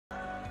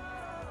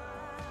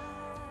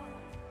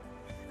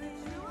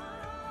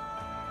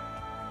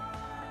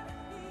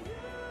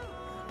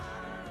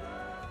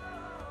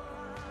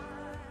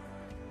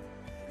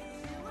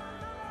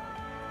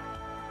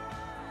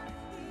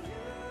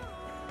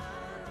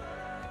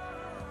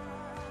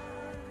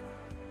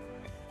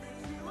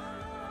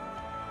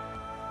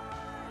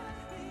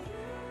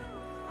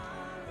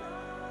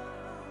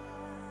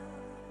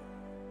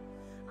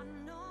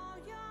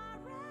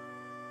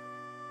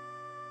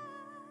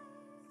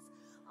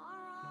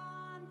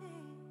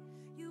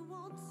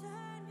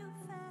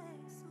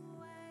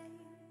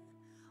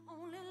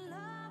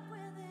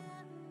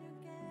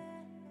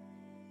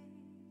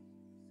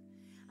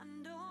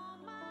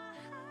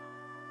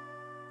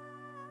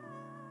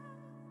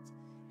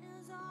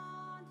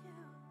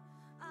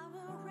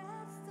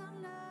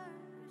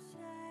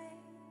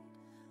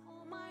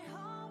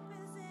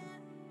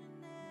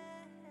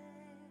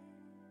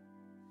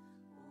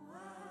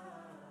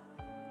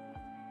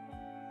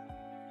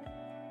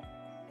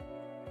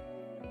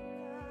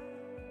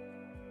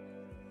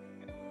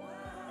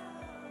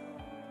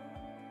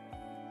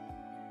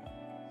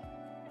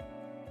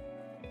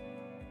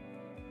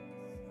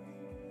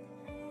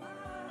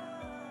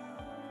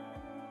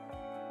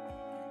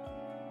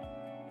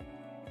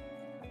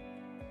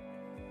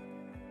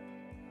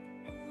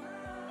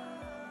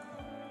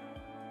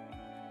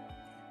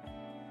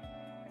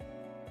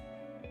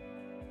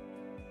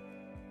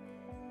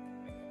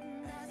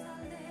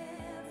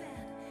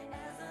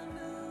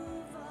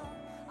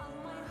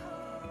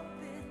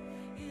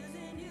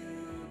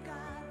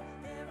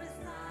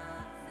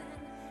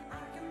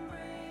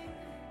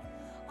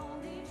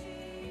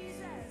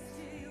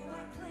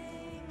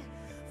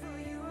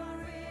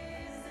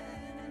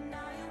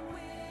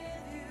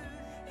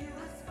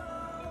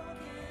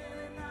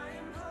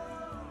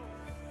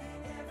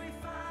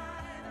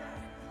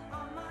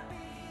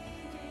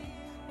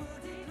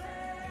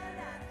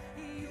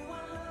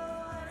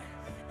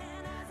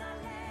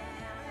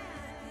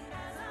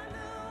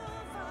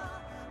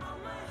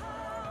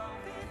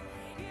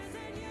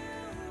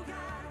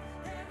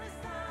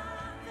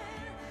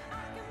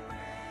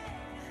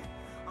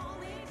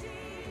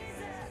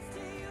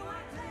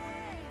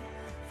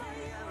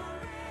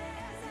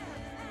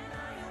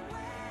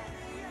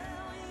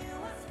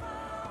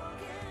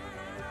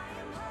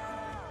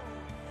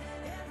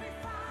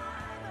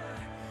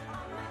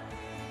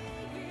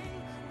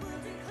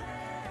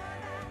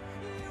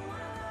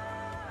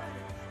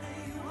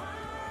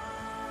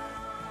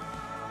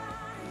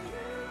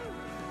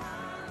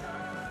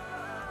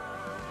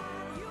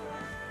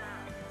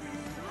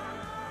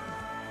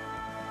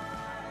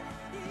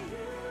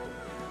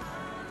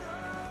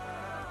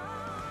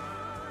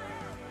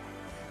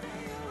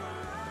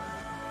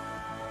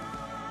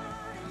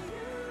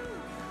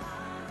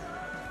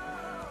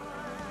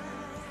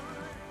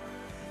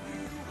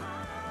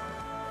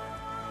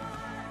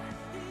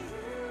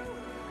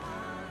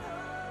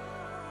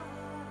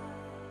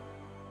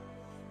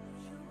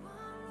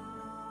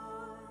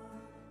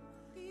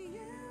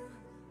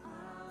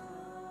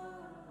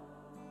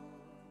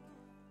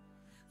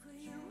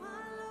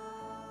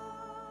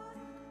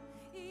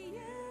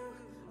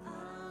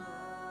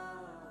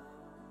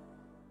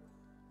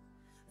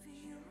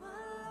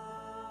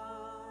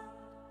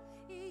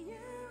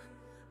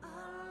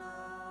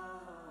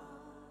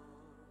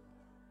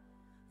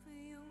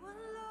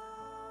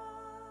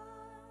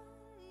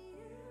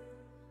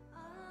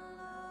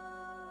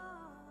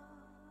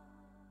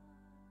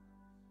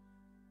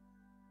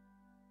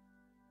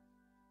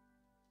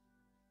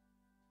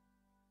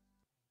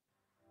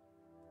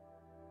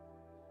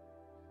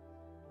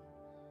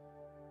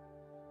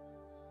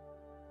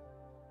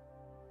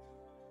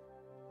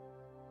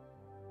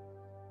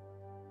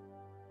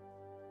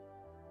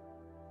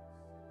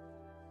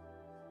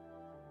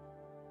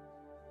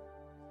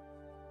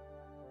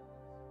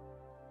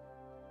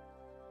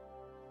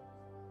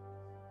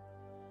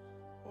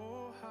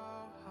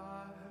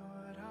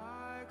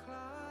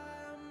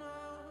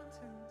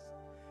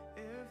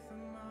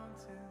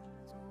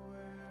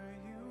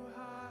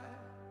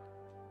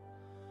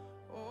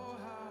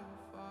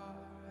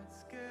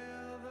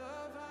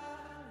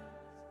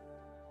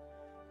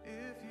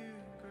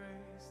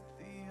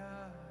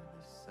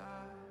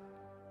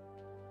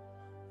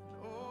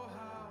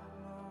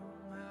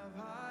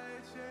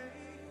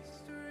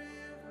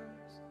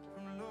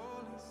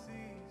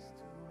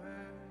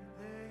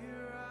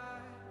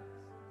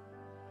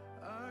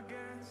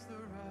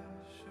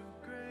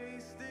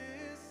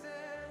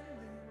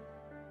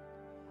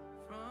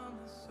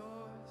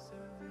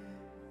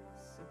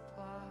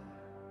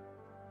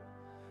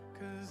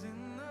'Cause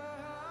in the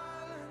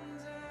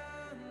highlands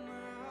and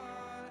the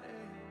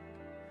heartache,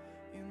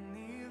 you're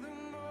neither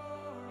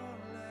more or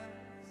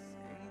less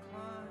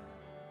inclined.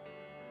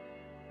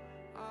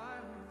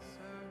 I will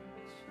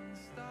search and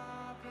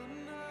stop at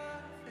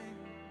nothing.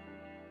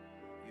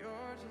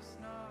 You're just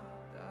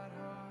not that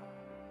hard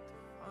to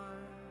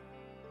find.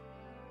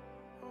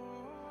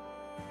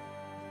 Oh,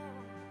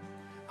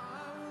 I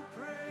will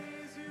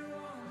praise you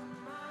on the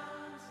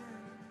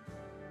mountain,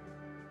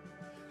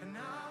 and I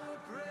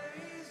will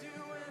praise you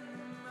when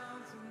the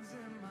mountain's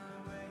in my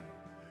way.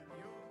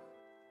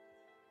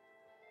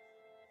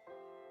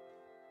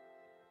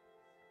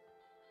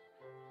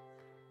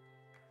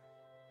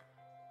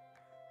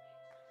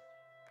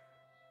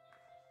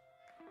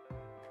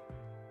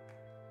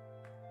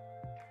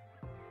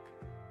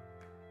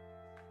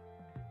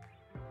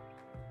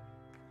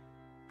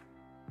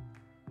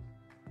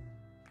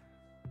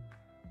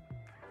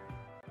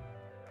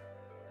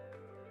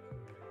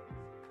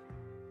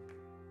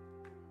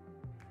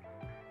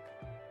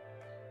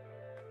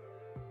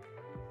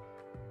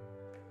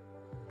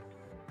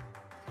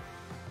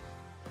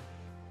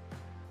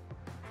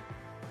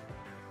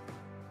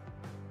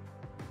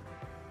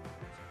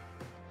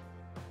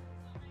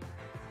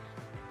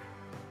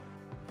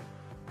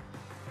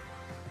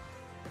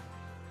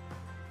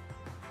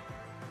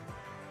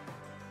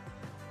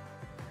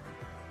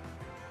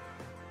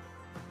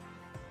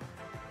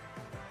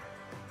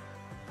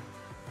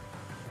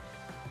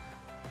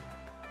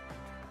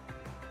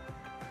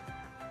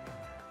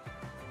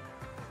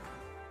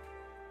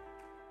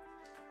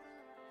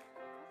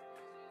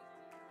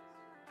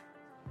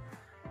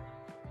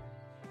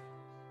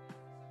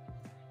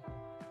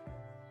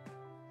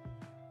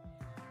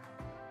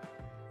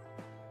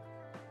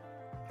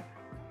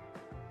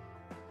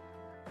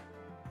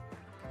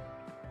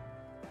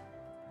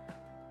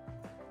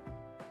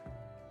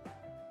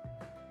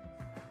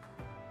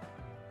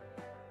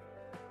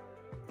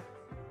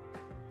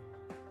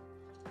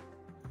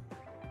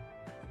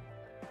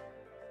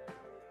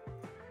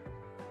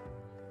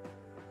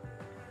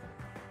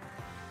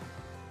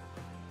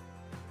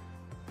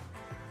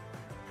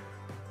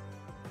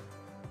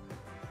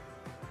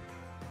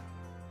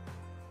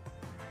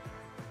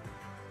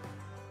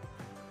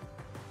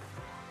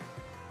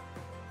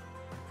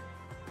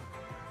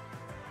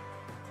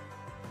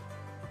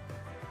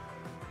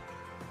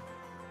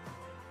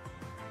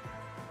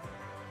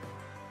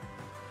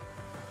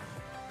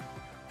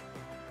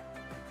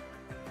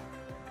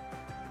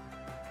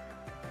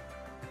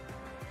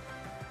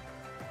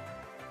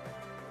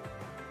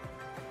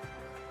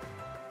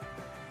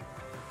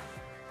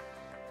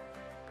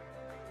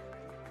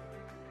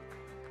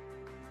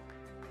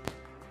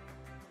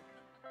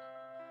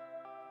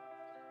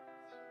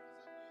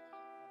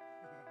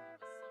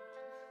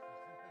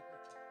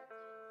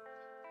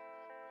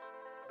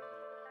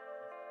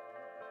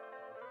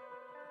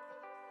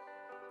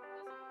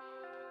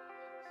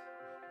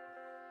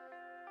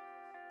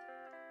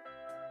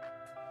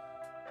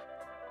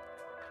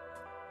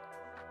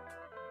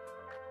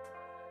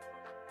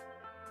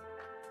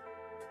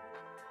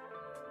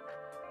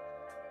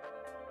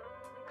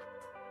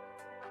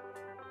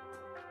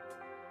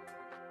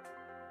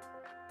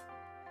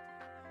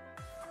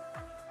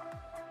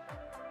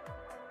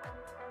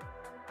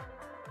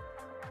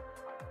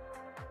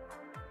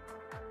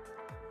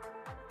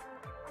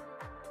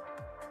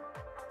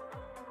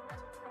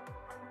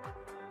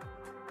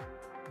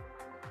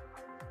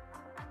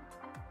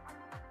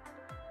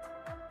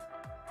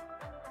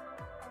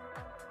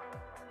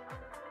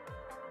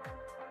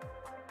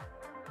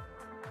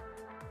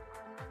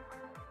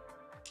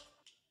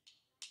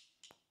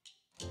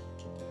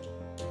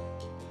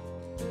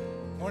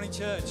 Morning,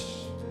 church.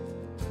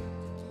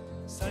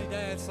 Sunny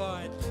day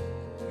outside.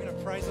 We're going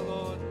to praise the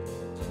Lord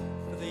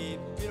for the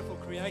beautiful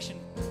creation,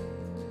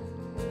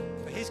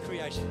 for His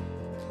creation.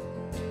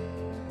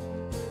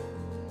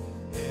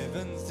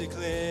 Heavens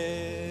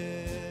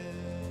declare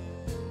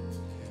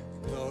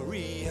the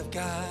glory of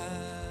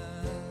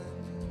God,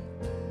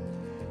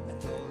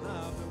 and all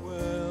of the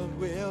world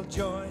will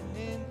join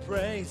in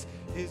praise.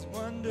 His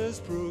wonders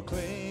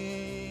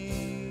proclaim.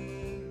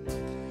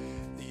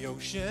 The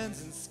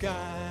oceans and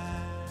skies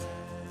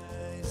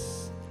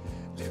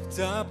lift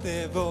up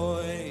their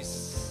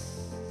voice.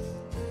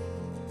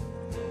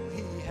 All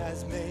He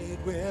has made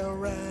will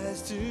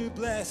rise to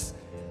bless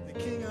the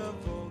King of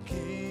all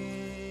kings.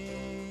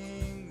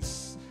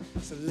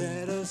 So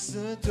let us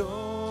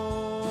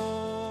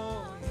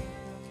adore Him.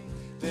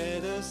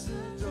 Let us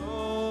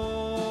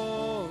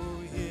adore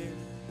Him.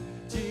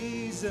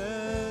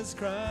 Jesus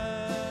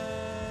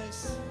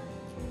Christ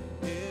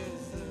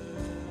is the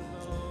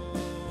Lord.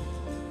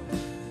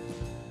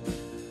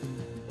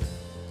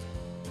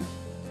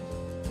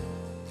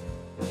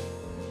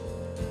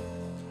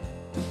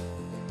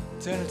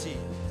 Eternity,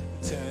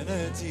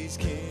 eternity's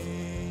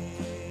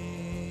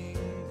King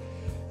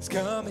is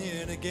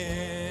coming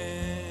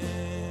again.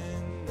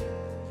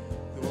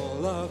 Though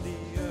all of the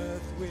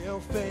earth will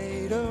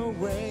fade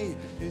away,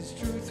 His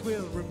truth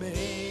will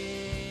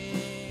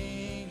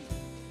remain.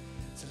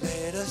 So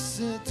let us us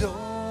adore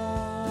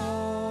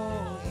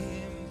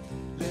him.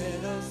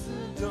 Let us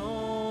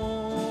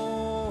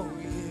adore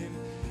him.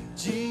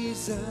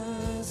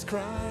 Jesus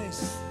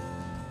Christ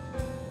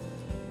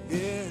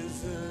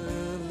is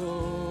the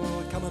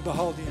Lord. Come and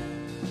behold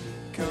him.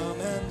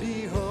 Come and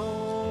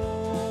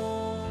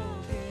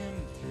behold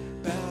him.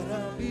 Bow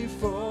down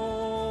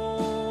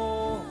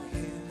before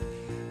him.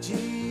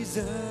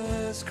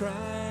 Jesus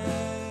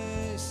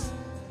Christ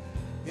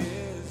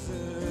is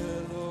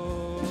the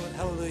Lord.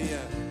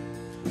 Hallelujah.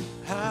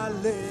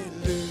 Hallelujah.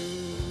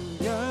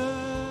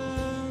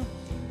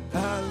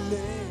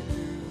 Hallelujah.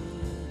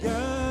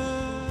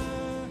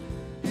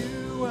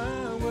 You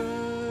are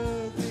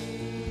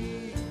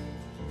worthy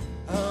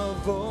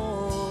of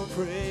all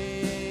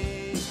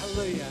praise.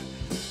 Hallelujah.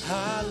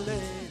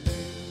 Hallelujah.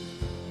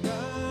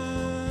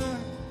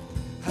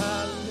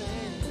 Hallelujah.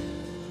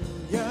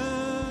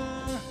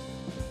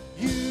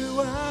 You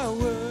are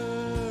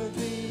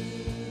worthy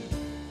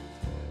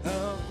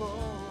of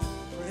all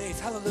praise.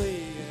 Hallelujah.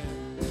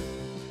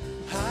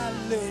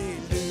 Hallelujah.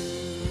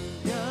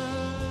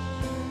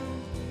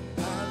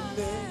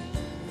 Hallelujah.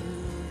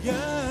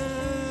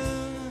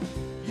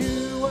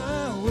 You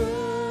are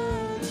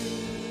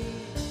worthy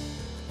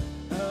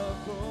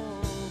of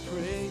all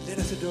praise. Let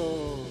us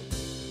adore.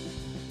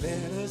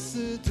 Let us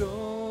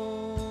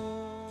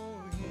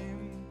adore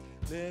him.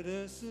 Let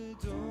us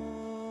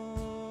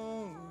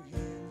adore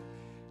him.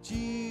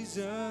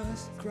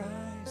 Jesus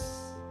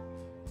Christ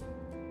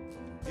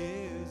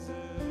is the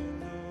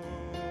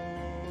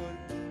Lord.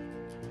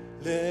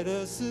 Let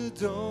us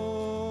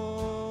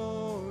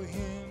adore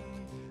him.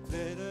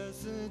 Let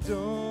us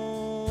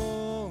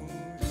adore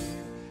him.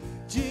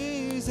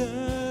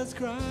 Jesus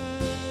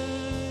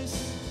Christ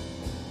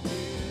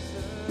is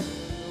the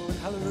Lord.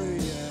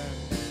 Hallelujah.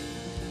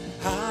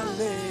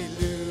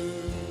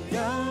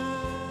 Hallelujah.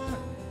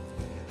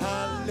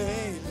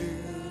 Hallelujah.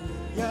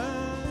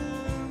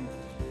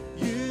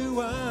 You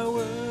are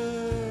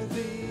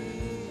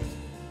worthy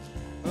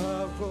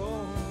of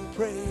all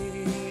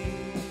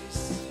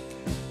praise.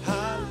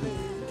 Hallelujah.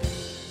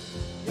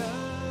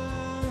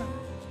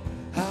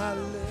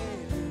 Hallelujah.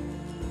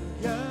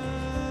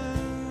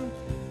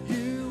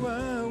 You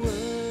are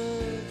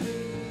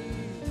worthy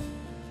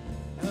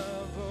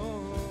of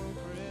all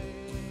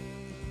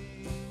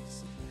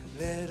praise.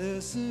 Let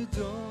us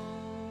adore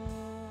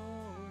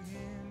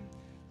him.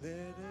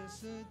 Let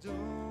us adore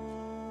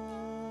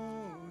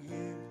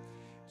him.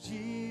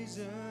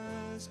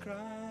 Jesus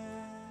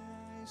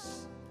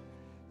Christ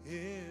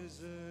is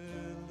the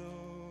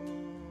Lord.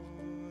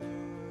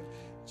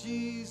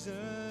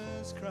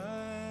 Jesus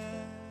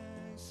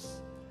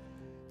Christ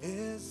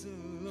is the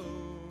Lord.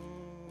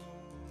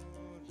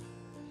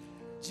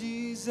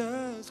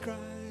 Jesus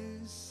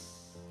Christ,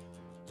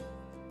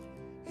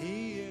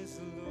 he is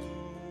the Lord.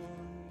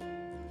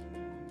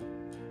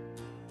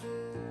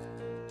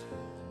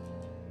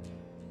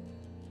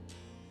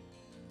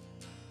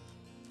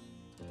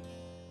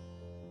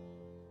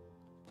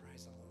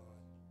 Praise the Lord.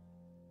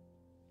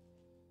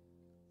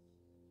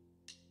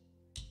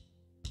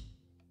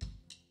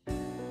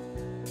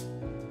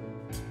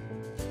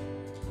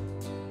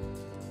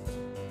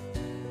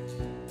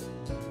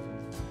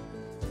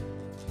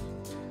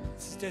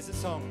 This is Desert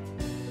Song.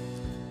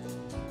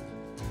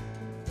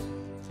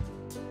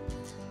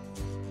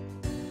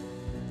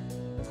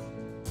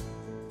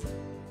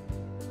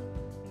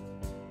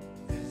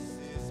 This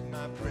is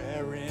my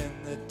prayer in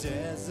the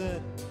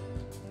desert,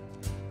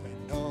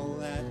 when all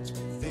that's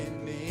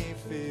within me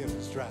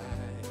feels dry.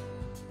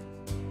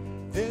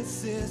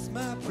 This is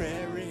my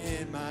prayer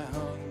in my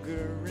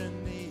hunger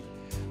and need.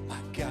 My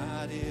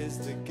God is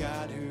the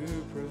God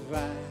who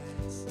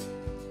provides.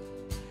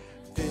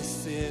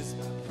 This is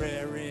my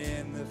prayer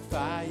in the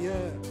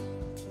fire,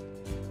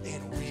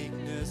 in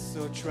weakness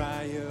or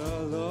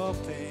trial or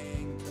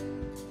pain.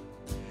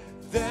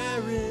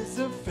 There is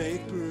a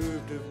faith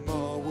proved of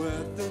more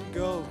worth than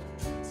gold,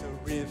 so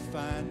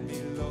refine me,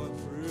 Lord,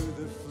 through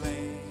the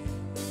flame.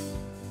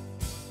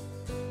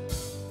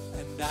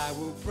 And I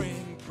will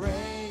bring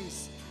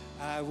praise,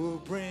 I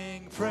will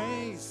bring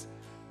praise.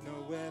 No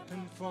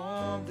weapon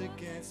formed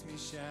against me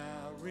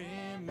shall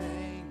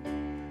remain.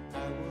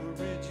 I will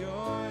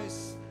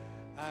rejoice,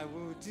 I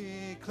will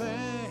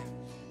declare,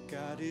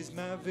 God is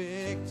my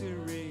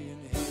victory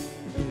and he is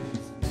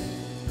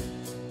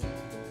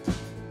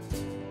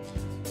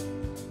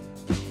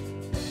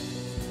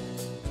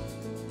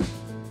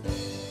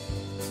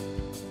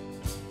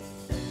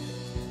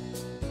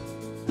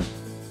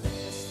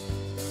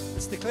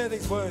Let's declare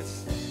these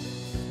words,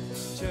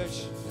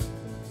 church.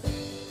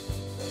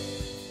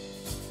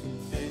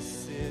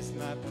 This is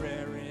my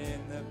prayer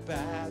in the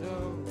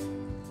battle,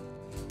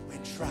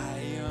 when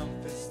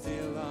triumph is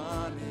still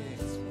on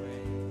its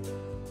way.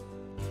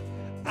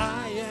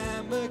 I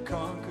am a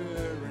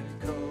conqueror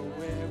and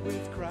co-heir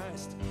with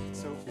Christ,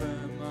 so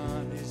firm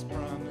on his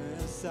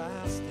promise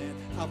I'll stand.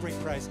 I'll bring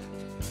praise.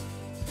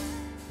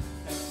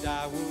 And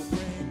I will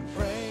bring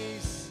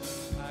praise,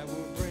 I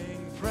will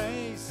bring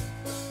praise.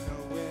 No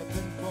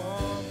weapon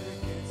formed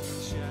against me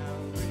shall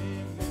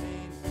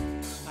remain.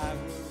 I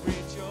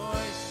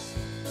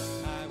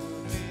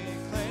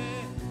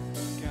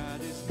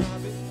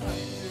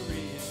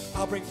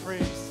I'll bring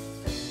praise.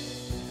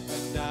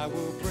 And I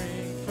will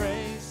bring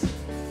praise.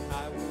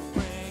 I will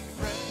bring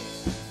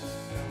praise.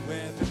 No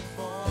weapon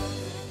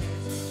formed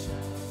against me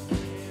shall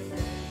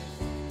remain.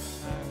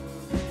 I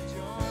will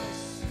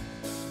rejoice.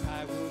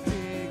 I will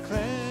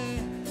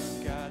declare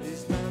God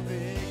is my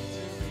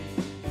victory.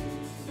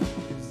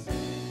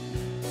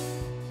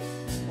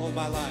 All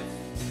my life.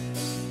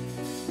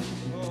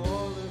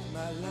 All of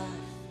my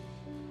life.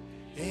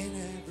 In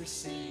every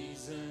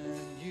season,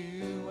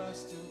 you are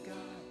still God.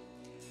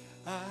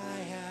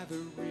 I have a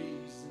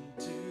reason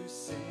to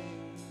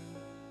sing.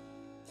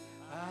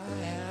 I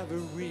have a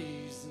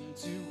reason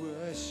to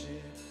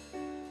worship.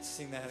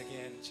 Sing that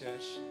again,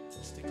 church.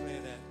 Let's declare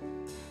that.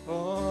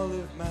 All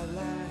of my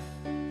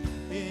life,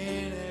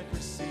 in every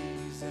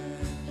season,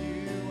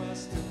 you are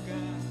still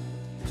God.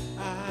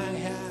 I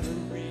have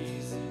a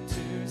reason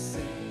to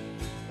sing.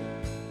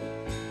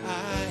 I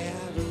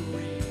have a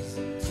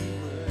reason to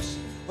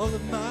worship. All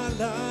of my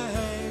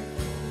life,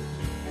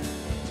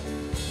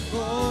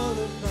 all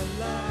of my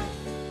life,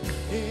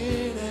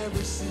 in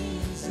every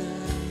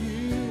season,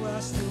 you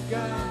are still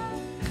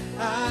God.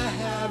 I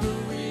have a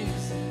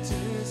reason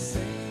to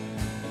sing.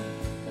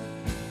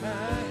 I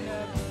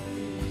have a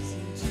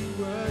reason to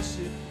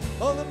worship.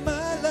 All of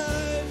my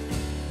life,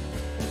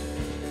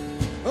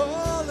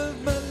 all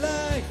of my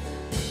life,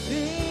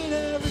 in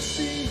every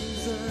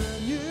season,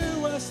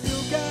 you are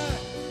still God.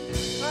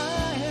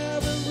 I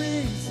have a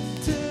reason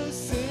to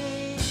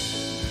sing.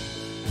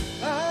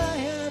 I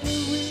have a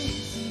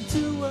reason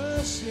to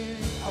worship.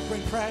 I'll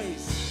bring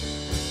praise.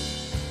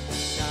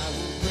 I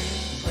will bring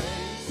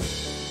praise.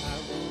 I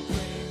will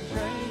bring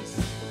praise.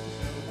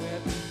 No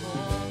weapon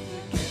formed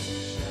against me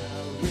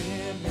shall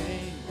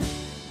remain.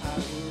 I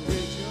will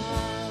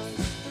rejoice.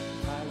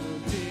 I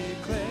will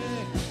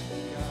declare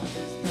God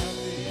is my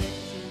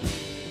victory.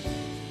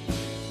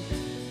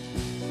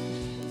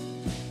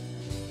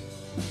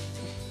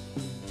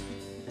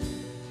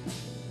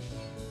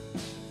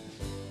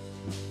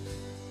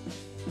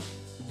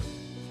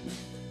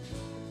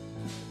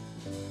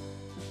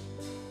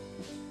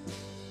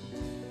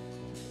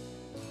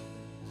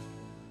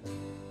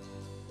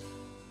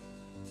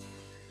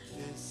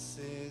 This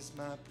is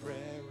my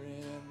prayer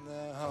in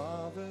the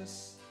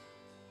harvest,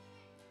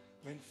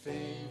 when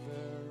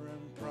favor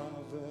and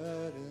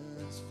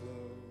providence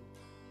flow.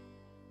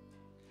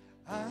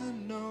 I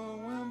know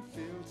I'm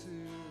filled to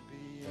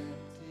be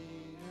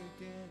empty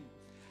again.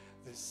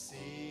 The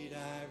seed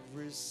I've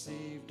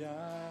received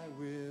I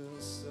will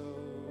sow.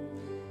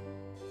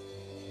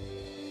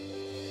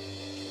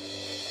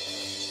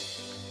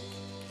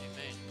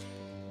 Amen.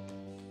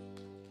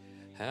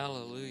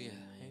 Hallelujah.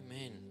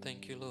 Amen.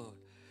 Thank you, Lord.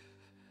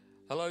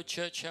 Hello,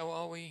 church. How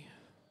are we?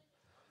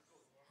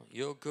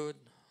 You're good.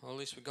 Well, at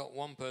least we got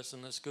one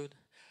person that's good.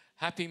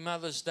 Happy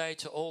Mother's Day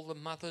to all the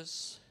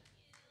mothers.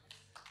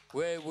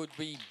 Where would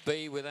we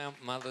be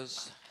without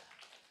mothers?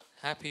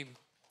 Happy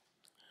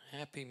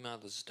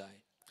Mother's Day.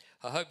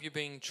 I hope you're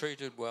being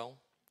treated well.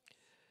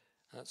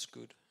 That's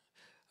good.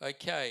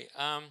 Okay.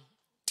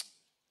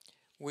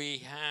 We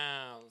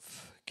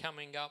have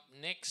coming up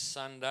next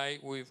Sunday,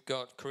 we've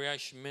got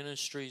Creation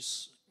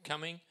Ministries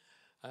coming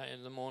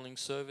in the morning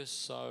service,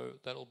 so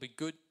that'll be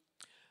good.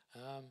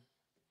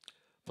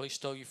 Please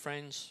tell your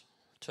friends,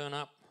 turn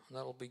up,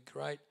 that'll be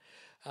great.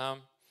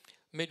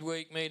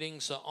 Midweek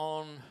meetings are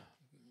on.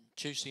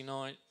 Tuesday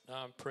night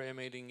prayer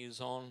meeting is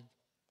on.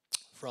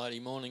 Friday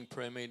morning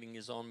prayer meeting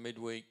is on.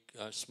 Midweek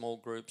small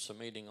groups are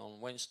meeting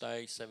on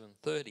Wednesday,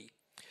 7:30.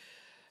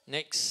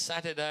 Next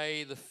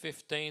Saturday, the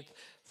 15th,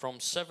 from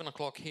 7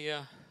 o'clock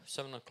here,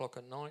 7 o'clock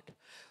at night,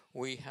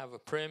 we have a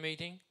prayer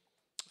meeting.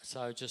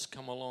 So just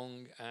come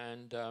along,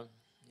 and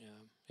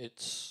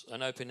it's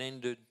an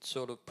open-ended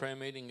sort of prayer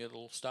meeting.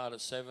 It'll start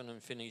at 7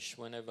 and finish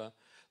whenever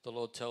the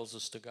Lord tells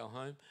us to go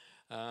home.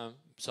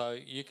 So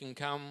you can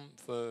come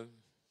for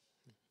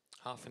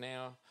half an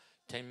hour,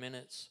 10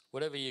 minutes,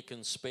 whatever you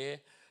can spare,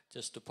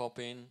 just to pop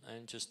in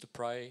and just to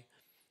pray.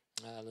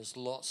 There's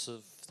lots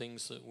of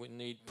things that we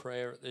need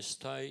prayer at this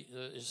time.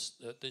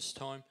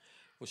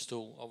 We've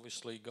still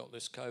obviously got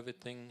this COVID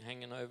thing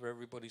hanging over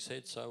everybody's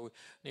head, so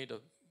we need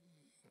to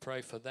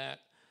pray for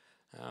that.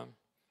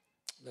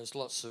 There's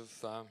lots of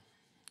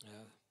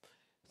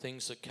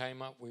things that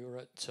came up. We were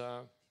at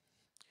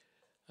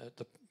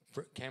the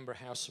Canberra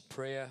House of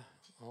Prayer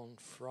on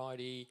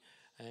Friday,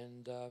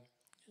 and a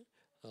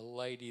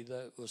lady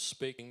that was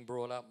speaking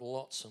brought up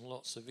lots and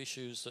lots of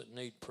issues that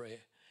need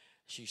prayer.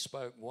 She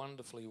spoke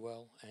wonderfully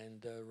well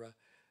and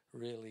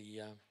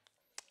really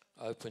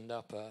opened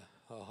up a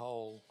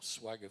whole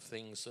swag of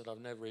things that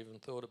I've never even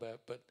thought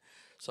about. But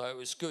so it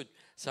was good.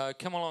 So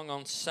come along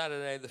on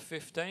Saturday the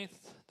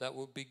 15th. That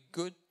would be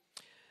good.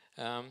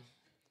 I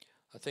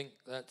think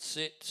that's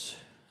it.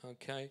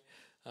 Okay.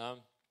 I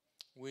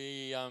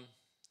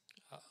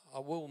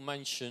will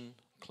mention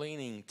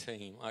cleaning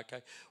team.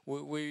 Okay.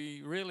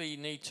 We really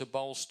need to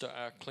bolster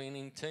our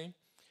cleaning team.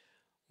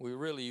 We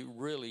really,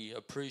 really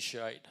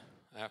appreciate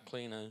our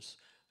cleaners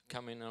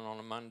coming in on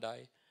a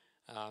Monday,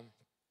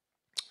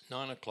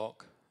 9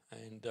 o'clock,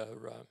 and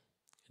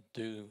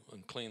do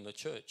and clean the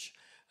church.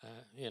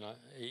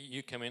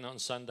 You come in on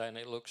Sunday and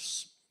it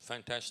looks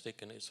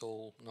fantastic and it's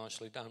all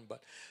nicely done,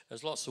 but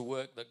there's lots of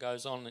work that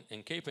goes on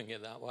in keeping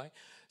it that way.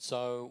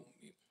 So,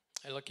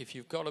 look, if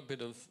you've got a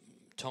bit of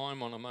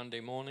time on a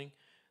Monday morning,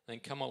 then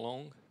come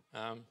along.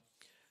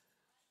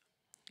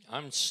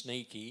 I'm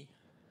sneaky.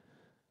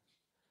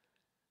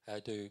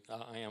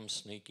 I am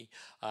sneaky.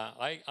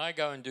 I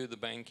go and do the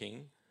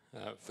banking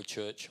for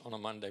church on a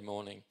Monday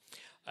morning,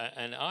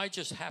 and I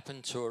just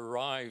happen to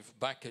arrive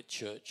back at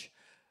church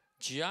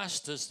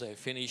just as they're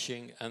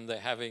finishing and they're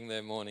having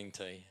their morning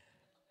tea.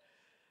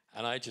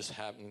 And I just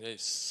happen,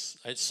 it's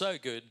so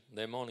good,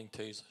 their morning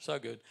tea's so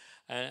good.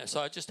 And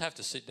so I just have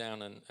to sit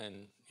down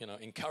and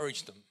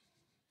encourage them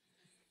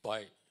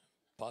by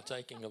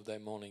partaking of their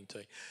morning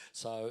tea.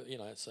 So,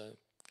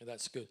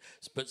 that's good.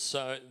 But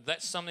so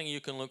that's something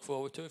you can look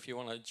forward to if you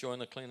want to join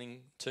the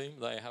cleaning team.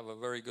 They have a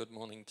very good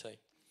morning tea.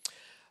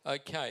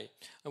 Okay,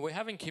 and we're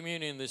having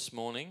communion this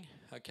morning,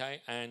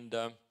 okay, and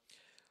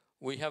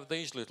we have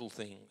these little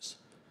things,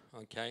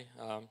 okay.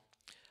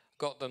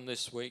 Got them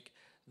this week.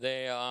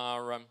 They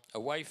are a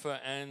wafer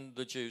and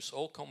the juice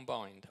all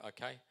combined,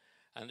 okay,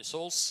 and it's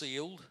all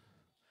sealed.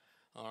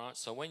 All right,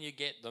 so when you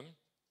get them,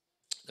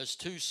 there's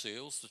two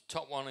seals. The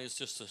top one is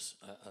just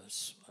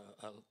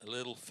a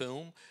little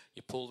film.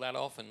 You pull that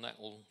off, and that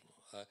will.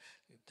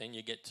 Then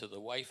you get to the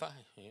wafer,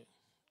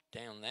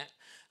 down that,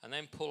 and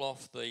then pull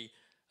off the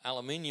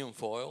aluminium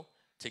foil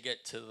to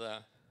get to the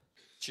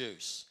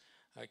juice.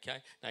 Okay.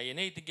 Now you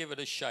need to give it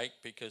a shake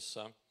because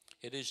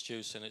it is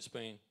juice and it's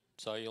been.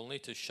 So you'll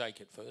need to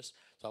shake it first.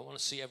 So I want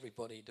to see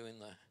everybody doing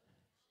the.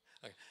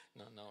 Okay,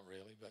 no, not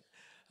really, but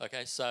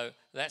okay. So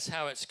that's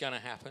how it's going to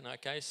happen.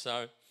 Okay.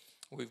 So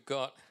we've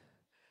got.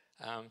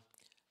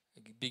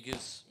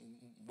 Because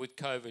with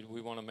COVID,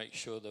 we want to make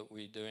sure that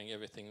we're doing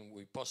everything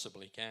we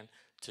possibly can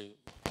to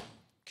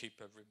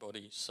keep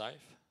everybody safe.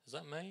 Is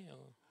that me?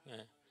 Or,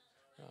 yeah.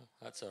 Oh,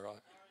 that's all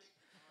right.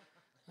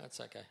 That's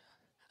okay.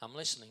 I'm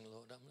listening,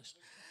 Lord. I'm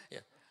listening.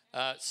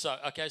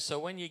 Yeah. So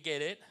when you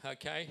get it,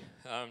 okay,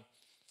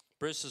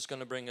 Bruce is going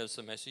to bring us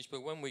the message.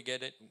 But when we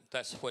get it,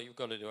 that's what you've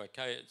got to do.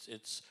 Okay.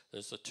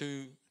 There's the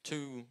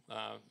two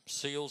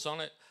seals on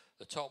it.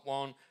 The top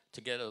one to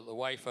get at the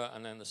wafer,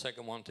 and then the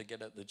second one to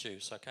get at the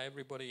juice. Okay,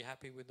 everybody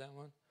happy with that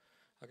one?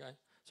 Okay,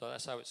 so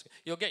that's how it's.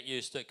 You'll get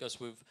used to it because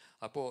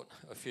I bought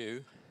a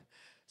few,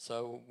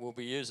 so we'll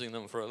be using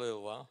them for a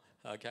little while.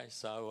 Okay,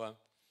 so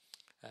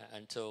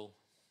until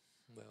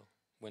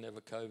whenever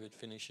COVID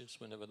finishes,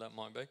 whenever that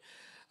might be.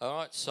 All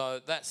right, so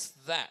that's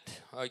that.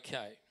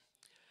 Okay.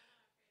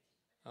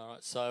 All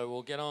right, so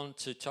we'll get on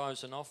to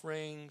tithes and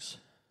offerings.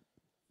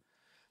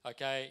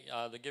 Okay,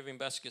 the giving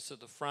baskets at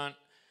the front.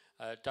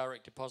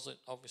 Direct deposit,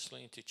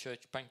 obviously, into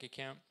church bank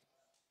account,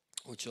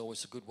 which is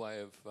always a good way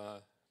of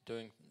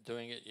doing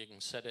it. You can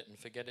set it and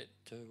forget it.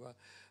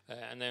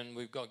 And then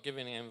we've got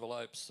giving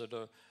envelopes that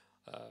are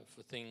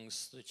for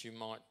things that you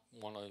might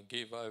want to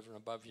give over and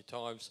above your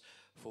tithes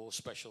for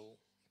special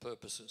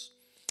purposes.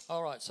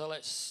 All right, so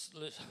let's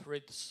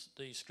read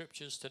the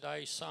scriptures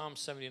today. Psalm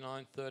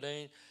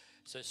 79:13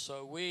 says,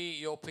 "So we,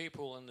 your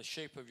people, and the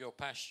sheep of your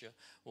pasture,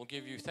 will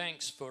give you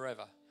thanks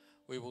forever.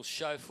 We will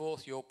show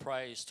forth your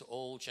praise to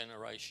all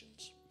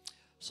generations."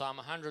 Psalm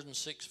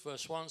 106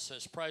 verse 1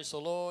 says, "Praise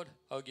the Lord,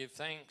 O give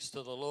thanks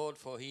to the Lord,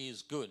 for he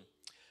is good,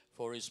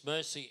 for his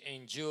mercy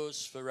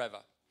endures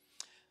forever."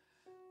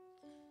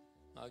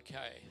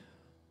 Okay.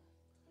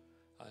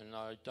 And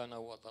I don't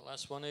know what the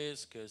last one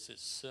is because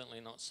it's certainly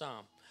not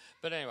Psalm.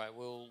 But anyway,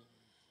 we'll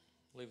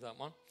leave that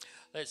one.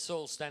 Let's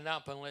all stand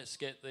up and let's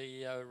get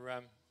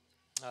the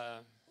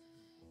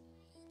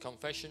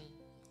confession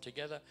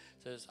together.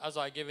 It says, "As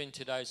I give in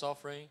today's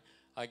offering,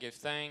 I give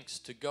thanks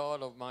to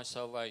God of my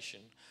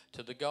salvation,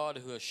 to the God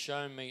who has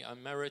shown me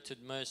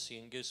unmerited mercy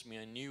and gives me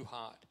a new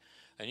heart,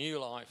 a new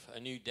life,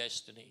 a new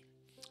destiny.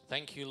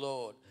 Thank you,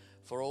 Lord,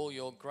 for all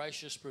your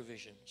gracious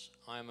provisions.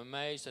 I am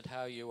amazed at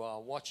how you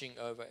are watching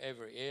over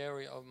every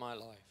area of my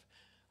life.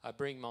 I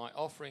bring my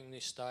offering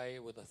this day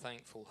with a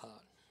thankful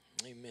heart."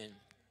 Amen.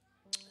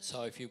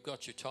 So if you've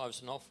got your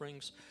tithes and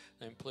offerings,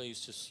 then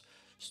please just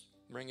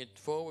bring it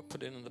forward,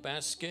 put it in the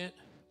basket.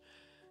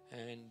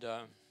 And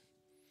I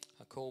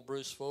call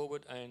Bruce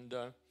forward,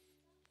 and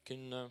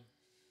can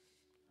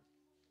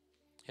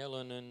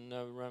Helen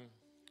and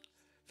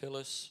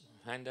Phyllis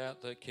hand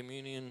out the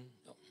communion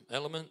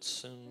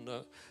elements, and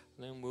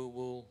then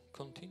we'll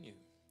continue.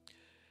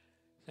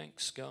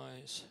 Thanks,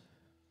 guys.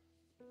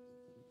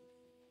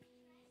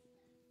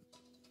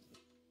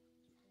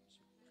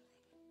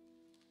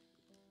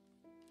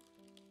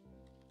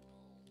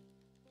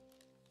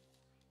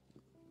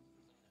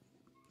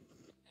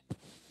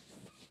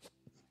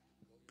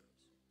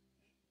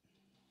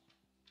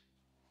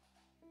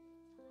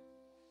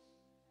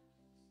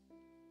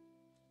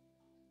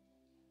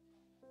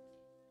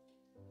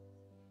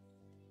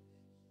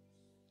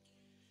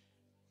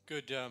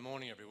 Good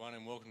morning, everyone,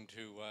 and welcome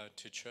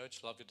to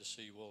church. Lovely to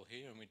see you all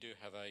here, and we do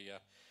have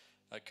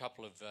a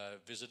couple of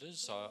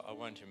visitors. I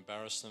won't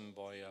embarrass them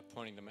by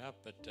pointing them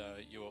out, but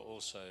you are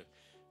also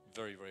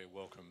very, very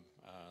welcome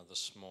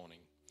this morning.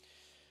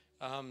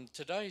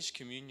 Today's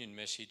communion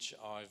message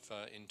I've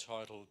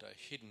entitled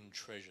Hidden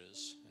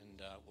Treasures,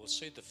 and we'll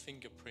see the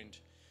fingerprint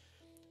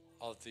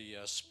of the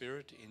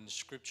Spirit in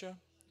Scripture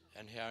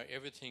and how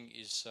everything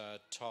is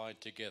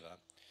tied together.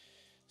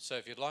 So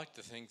if you'd like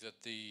to think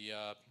that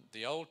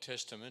the Old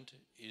Testament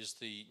is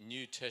the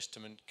New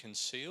Testament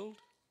concealed,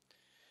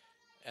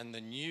 and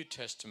the New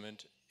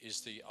Testament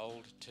is the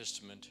Old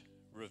Testament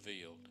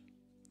revealed.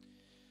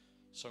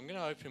 So I'm going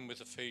to open with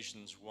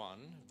Ephesians 1,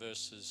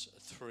 verses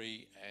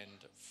 3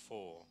 and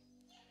 4.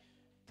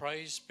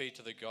 Praise be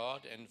to the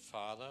God and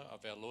Father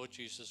of our Lord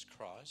Jesus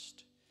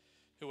Christ,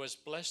 who has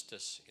blessed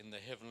us in the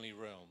heavenly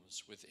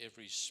realms with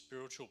every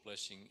spiritual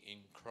blessing in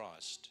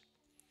Christ.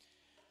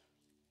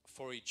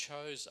 For he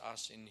chose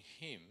us in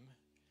him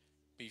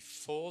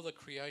before the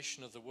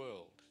creation of the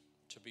world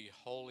to be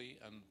holy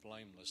and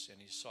blameless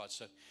in his sight.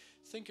 So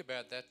think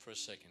about that for a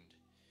second.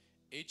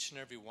 Each and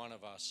every one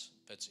of us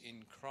that's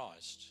in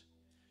Christ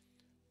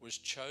was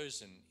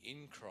chosen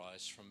in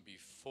Christ from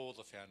before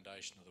the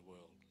foundation of the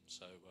world.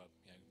 So,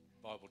 the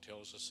Bible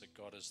tells us that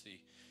God is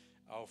the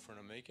Alpha and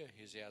Omega.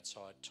 He's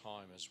outside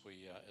time as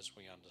we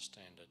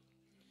understand it.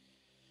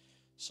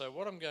 So,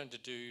 what I'm going to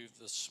do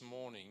this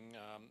morning,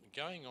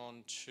 going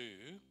on to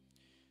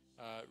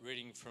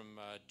reading from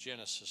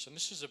Genesis, and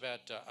this is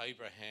about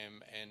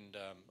Abraham and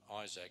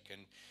Isaac,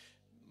 and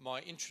my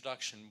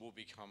introduction will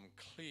become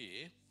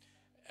clear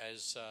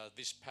as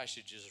this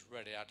passage is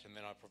read out, and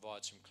then I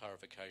provide some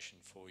clarification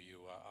for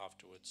you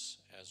afterwards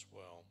as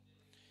well.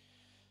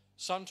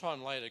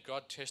 Sometime later,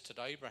 God tested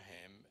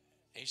Abraham.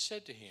 He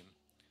said to him,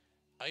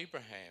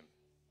 "Abraham."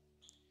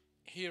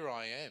 "Here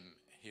I am,"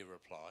 he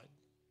replied.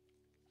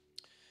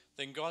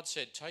 Then God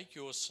said, "Take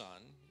your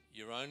son,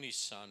 your only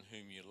son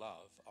whom you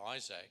love,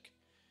 Isaac,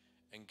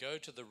 and go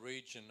to the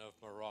region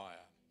of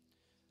Moriah.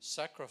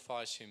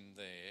 Sacrifice him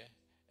there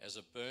as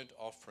a burnt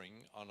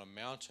offering on a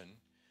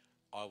mountain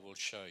I will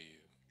show you."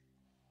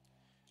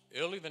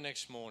 Early the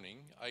next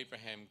morning,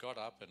 Abraham got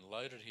up and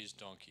loaded his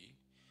donkey.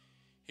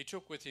 He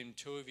took with him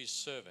 2 of his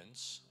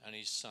servants and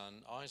his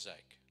son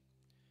Isaac.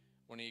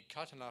 When he had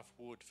cut enough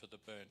wood for the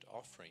burnt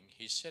offering,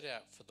 he set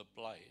out for the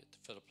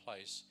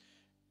place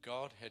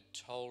God had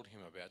told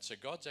him about. So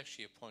God's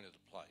actually appointed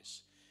a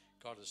place.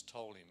 God has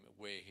told him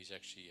where he's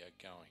actually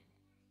going.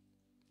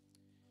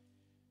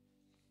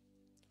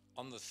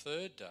 On the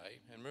third day,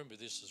 and remember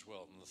this as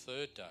well, on the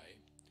third day,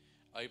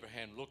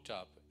 Abraham looked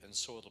up and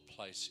saw the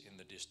place in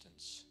the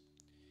distance.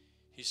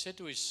 He said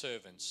to his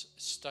servants,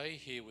 "Stay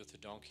here with the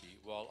donkey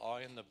while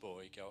I and the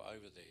boy go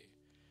over there.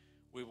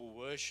 We will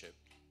worship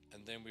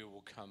and then we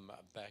will come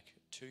back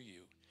to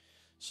you."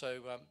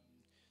 So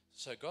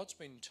God's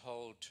been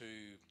told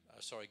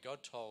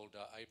God told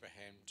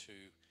Abraham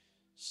to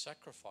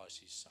sacrifice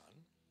his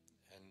son,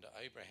 and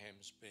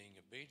Abraham's being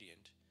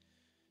obedient.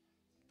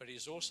 But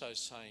he's also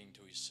saying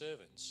to his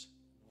servants,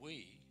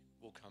 "We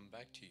will come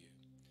back to you."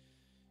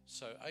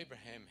 So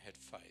Abraham had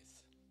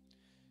faith.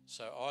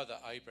 So either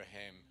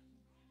Abraham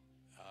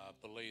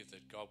believed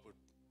that God would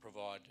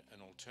provide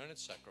an alternate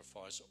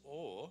sacrifice,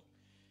 or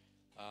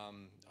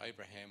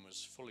Abraham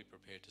was fully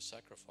prepared to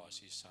sacrifice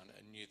his son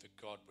and knew that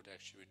God would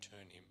actually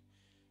return him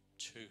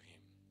to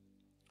him.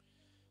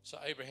 So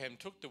Abraham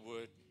took the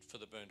wood for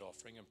the burnt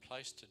offering and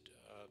placed it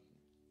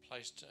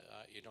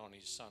on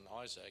his son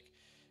Isaac,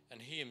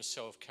 and he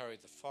himself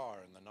carried the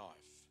fire and the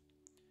knife.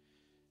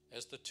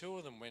 As the 2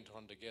 of them went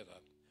on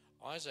together,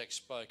 Isaac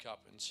spoke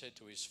up and said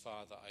to his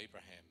father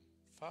Abraham,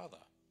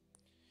 "Father."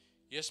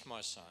 "Yes,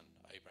 my son,"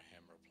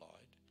 Abraham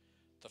replied.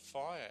 "The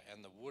fire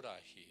and the wood are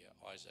here,"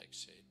 Isaac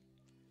said.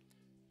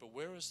 "But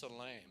where is the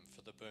lamb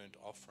for the burnt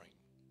offering?"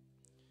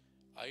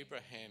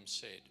 Abraham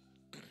said,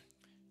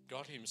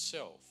 "God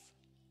himself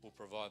will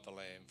provide the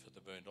lamb for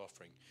the burnt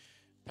offering."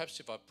 Perhaps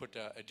if I put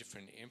a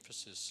different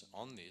emphasis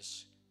on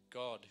this,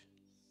 God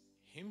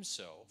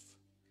himself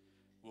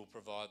will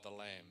provide the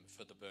lamb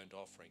for the burnt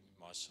offering,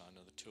 my son.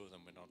 And the 2 of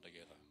them went on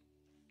together.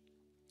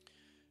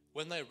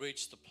 When they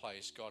reached the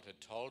place God had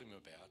told him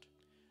about,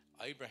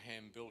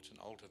 Abraham built an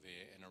altar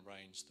there and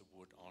arranged the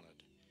wood on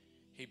it.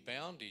 He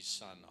bound his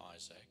son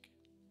Isaac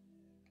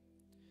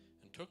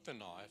and took the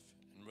knife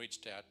and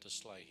reached out to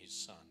slay his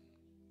son.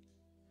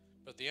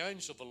 But the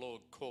angel of the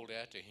Lord called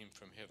out to him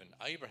from heaven,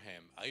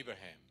 "Abraham,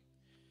 Abraham."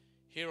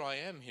 "Here I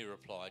am," he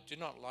replied. "Do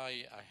not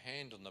lay a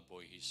hand on the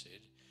boy," he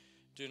said.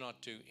 "Do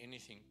not do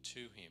anything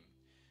to him.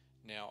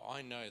 Now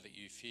I know that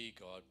you fear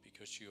God,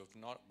 because you have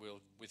not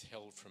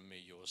withheld from me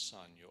your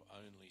son, your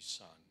only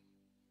son."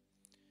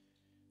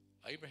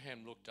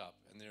 Abraham looked up,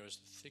 and there was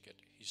a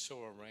thicket. He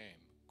saw a ram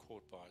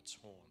caught by its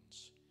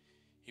horns.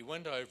 He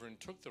went over and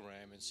took the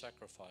ram and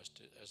sacrificed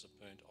it as a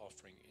burnt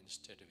offering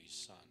instead of his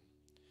son.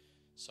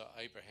 So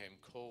Abraham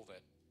called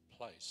that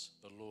place,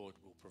 "The Lord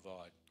will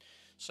provide."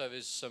 So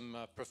there's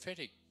some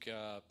prophetic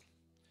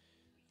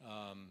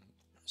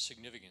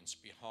significance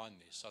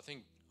behind this. I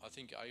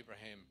think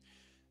Abraham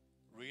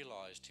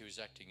realized he was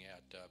acting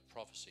out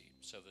prophecy.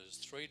 So there's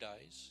 3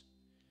 days.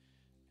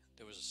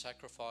 There was a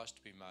sacrifice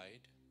to be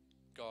made.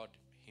 God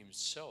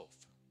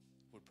himself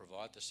would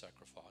provide the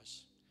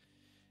sacrifice.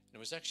 And it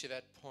was actually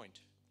that point,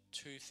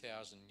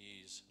 2,000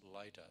 years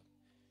later,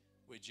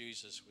 where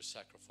Jesus was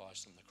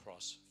sacrificed on the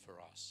cross for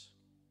us.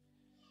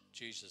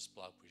 Jesus'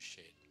 blood was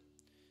shed.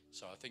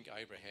 So I think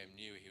Abraham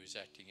knew he was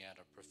acting out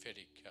a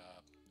prophetic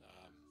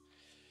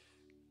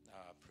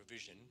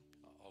provision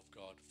of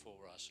God for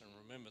us. And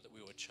remember that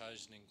we were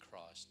chosen in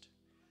Christ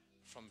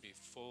from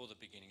before the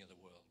beginning of the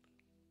world.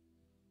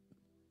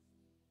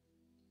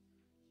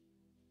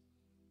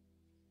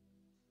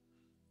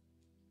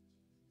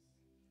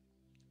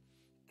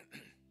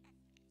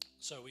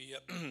 So we,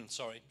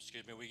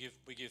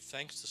 we give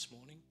thanks this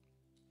morning.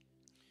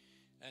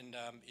 And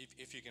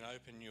if you can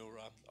open your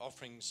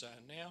offerings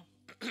now.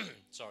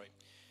 Sorry,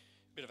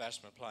 a bit of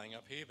asthma playing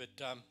up here, but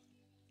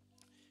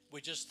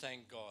we just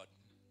thank God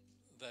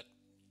that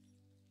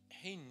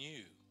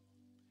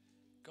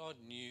God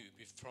knew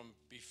from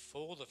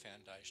before the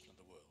foundation of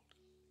the world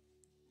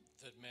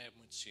that man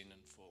would sin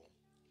and fall.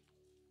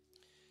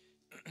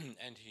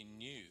 And he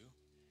knew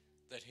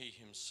that he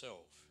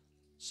himself,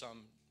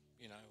 some,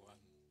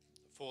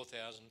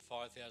 4,000,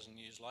 5,000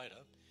 years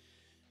later,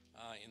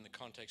 in the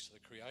context of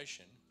the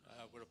creation,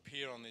 would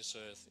appear on this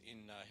earth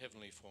in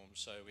heavenly form.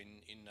 So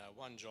in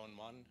 1 John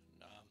 1,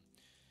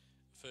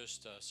 the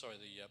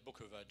book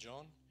of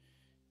John,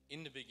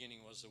 in the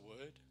beginning was the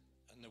Word,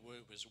 and the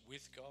Word was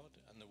with God,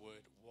 and the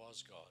Word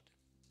was God,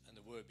 and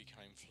the Word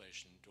became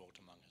flesh and dwelt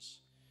among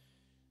us.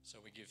 So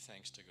we give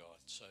thanks to God.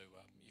 So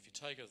if you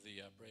take of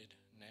the bread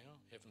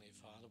now, Heavenly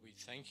Father, we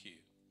thank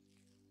you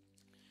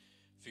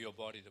for your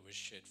body that was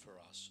shed for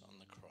us on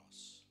the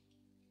cross.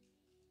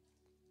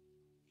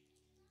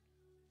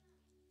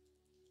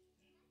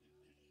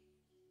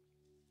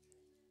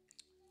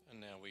 And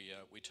now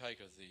we take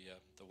of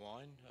the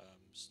wine,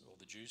 or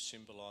the juice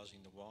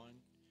symbolising the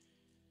wine.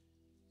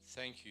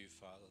 Thank you,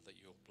 Father,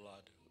 that your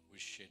blood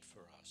was shed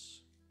for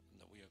us and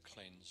that we are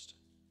cleansed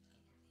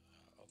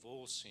of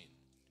all sin,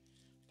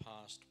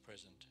 past,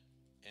 present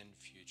and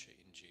future,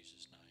 in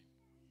Jesus' name.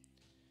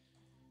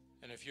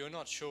 And if you're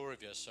not sure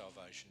of your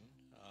salvation,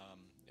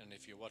 and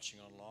if you're watching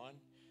online,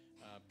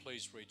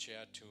 please reach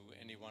out to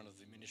any one of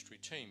the ministry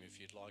team if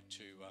you'd like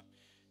to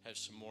have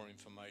some more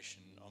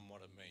information on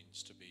what it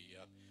means to be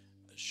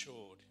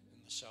assured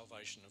in the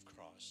salvation of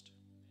Christ.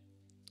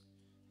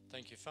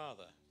 Thank you,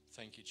 Father.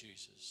 Thank you,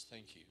 Jesus.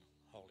 Thank you,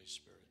 Holy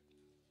Spirit.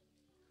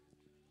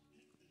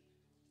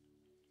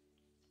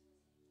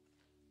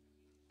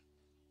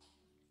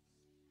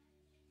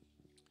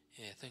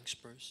 Yeah, thanks,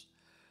 Bruce.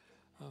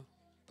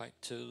 Back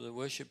to the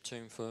worship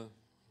team for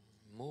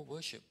more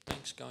worship.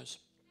 Thanks, guys.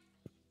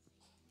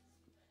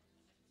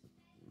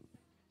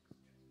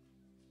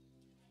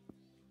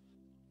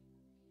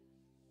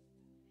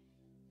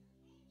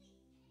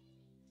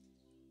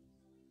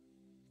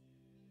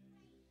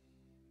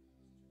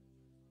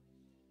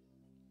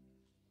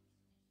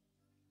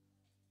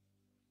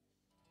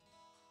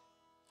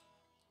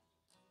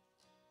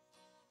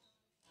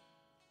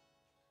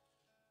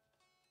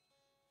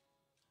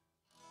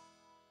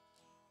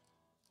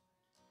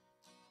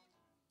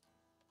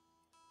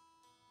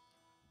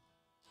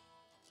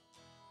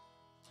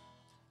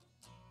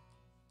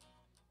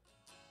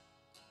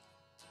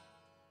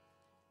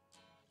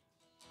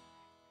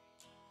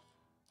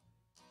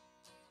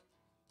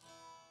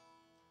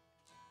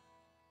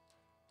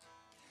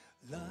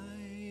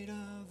 Light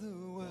of the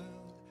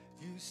world,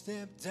 you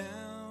step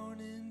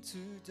down into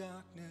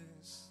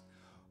darkness.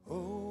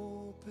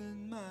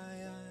 Open my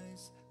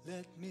eyes,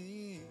 let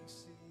me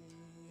see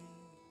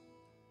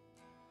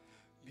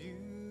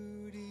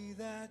beauty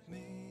that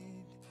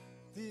made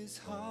this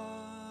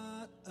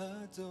heart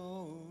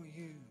adore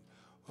you.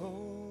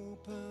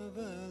 Hope of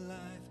a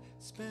life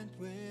spent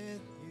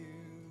with you.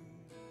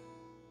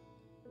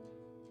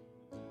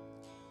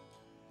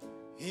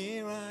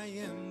 Here I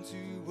am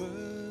to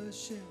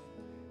worship.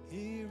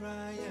 Here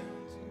I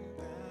am to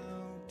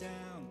bow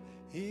down.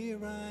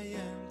 Here I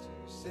am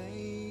to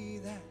say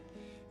that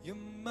you're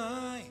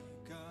my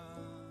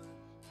God.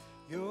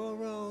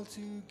 You're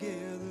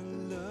altogether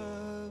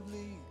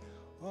lovely,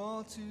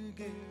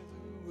 altogether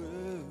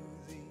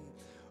worthy,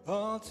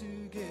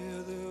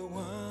 altogether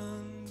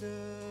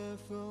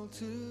wonderful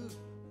to me.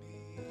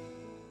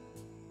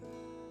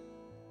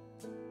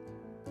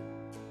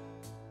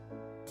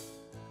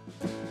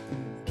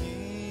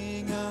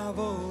 King of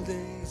all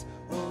days,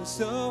 oh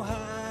so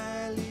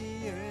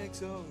highly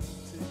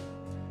exalted,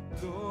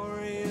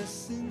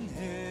 glorious in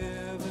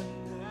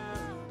heaven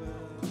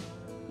above.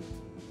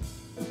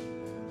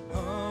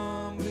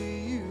 Humbly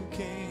you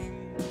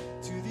came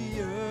to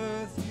the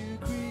earth you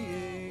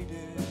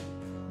created,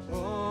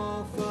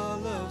 all for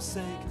love's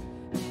sake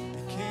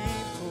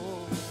became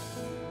poor.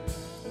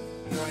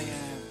 Here I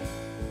am.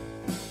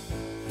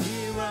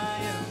 Here I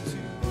am to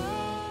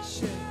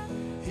worship.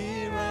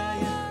 Here I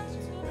am to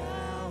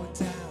bow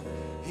down.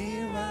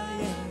 Here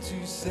I am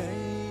to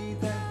say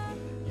that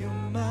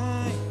you're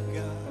my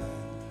God.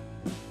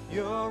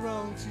 You're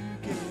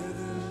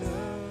altogether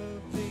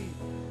lovely,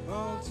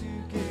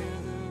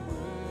 altogether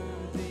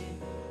worthy,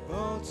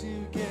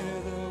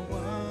 altogether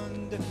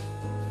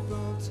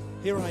wonderful heart.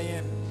 Here I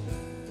am.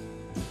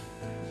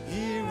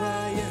 Here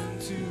I am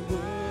to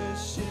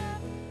worship.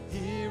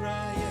 Here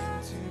I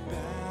am to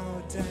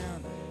bow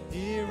down.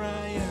 Here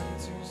I am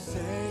to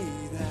say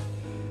that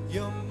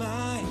you're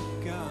my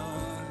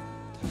God.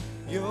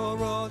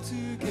 You're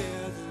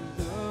altogether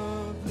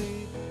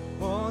lovely,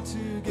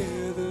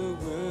 altogether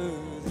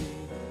worthy,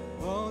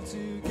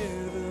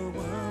 altogether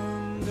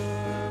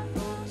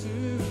wonderful to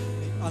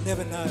me. I'll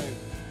never know.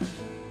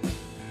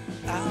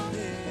 I'll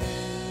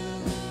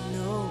never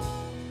know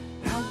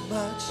how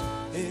much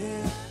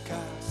it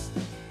costs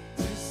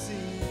to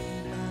see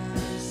my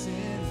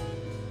sin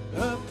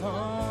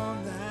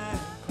upon that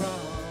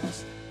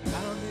cross.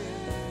 I'll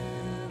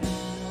never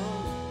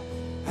know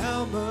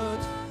how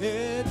much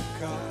it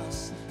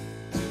costs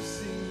to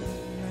see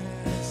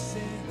my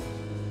sin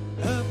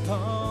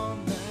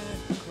upon that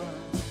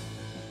cross.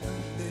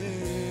 I'll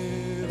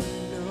never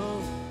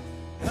know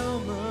how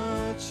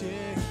much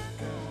it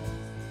costs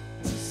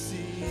to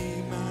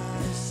see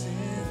my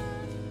sin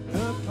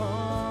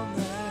upon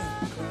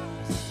that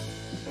cross.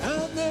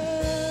 I'll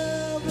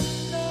never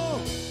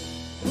know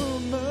how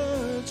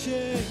much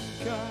it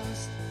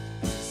costs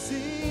to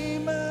see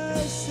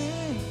my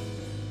sin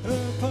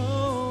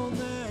upon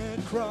that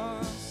cross.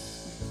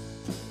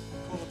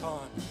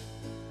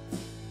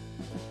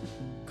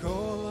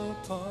 Call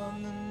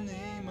upon the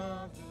name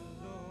of the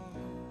Lord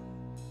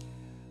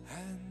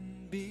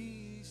and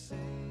be saved.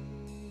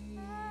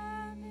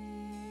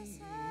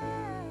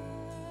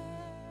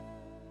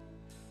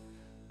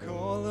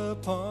 Call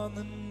upon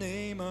the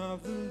name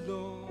of the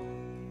Lord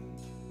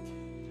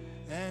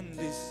and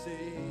be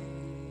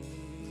saved.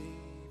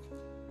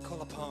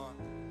 Call upon.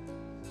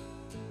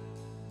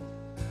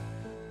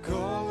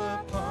 Call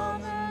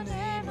upon the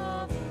name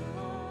of the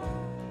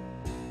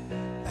Lord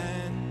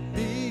and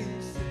be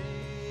saved.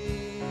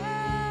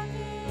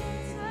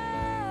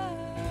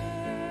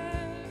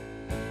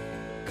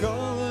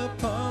 Call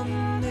upon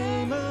the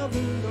name of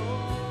the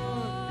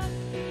Lord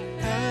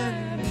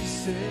and be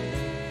saved.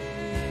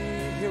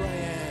 Here I am.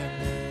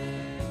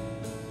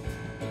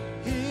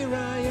 Here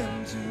I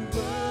am to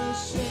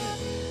worship.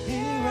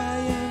 Here I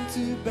am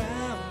to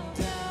bow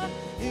down.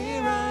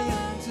 Here I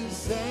am to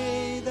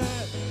say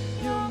that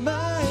you're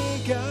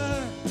my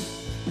God.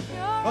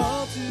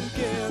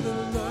 Altogether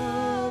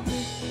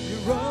lovely.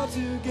 You're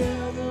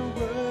altogether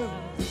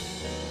worthy.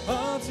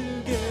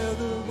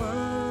 Altogether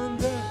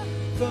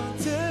wonderful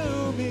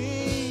to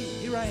me.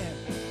 Here I am.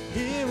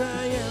 Here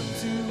I am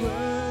to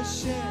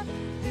worship.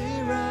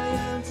 Here I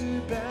am to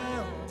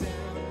bow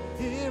down.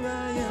 Here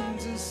I am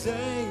to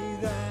say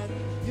that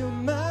you're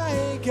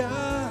my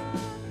God.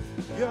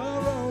 You're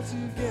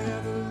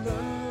altogether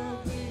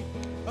lovely,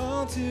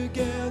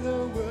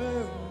 altogether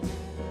worthy,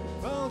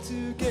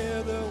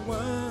 altogether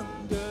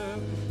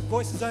wonderful.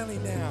 Voices only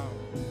now.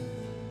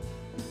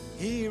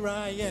 Here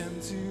I am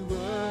to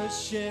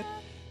worship.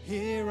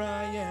 Here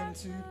I am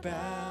to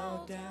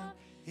bow down.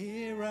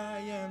 Here I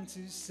am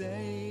to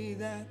say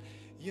that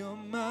you're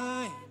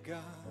my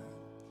God.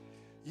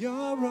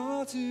 You're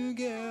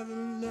altogether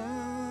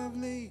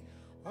lovely,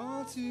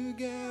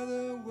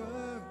 altogether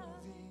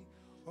worthy,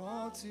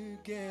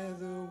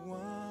 altogether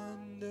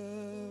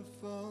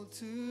wonderful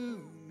to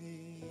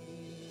me.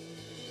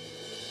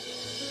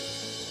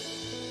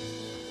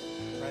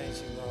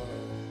 Praise you, Lord.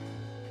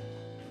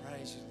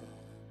 Praise you,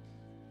 Lord.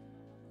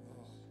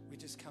 Lord, we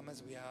just come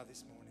as we are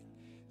this morning.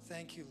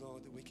 Thank you,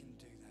 Lord, that we can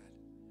do that.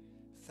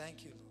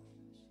 Thank you,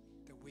 Lord,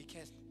 that we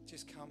can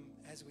just come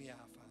as we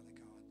are, Father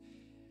God.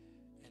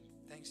 And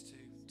thanks to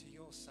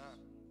your Son,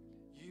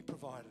 you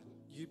provided, Lord,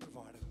 you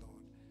provided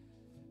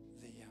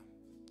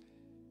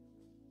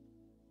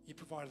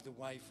the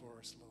way for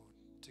us, Lord,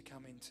 to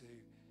come into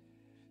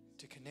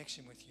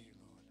connection with you,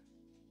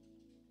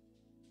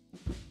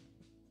 Lord.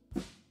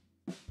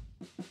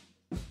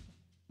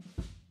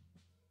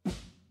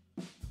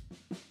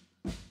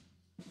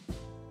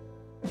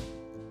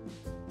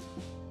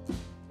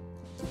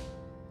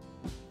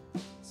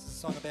 It's a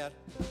song about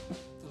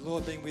the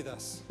Lord being with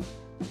us.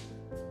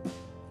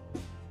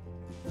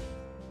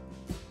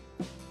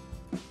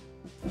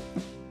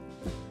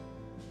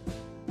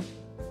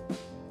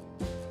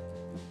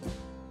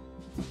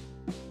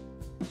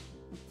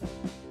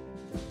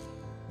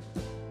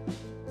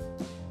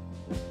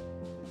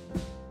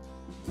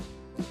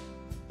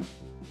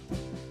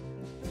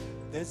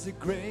 There's a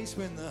grace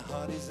when the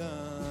heart is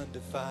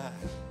under fire.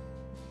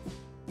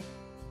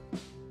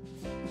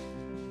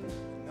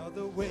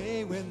 Another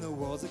way when the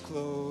walls are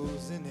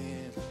closing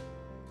in.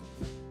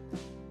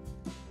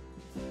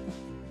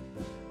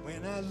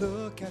 When I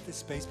look at the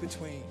space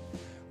between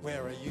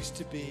where I used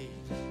to be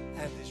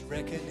and this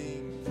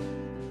reckoning,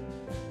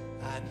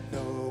 I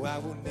know I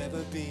will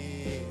never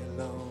be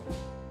alone.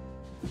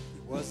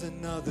 There was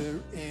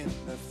another in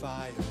the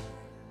fire,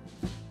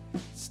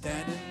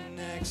 standing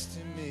next to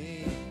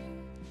me.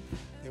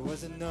 There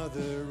was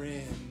another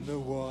in the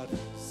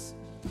waters,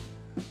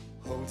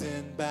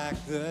 holding back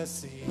the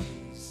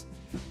seas.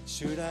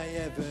 Should I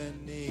ever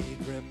need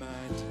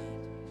reminded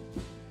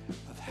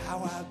of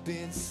how I've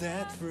been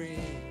set free,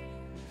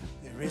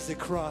 there There is a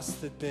cross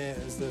that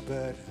bears the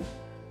burden,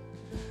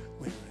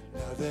 where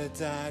another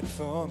died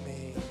for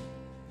me.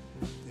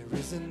 There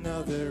is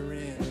another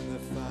in the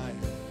fire.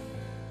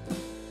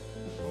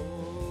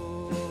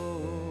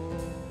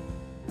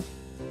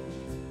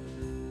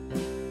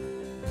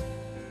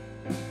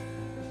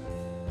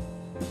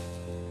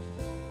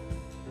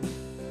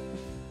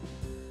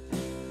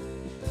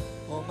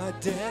 All my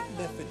debt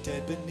left for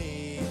dead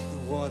beneath the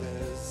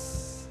waters.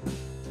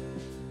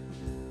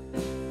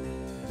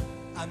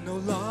 I'm no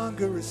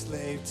longer a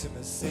slave to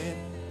my sin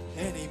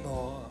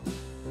anymore.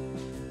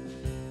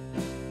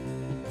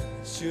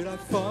 Should I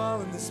fall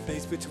in the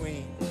space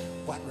between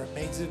what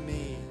remains of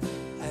me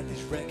and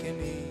his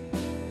reckoning?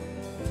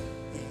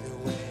 Either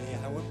way,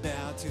 I will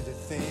bow to the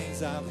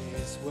things of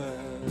his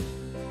word.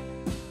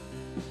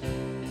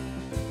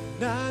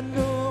 And I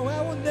know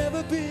I will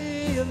never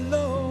be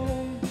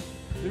alone.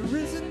 There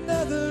is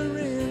another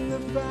in the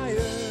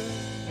fire,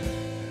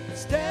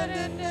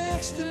 standing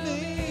next to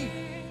me.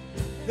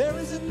 There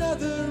is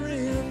another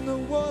in the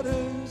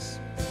waters,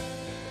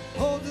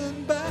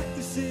 holding back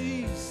the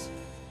seas.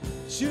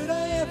 Should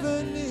I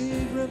ever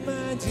need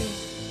reminding,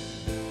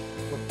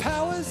 when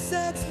power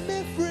sets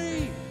me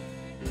free,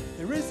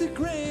 there is a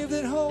grave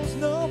that holds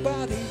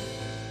nobody.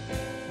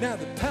 Now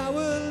the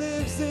power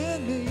lives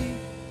in me.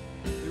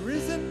 There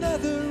is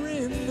another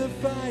in the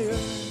fire.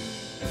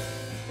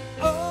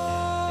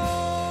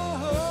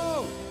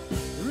 Oh,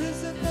 there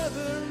is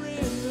another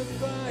in the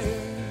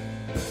fire.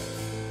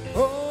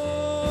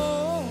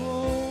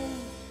 Oh,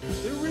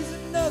 there is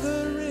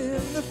another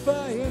in the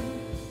fire.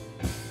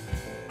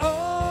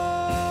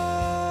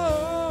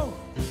 Oh,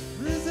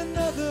 there is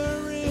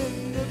another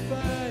in the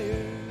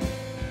fire.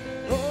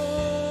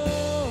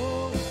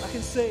 Oh, I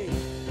can see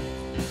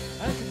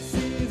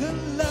the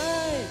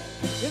light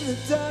in the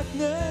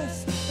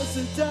darkness. As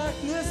the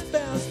darkness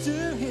bows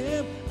to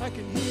him, I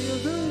can hear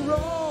the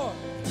roar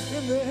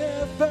in the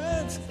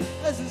heavens.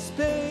 As the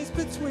space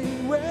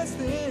between west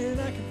and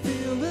I can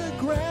feel the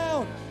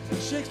ground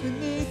shakes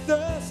beneath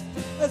us.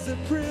 As the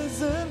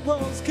prison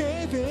walls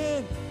cave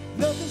in,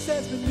 nothing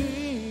stands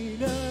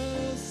between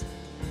us.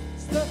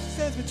 Nothing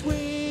stands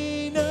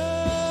between us.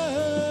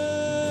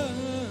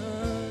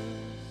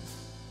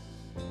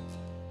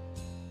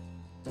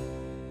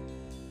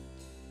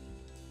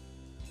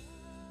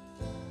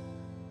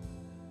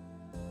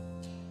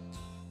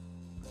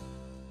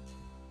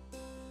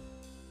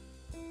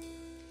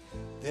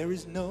 There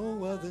is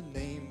no other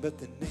name but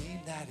the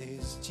name that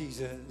is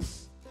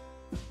Jesus,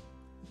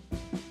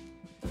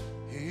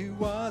 who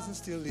was and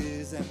still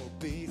is and will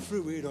be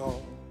through it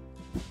all.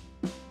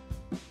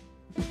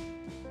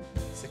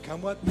 So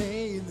come what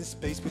may in the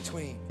space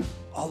between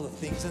all the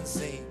things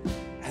unseen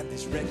and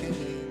this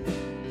reckoning,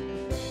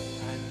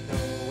 I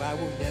know I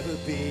will never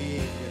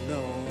be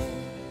alone.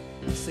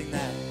 Sing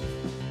that.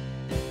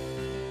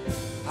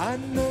 I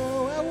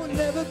know I will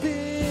never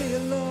be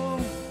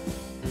alone.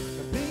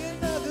 There'll be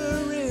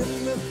another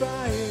in the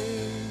fire,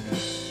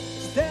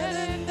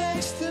 standing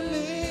next to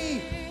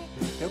me.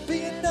 There'll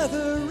be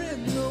another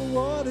in the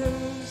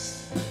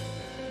waters,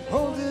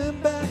 holding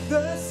back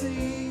the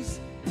seas.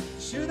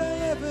 Should I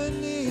ever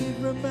need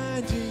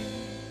reminding,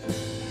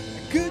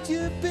 how good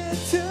you've been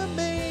to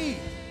me?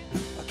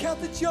 I'll count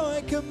the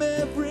joy come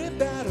every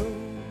battle,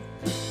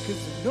 'cause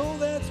I know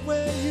that's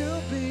where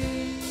you'll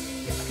be.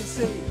 I can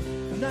see,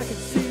 and I can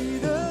see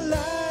the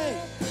light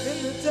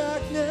in the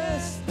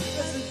darkness.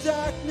 As the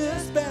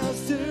darkness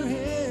bows to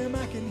him,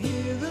 I can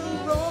hear the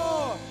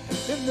roar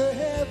in the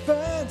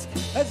heavens.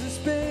 As the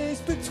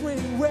space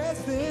between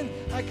west and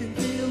I can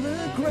feel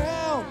the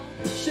ground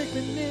shake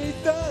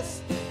beneath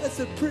us. As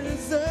the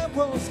prison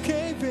walls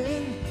cave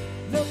in,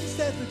 nothing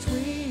stands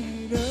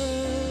between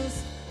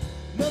us.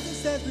 Nothing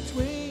stands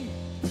between.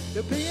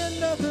 There'll be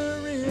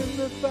another in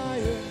the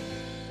fire,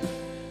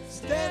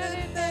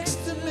 standing next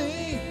to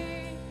me.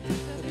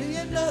 There'll be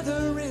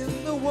another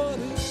in the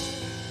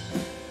waters,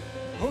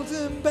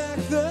 holding back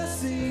the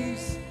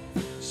seas.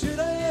 Should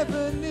I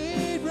ever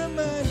need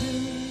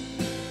reminding,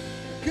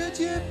 how good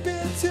you've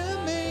been to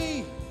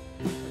me?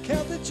 I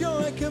count the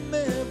joy come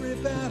every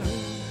battle,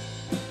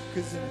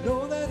 'cause I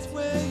know that's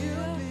where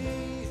you'll be.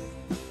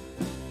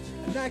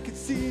 And I can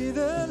see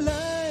the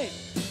light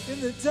in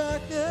the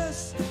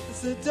darkness.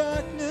 As the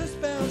darkness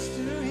bows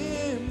to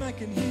him, I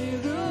can hear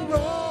the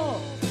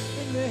roar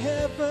in the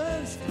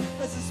heavens.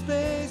 As the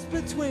space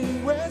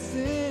between west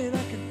and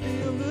I can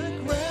feel the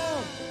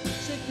ground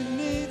shake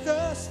beneath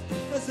us.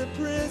 As the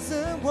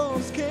prison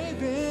walls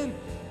cave in,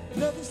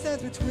 nothing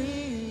stands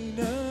between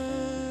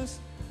us.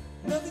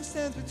 Nothing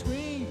stands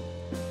between.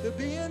 There'll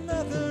be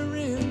another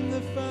in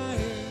the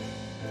fire,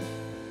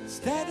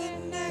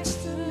 standing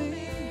next to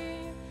me.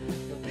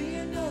 There'll be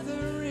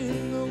another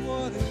in the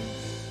waters,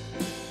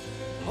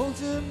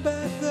 holding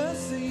back the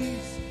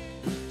seas.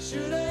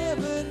 Should I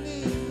ever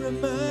need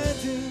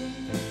reminding,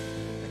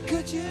 how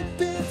good you've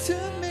been to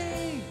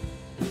me?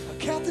 I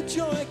count the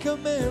joy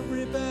come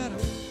every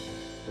battle,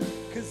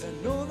 'cause I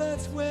know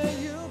that's where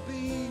you'll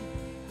be.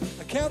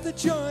 I count the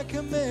joy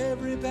come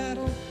every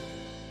battle,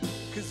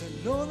 'cause I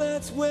know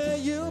that's where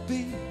you'll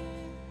be.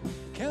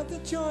 Count the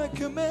joy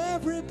come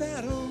every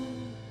battle,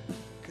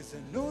 'cause I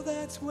know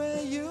that's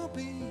where you'll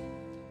be.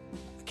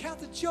 Count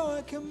the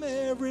joy come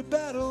every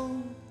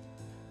battle,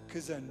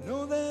 'cause I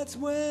know that's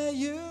where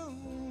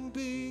you'll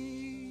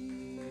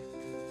be.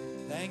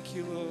 Thank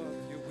you, Lord,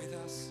 you're with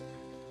us.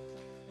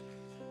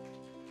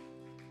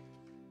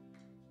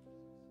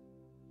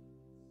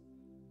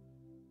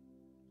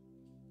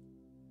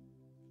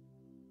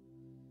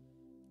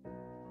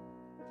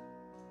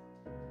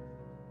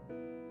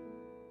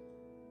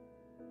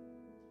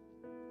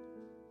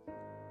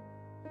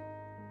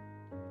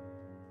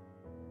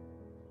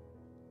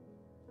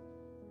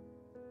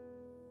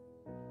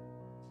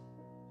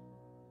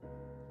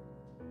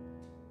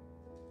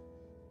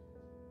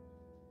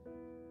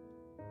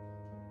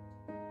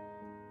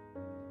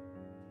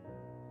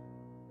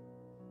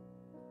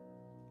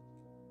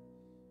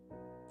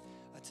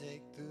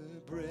 Take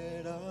the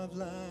bread of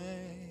life,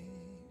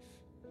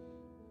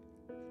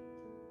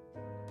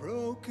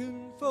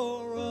 broken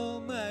for all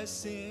my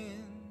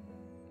sin,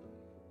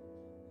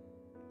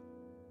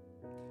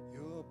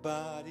 your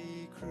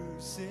body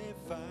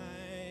crucified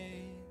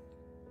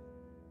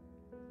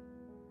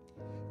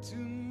to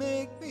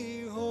make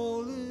me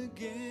whole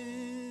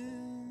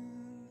again.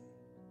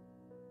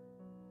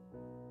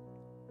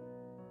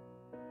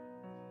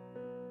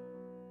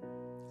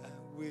 I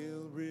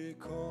will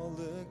recall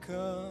the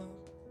cup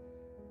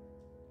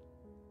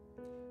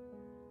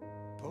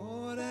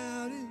poured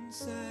out in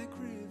sacrifice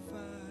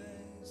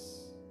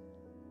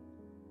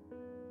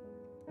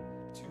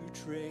to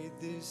trade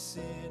this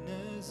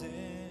sinner's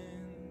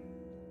end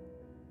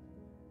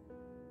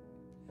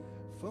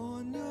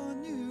for your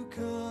new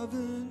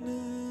covenant.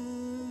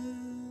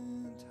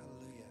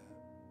 Hallelujah.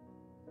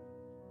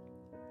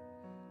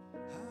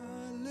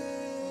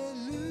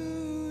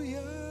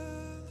 Hallelujah.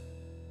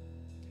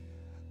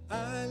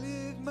 I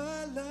live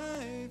my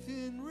life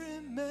in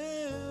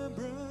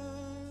remembrance.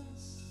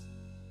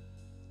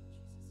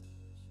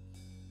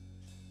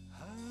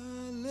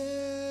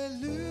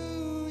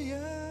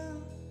 Hallelujah,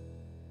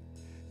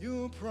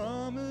 your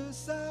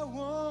promise I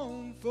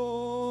won't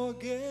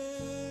forget.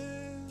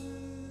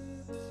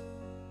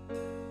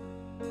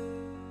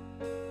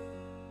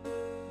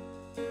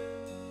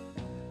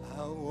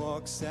 I'll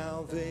walk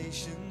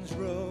salvation's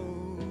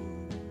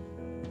road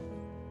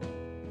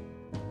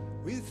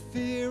with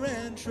fear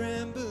and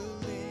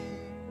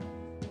trembling,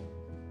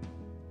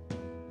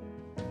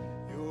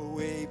 your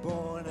way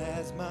born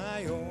as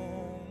my own.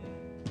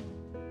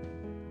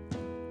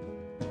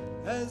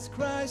 As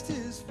Christ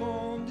is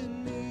formed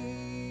in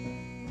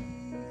me.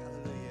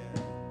 Hallelujah.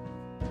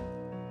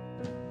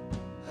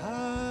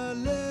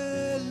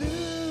 Hallelujah.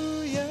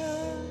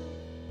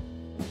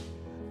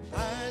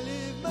 I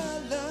live my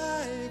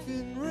life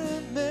in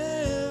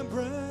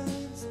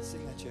remembrance.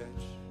 Sing that,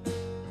 church.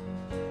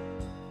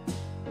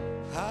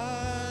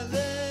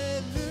 Hallelujah.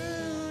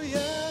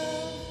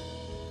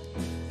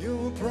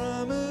 Your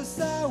promise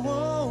I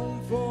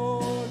won't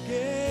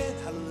forget.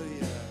 Hallelujah.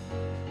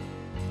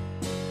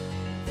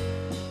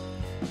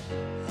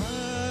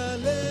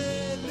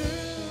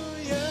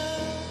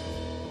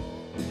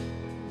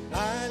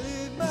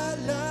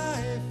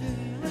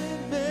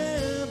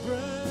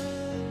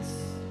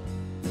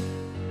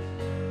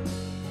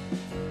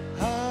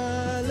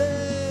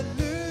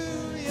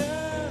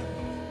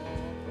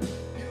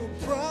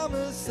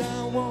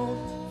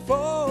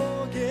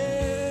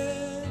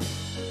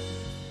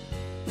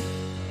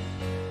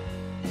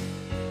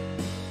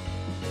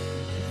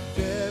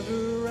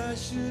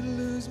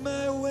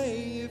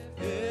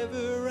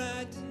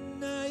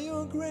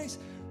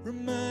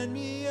 Remind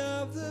me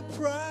of the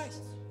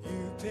price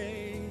you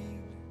paid.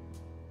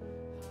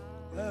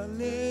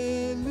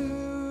 Hallelujah.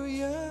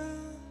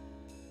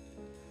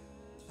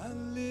 I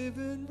live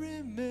in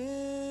remembrance.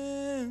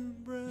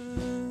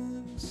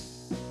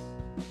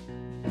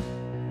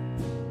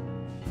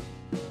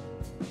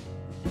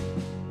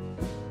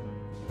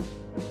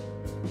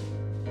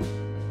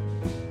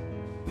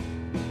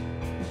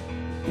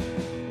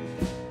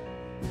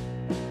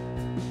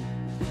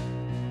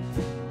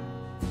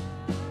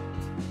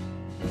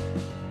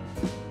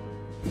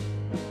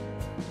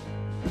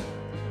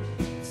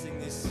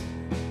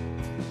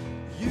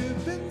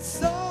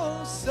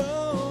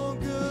 So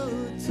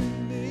good to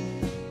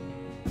me.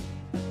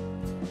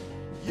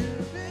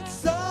 You've been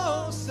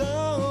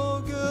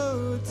so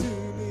good to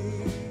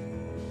me.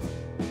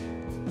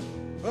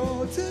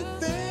 Oh, to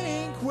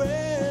think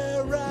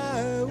where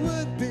I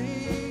would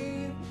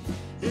be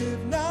if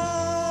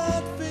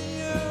not for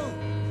you,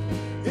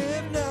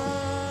 if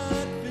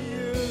not for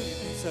you. You've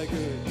been so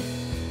good.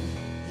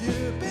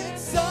 You've been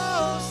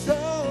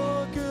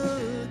so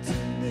good to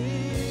me.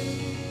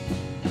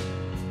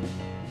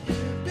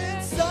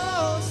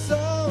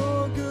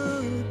 So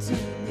good to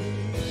me.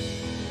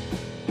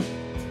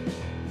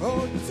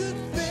 Oh, to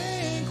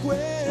think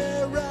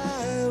where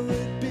I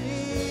would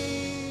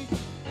be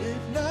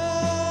if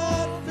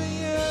not for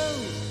you,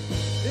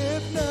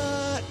 if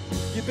not.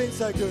 You've been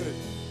so good.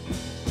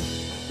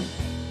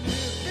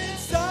 You've been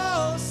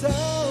so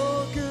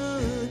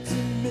good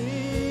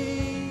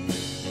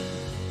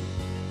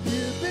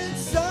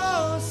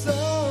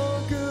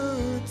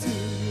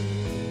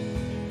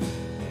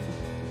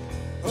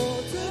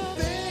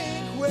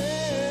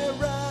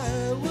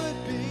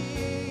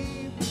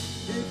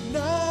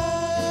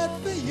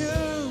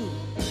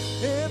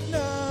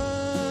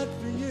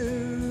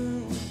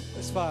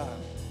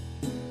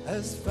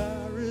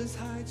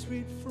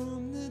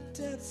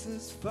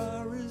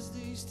far as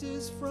the east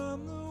is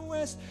from the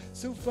west,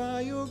 so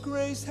far your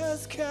grace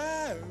has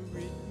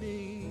carried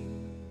me.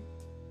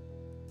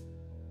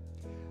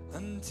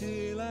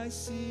 Until I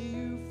see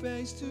you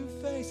face to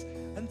face,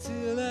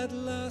 until at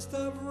last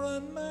I've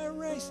run my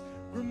race.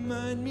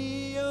 Remind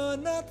me you're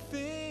not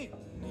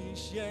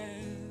finished yet.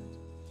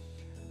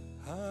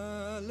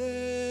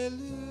 Hallelujah.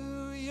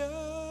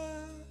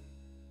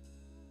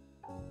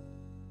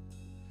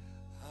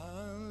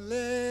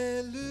 Hallelujah.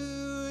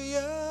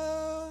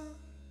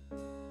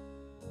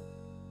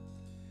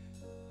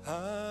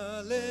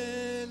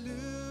 Hallelujah.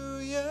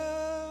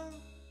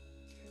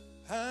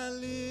 I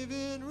live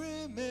in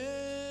remembrance.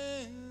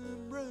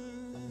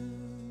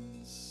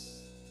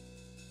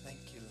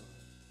 Thank you, Lord.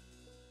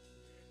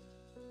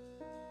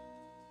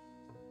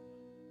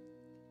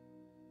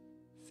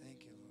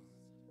 Thank you, Lord.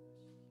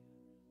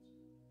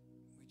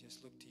 We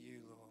just look to you,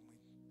 Lord.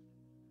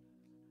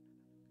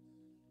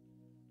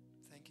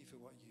 We thank you for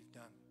what you've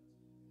done.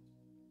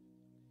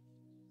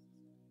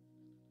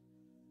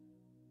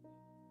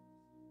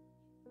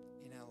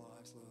 In our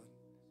lives, Lord.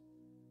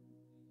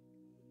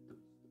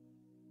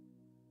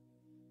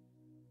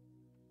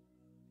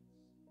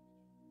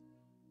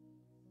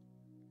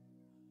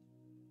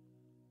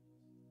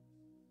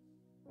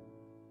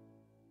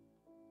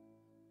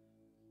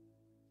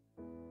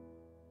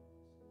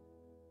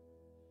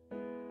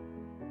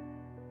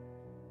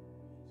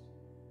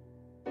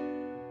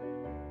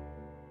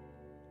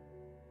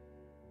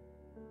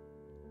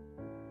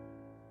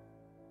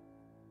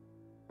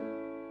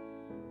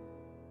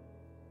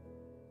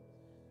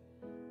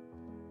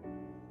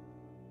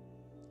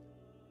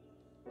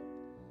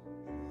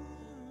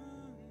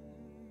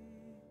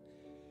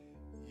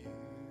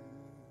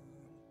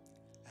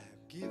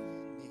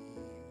 Given me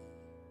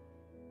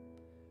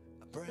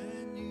a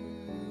brand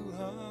new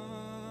heart.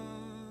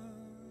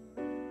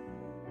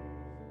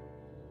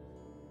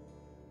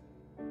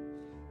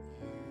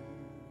 You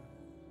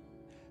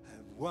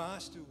have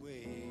washed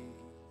away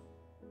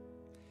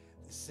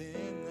the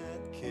sin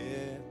that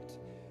kept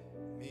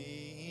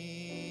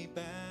me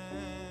bound.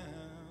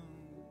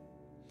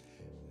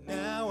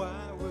 Now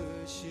I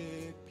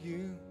worship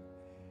you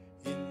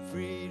in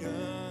freedom.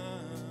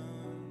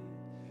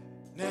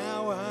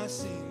 Now I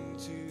sing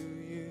to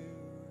you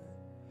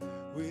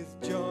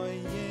with joy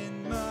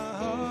in my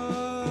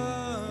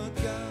heart.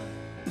 God,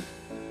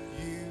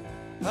 you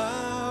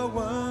are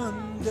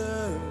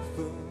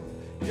wonderful,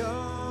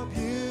 you're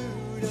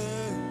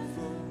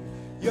beautiful,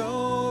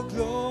 you're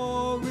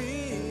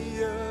glorious.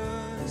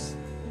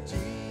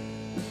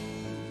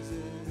 Jesus,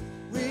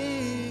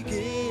 we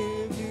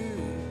give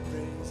you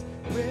praise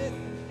with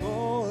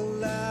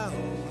all our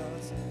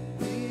hearts.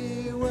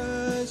 We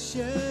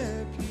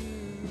worship you.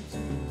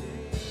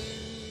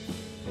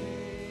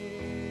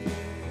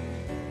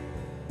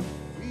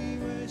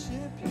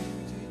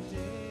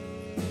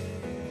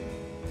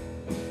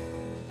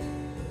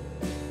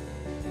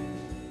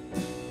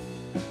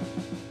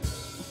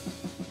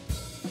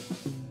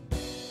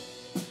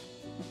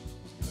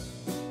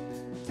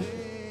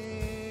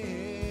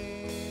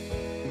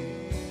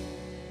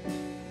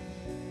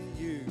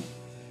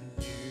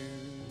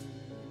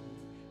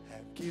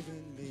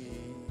 Given me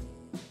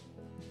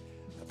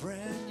a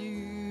brand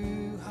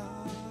new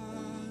heart.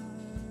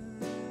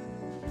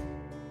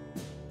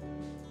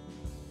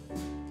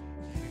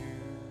 You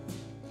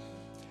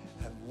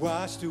have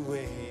washed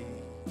away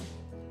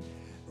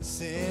the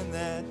sin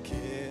that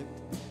kept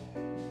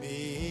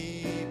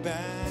me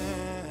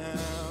bound.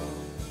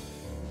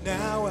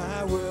 Now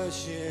I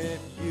worship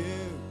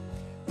you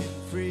in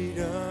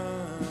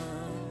freedom.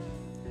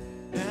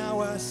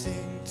 Now I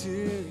sing to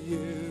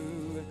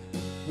you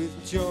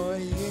with joy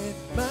in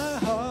my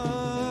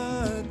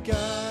heart.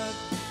 God,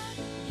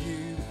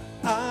 you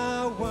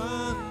are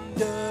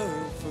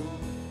wonderful,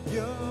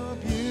 you're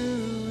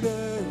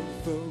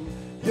beautiful,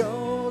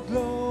 you're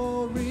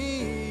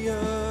glorious.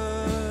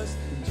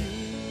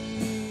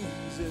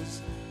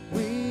 Jesus,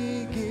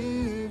 we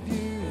give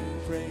you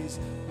praise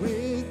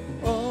with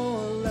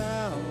all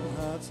our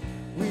hearts.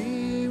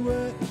 We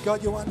were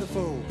God, you're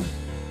wonderful.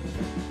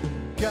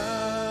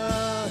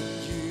 God,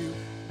 you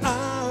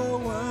are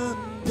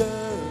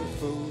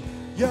wonderful,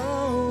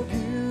 you're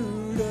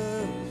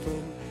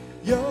beautiful,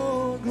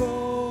 you're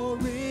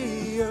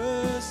glorious.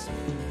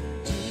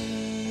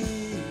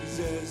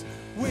 Jesus,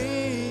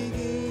 we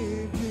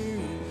give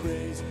you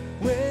praise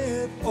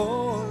with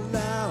all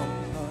our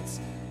hearts.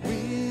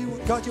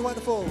 God, you're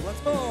wonderful.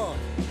 Once more.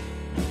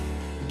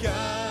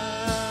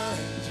 God,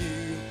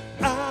 you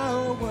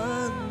are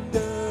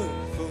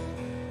wonderful,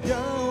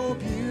 you're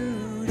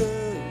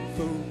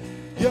beautiful,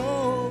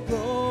 you're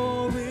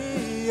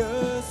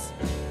glorious.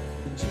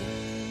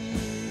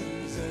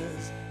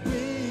 Jesus,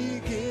 we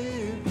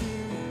give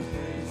you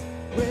praise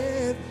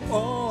with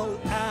all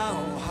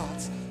our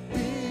hearts.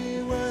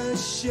 We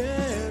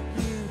worship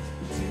you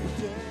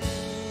today.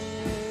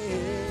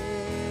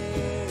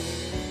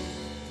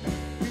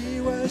 We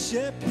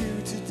worship you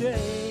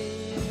today.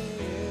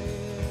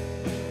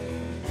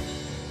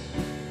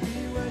 We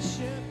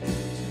worship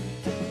you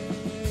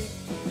today.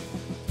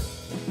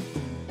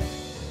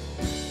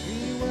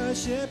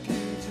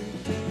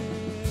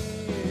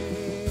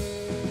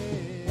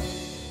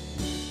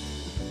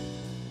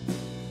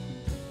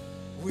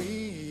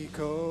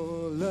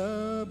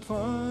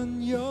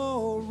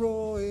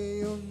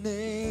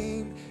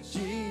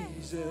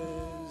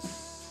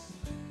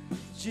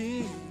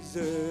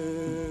 Jesus,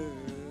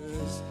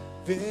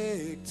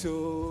 victorious,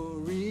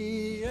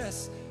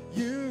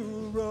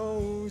 you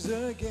rose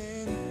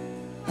again.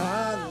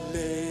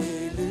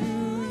 Hallelujah,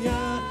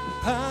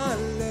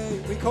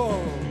 hallelujah. We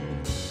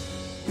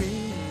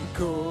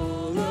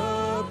call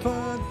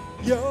upon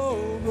your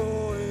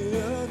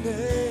royal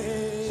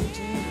name,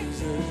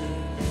 Jesus,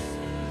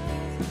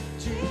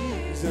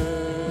 Jesus,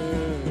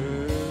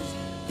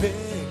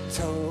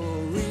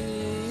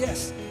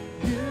 victorious,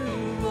 you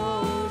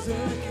rose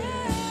again.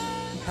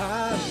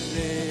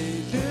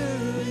 Hallelujah,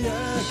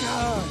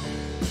 God.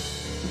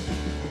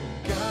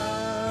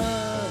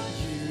 God,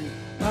 you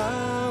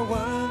are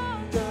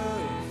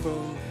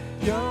wonderful.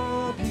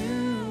 You're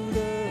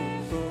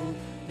beautiful.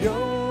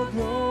 You're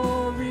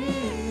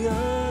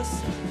glorious.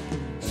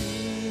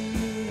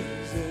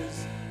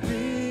 Jesus,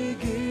 we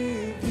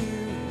give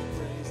you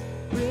praise.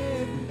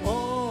 With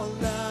all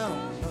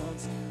our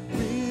hearts,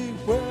 we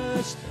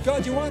worship.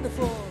 God, you're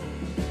wonderful.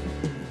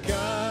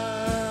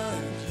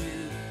 God,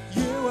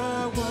 you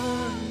are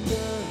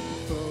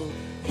wonderful.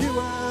 You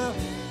are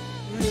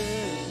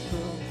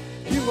beautiful.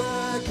 You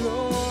are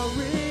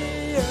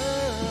glorious.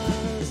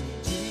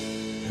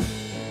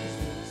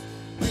 Jesus,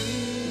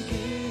 we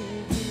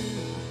give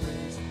you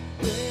praise.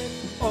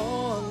 With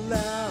all our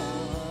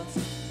hearts,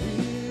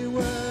 we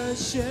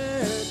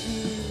worship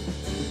you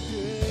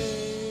today.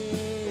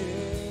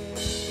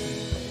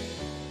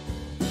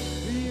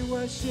 We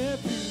worship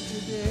you today.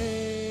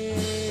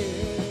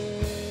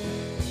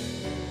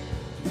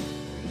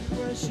 We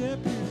worship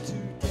you today.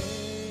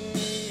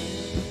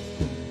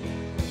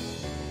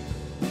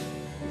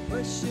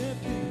 Worship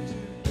you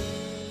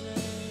today.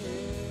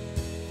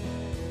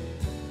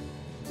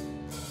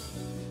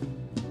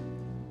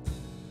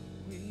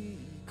 We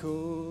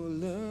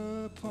call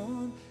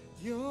upon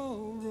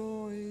your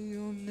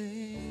royal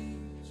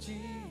name,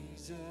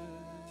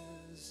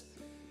 Jesus,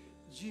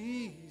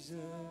 Jesus,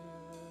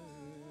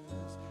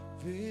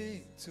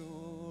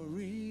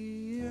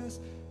 victorious,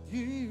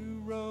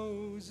 you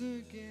rose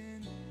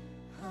again.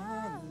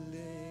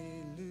 Hallelujah,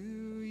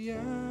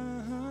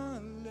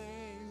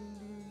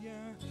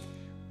 hallelujah.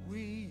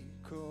 We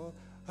call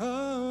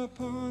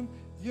upon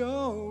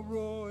your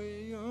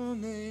royal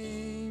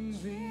name,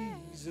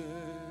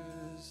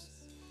 Jesus,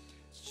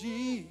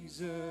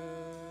 Jesus,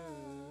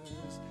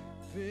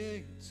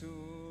 victorious,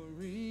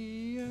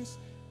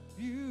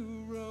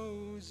 you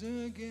rose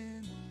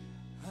again.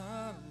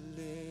 Hallelujah.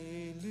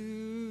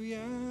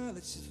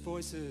 Let's just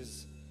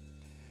voices.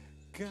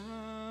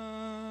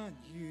 God,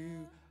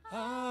 you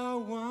are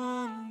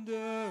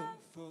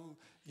wonderful.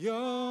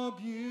 You're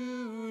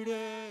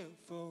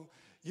beautiful.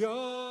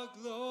 You're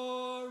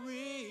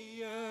glorious.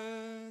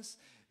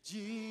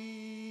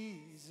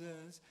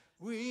 Jesus,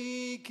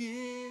 we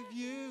give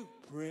you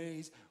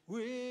praise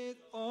with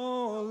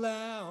all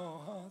our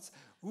hearts.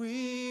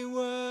 We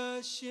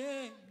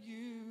worship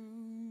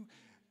you.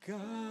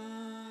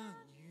 God,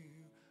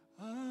 you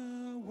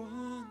are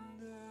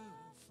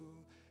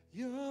wonderful.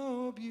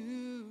 You're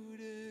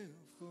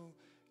beautiful.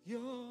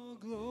 You're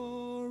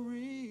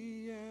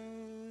glorious.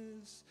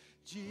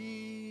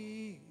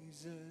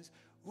 Jesus,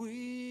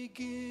 we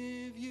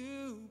give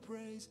you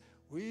praise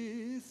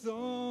with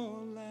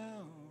all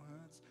our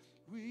hearts.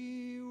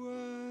 We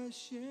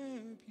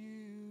worship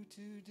you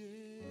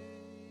today.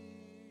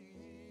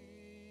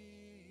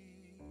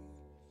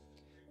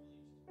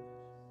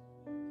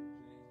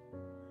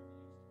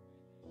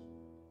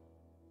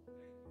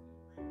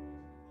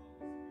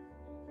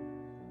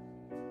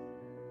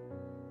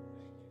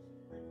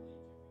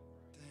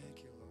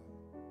 Thank you, Lord. We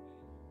honor you, Lord.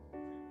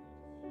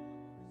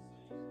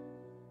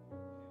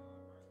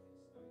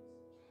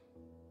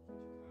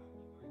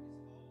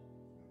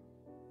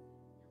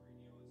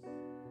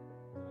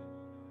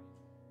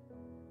 Yes.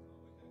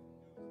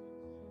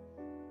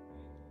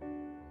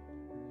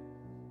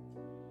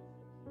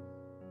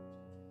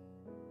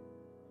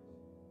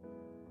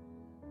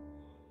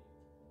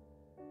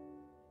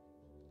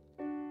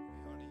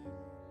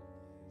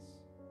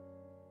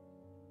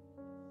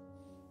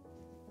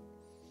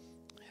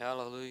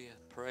 Hallelujah.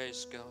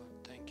 Praise God.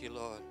 Thank you,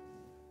 Lord.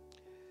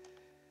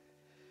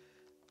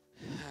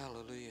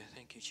 Hallelujah.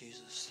 Thank you,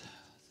 Jesus.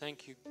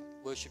 Thank you,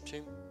 worship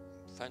team.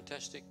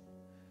 Fantastic.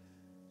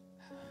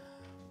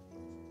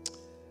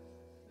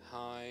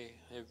 Hi,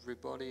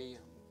 everybody.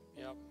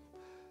 Yep.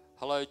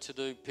 Hello to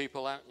the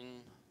people out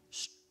in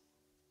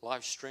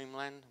live stream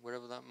land,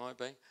 wherever that might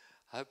be.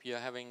 I hope you're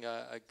having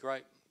a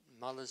great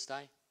Mother's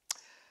Day.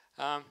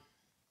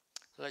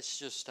 Let's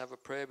just have a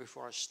prayer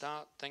before I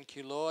start. Thank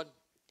you, Lord,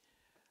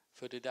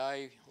 for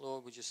today.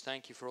 Lord, we just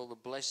thank you for all the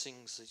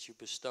blessings that you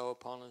bestow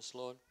upon us,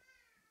 Lord.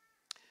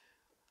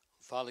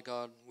 Father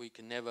God, we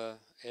can never,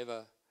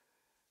 ever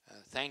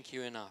thank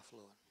you enough,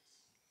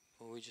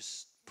 Lord. We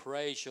just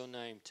praise your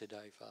name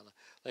today, Father.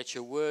 Let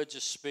your word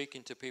just speak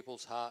into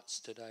people's hearts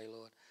today,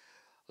 Lord.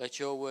 Let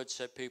your word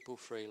set people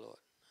free, Lord.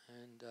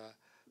 And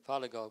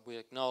Father God, we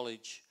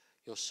acknowledge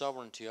your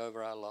sovereignty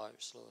over our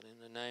lives, Lord, in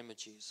the name of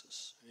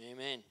Jesus.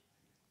 Amen.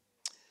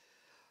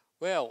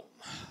 Well,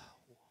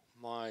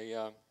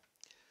 my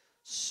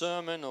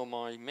sermon or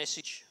my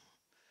message,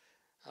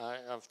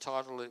 I've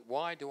titled it,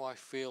 Why Do I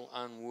Feel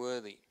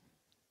Unworthy?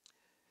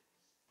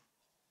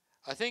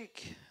 I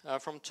think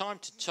from time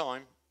to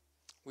time,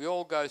 we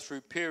all go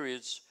through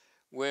periods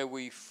where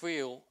we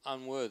feel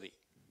unworthy.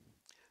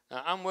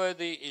 Now,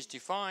 unworthy is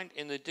defined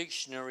in the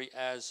dictionary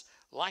as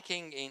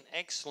lacking in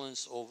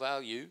excellence or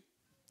value,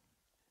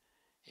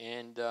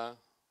 and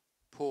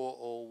poor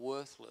or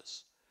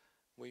worthless.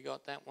 We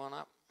got that one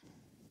up?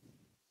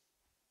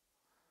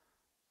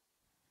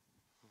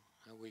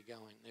 How are we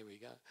going? There we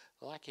go.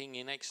 Lacking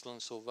in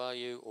excellence or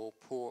value, or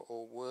poor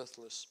or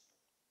worthless.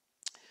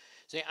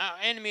 See, our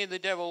enemy, the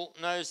devil,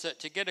 knows that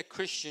to get a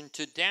Christian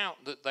to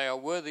doubt that they are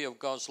worthy of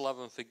God's love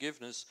and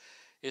forgiveness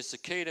is the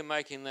key to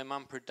making them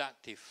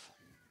unproductive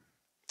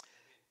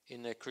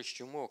in their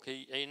Christian walk.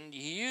 He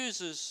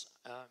uses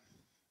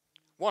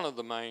one of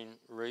the main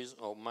reasons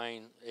or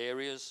main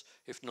areas,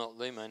 if not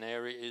the main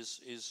area,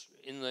 is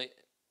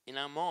in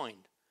our mind.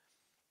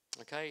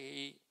 Okay,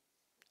 he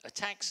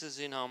attacks us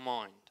in our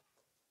mind.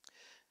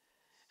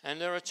 And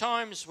there are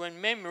times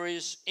when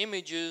memories,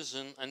 images,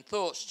 and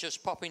thoughts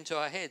just pop into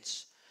our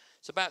heads.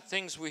 It's about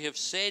things we have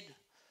said,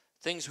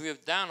 things we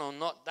have done or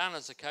not done,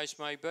 as the case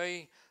may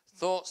be,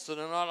 thoughts that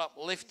are not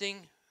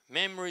uplifting,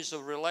 memories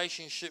of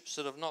relationships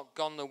that have not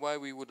gone the way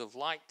we would have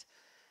liked,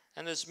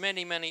 and there's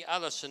many, many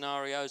other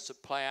scenarios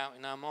that play out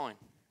in our mind.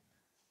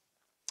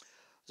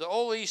 So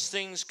all these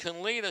things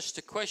can lead us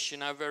to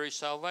question our very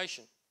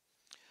salvation.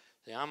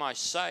 Am I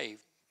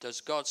saved?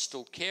 Does God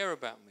still care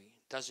about me?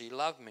 Does he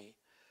love me?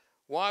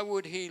 Why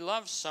would he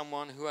love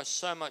someone who has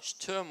so much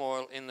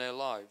turmoil in their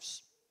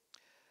lives?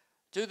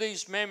 Do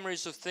these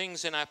memories of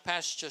things in our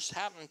past just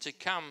happen to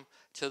come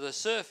to the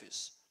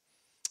surface?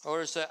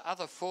 Or is there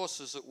other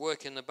forces at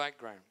work in the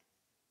background?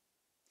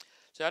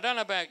 So I don't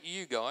know about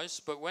you guys,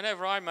 but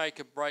whenever I make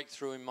a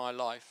breakthrough in my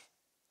life,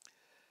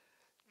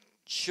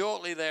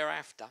 shortly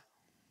thereafter,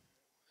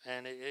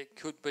 and it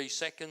could be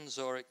seconds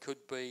or it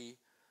could be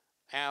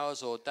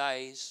hours or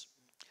days,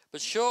 but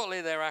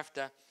shortly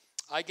thereafter,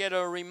 I get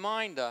a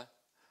reminder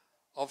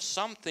of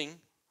something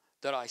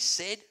that I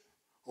said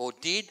or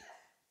did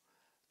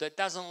that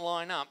doesn't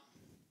line up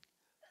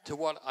to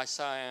what I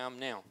say I am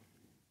now.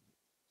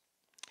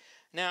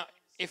 Now,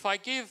 if I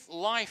give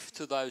life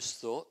to those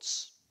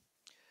thoughts,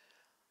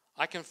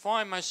 I can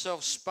find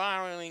myself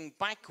spiraling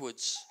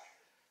backwards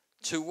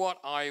to what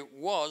I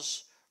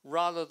was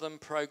rather than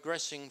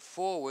progressing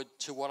forward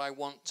to what I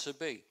want to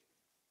be.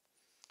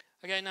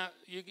 Okay, now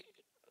you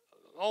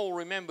all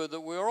remember that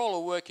we're all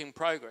a work in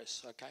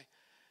progress, okay?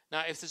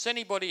 Now, if there's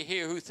anybody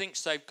here who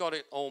thinks they've got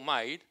it all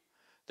made,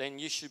 then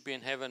you should be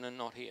in heaven and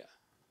not here.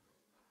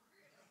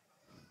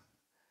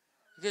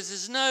 Because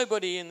there's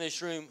nobody in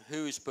this room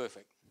who is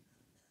perfect.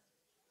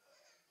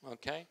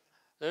 Okay?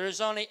 There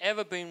has only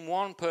ever been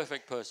one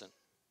perfect person.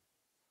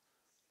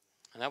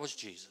 And that was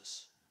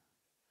Jesus.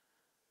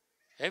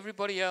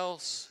 Everybody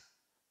else,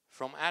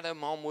 from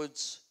Adam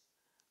onwards,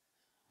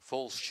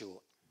 falls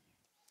short.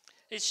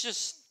 It's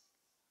just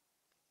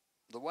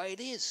the way it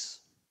is.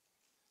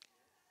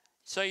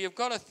 So you've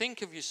got to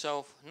think of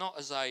yourself not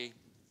as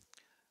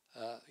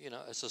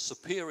as a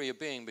superior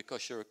being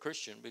because you're a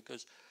Christian,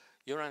 because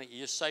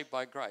you're saved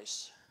by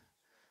grace.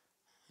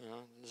 You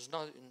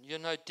know, you're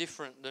no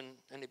different than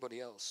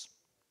anybody else.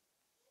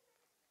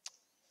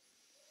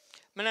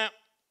 But now,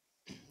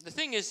 the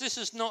thing is, this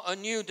is not a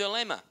new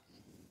dilemma.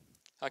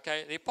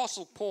 Okay, the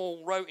Apostle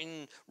Paul wrote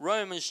in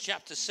Romans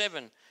chapter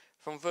 7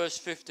 from verse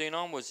 15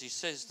 onwards, he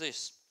says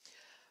this: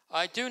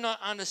 I do not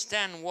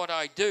understand what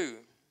I do,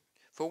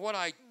 for what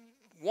I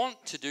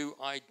want to do,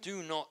 I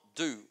do not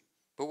do.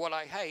 But what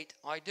I hate,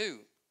 I do.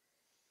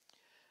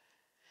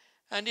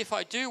 And if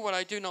I do what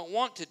I do not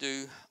want to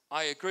do,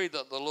 I agree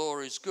that the law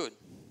is good.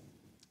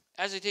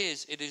 As it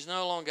is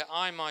no longer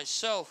I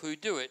myself who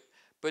do it,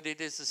 but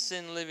it is the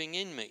sin living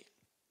in me.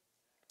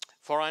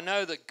 For I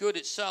know that good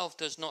itself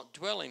does not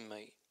dwell in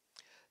me,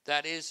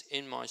 that is,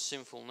 in my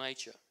sinful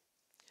nature.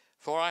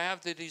 For I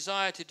have the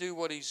desire to do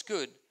what is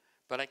good,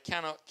 but I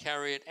cannot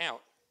carry it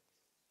out.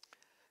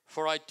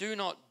 For I do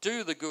not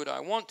do the good I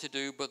want to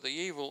do, but the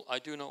evil I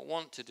do not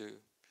want to do.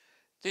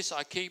 This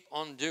I keep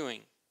on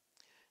doing.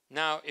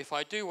 Now, if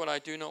I do what I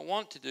do not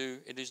want to do,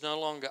 it is no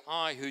longer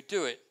I who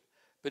do it,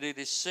 but it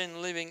is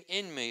sin living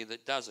in me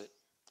that does it.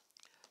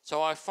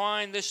 So I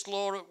find this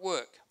law at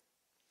work.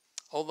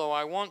 Although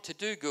I want to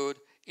do good,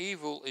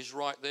 evil is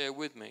right there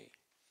with me.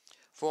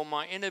 For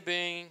my inner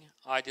being,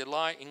 I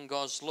delight in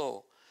God's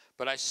law,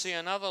 but I see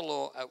another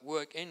law at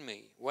work in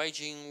me,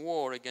 waging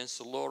war against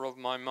the law of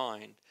my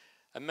mind,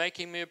 and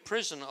making me a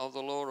prisoner of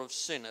the law of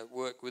sin at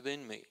work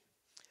within me.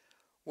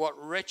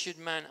 What wretched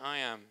man I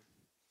am!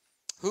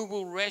 Who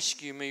will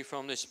rescue me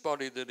from this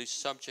body that is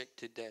subject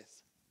to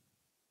death?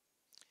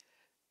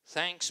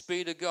 Thanks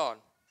be to God,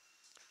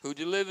 who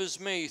delivers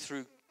me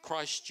through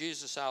Christ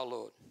Jesus our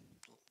Lord.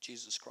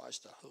 Jesus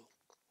Christ our Lord.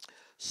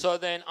 So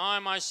then I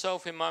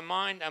myself in my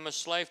mind am a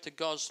slave to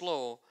God's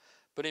law,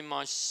 but in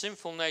my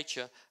sinful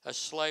nature a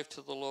slave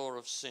to the law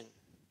of sin.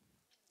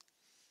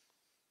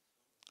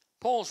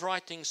 Paul's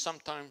writings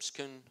sometimes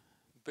can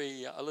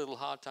be a little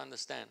hard to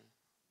understand.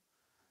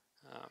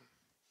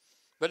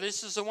 But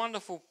this is a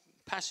wonderful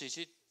passage.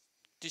 It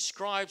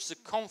describes the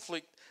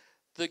conflict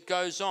that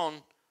goes on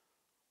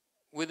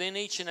within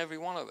each and every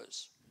one of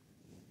us.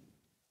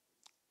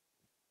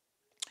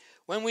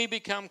 When we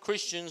become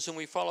Christians and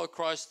we follow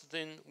Christ,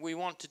 then we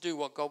want to do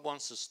what God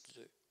wants us to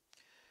do.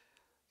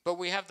 But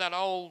we have that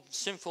old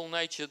sinful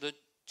nature that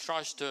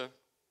tries to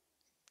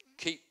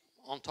keep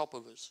on top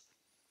of us.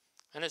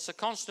 And it's a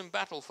constant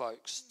battle,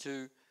 folks,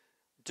 to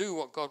do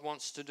what God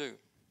wants to do.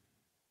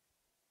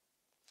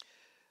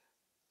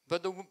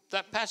 But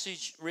that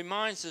passage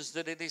reminds us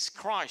that it is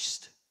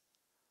Christ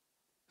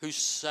who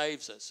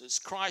saves us. It's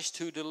Christ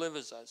who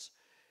delivers us.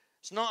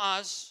 It's not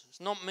us. It's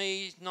not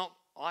me. It's not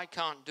I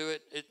can't do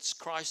it. It's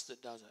Christ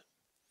that does it.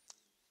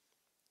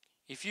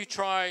 If you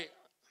try,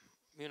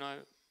 in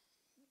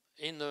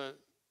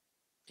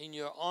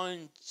your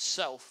own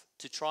self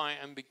to try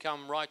and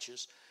become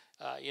righteous,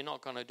 you're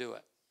not going to do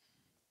it.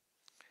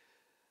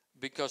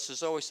 Because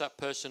there's always that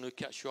person who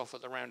cuts you off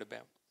at the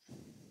roundabout.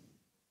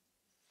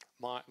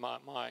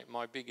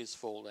 My biggest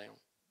fall down,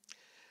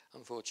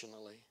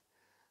 unfortunately.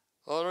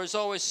 Or there is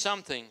always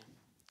something,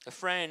 a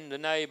friend, a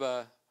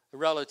neighbor, a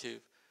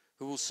relative,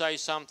 who will say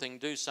something,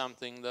 do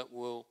something that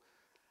will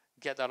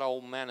get that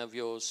old man of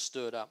yours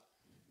stirred up.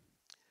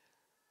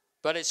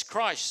 But it's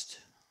Christ.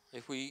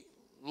 If we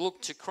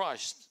look to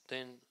Christ,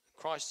 then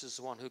Christ is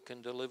the one who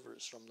can deliver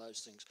us from those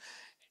things.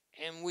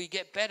 And we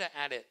get better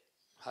at it,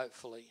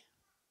 hopefully,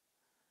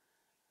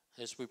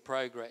 as we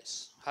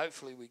progress.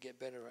 Hopefully we get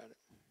better at it.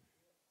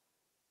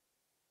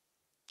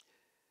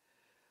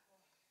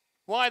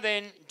 Why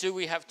then do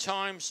we have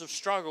times of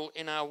struggle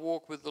in our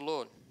walk with the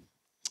Lord?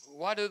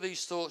 Why do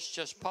these thoughts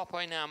just pop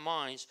in our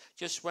minds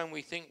just when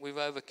we think we've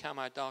overcome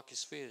our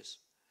darkest fears?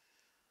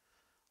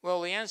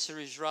 Well, the answer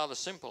is rather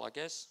simple, I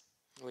guess,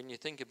 when you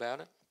think about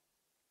it.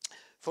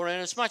 For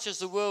inasmuch as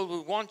the world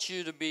would want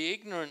you to be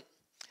ignorant,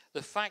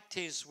 the fact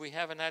is we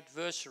have an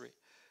adversary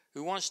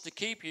who wants to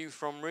keep you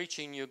from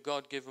reaching your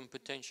God-given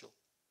potential.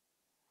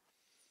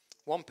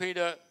 1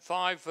 Peter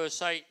 5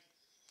 verse 8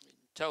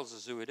 tells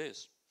us who it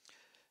is.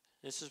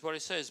 This is what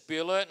it says. Be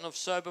alert and of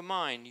sober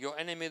mind. Your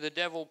enemy, the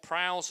devil,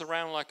 prowls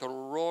around like a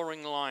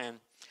roaring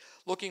lion,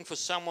 looking for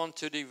someone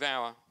to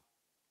devour.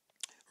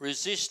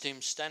 Resist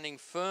him, standing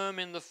firm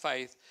in the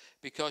faith,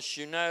 because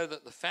you know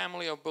that the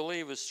family of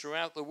believers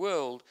throughout the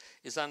world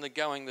is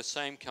undergoing the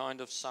same kind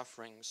of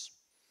sufferings.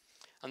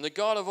 And the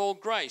God of all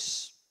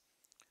grace,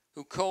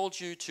 who called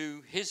you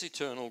to his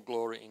eternal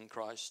glory in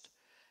Christ,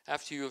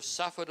 after you have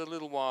suffered a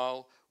little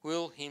while,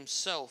 will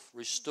himself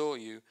restore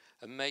you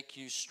and make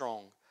you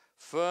strong,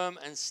 firm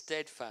and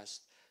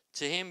steadfast.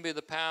 To him be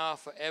the power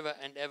forever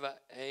and ever.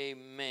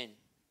 Amen.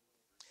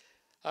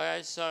 Okay,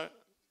 so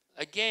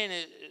again,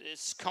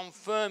 it's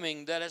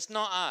confirming that it's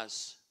not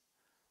us.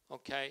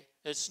 Okay,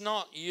 it's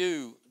not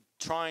you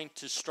trying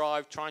to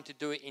strive, trying to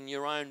do it in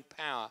your own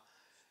power.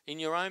 In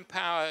your own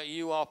power,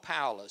 you are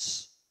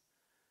powerless.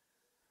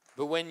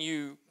 But when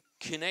you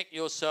connect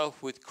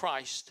yourself with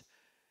Christ,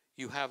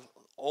 you have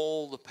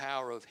all the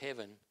power of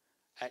heaven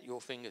at your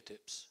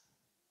fingertips.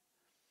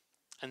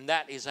 And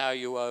that is how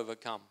you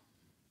overcome.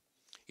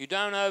 You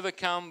don't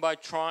overcome by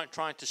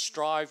trying to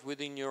strive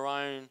within your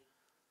own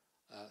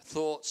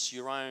thoughts,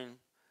 your own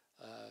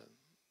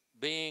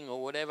being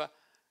or whatever,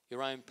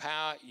 your own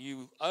power.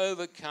 You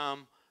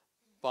overcome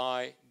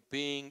by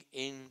being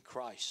in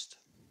Christ.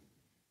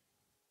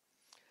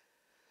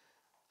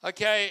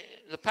 Okay,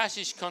 the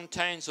passage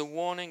contains a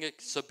warning.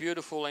 It's a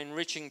beautiful,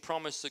 enriching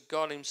promise that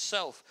God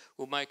himself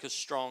will make us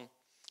strong,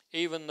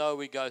 even though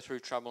we go through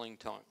troubling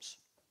times.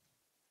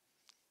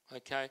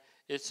 Okay,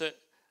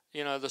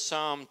 the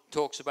psalm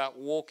talks about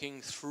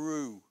walking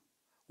through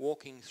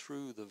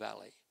the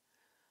valley.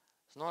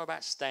 It's not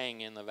about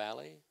staying in the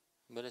valley,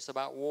 but it's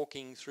about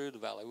walking through the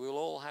valley. We'll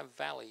all have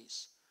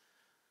valleys.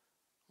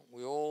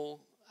 We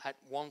all, at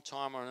one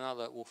time or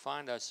another, will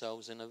find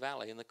ourselves in a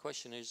valley. And the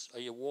question is, are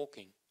you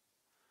walking?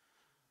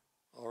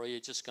 Or are you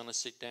just going to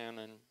sit down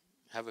and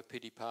have a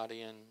pity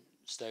party and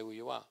stay where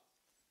you are?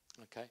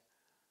 Okay?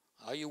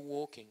 Are you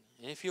walking?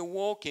 And if you're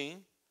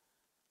walking,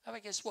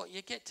 guess what?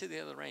 You get to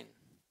the other end.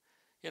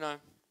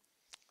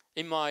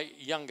 In my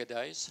younger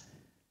days,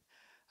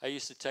 I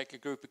used to take a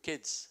group of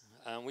kids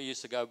and we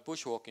used to go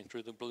bushwalking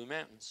through the Blue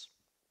Mountains.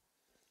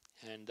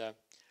 And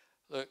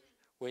look,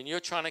 when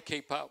you're trying to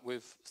keep up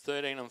with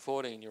 13 and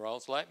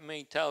 14-year-olds, let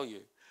me tell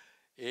you,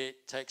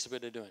 it takes a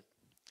bit of doing.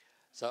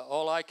 So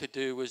all I could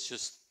do was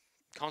just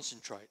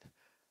concentrate.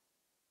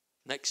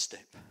 Next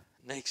step.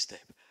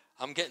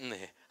 I'm getting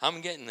there.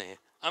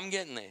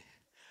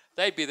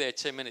 They'd be there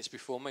 10 minutes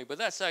before me, but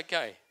that's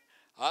okay.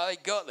 I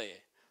got there.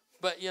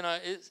 But,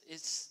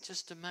 it's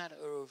just a matter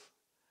of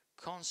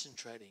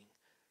concentrating,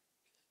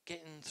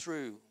 getting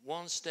through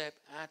one step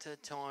at a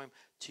time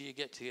till you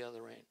get to the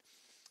other end.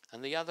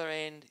 And the other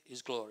end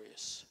is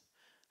glorious.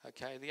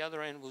 Okay, the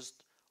other end was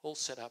all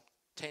set up,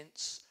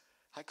 tents.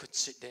 I could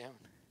sit down.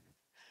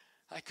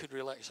 I could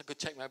relax. I could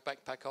take my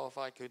backpack off.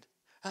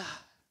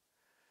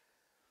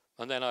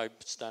 And then I'd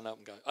stand up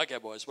and go, okay,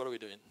 boys, what are we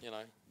doing?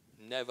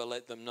 Never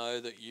let them know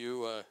that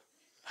you are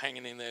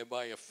hanging in there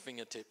by your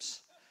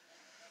fingertips.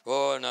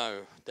 Oh,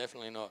 no,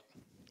 definitely not.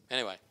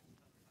 Anyway.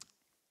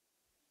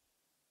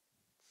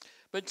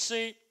 But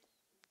see,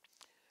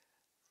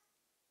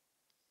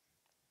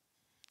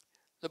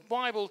 the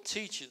Bible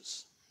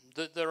teaches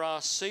that there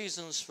are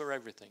seasons for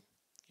everything,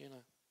 you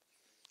know.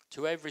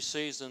 To every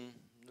season,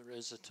 there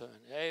is a turn.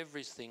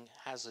 Everything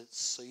has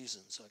its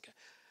seasons, okay.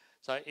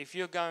 So if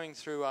you're going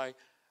through a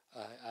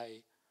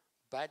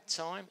bad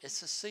time,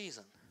 it's a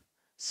season.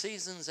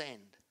 Seasons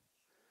end.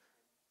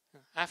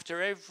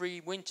 After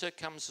every winter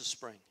comes a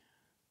spring.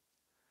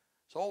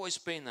 It's always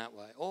been that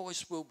way.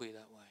 Always will be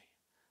that way.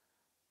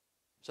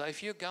 So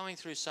if you're going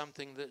through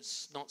something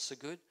that's not so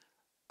good,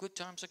 good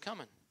times are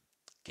coming.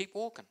 Keep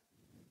walking.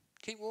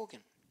 Keep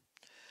walking.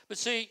 But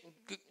see,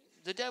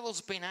 the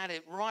devil's been at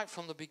it right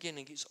from the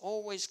beginning. He's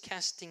always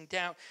casting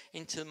doubt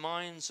into the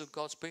minds of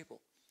God's people.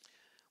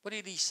 What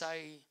did he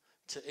say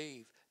to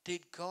Eve?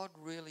 Did God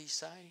really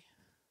say?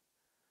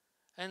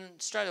 And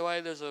straight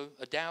away there's a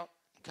doubt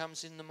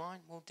comes in the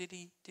mind. Well, did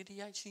he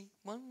actually?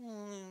 Well,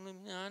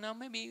 no,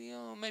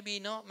 maybe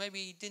not. Maybe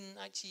he didn't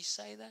actually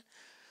say that.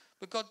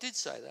 But God did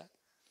say that.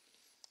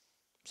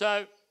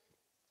 So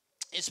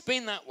it's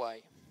been that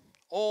way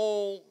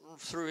all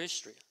through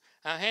history.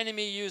 Our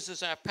enemy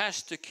uses our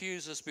past to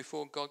accuse us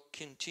before God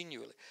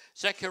continually.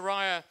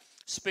 Zechariah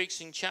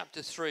speaks in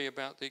chapter 3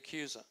 about the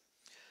accuser.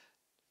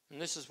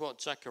 And this is what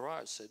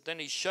Zechariah said. Then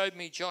he showed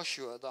me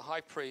Joshua, the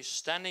high priest,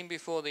 standing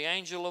before the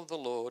angel of the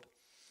Lord,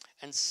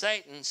 and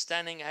Satan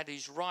standing at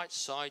his right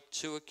side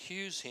to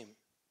accuse him.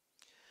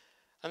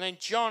 And then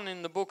John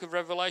in the book of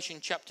Revelation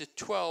chapter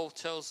 12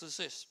 tells us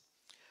this.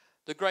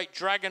 The great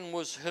dragon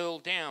was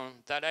hurled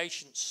down, that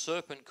ancient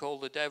serpent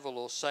called the devil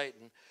or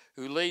Satan,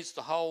 who leads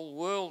the whole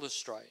world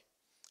astray.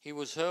 He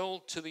was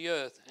hurled to the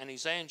earth, and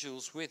his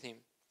angels with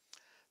him.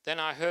 Then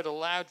I heard a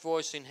loud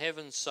voice in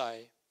heaven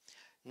say,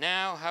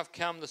 now have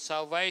come the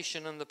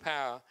salvation and the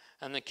power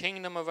and the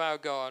kingdom of our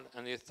God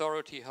and the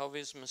authority of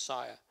his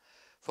Messiah.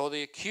 For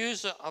the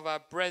accuser of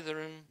our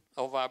brethren,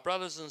 of our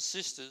brothers and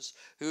sisters,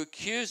 who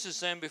accuses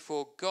them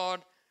before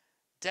God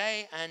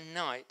day and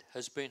night,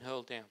 has been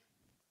hurled down.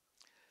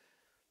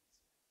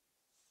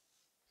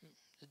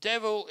 The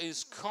devil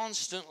is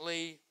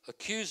constantly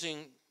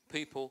accusing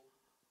people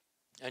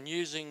and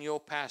using your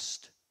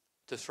past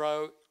to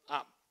throw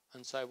up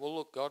and say, well,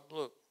 look, God,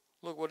 look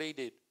what he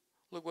did.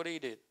 Look what he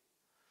did.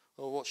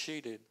 Or what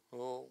she did.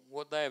 Or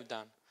what they have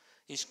done.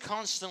 He's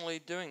constantly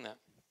doing that.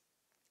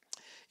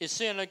 You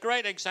see, and a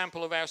great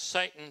example of how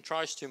Satan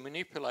tries to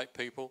manipulate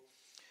people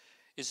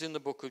is in the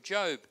book of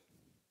Job.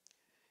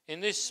 In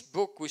this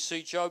book, we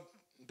see Job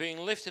being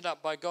lifted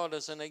up by God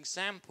as an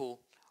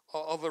example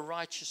of a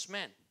righteous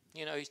man.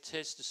 You know, he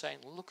says to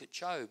Satan, look at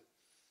Job.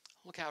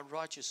 Look how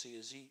righteous he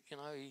is.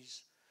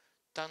 He's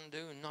done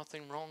doing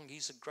nothing wrong.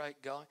 He's a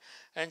great guy.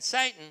 And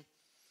Satan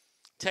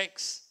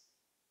says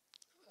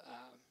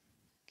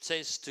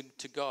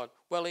to God,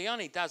 well, he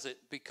only does it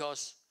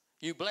because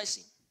you bless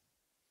him.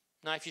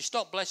 Now, if you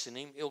stop blessing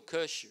him, he'll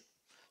curse you.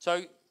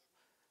 So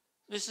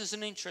this is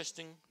an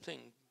interesting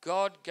thing.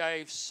 God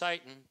gave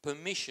Satan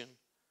permission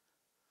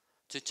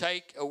to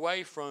take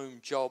away from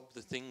Job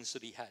the things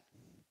that he had.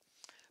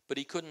 But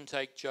he couldn't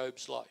take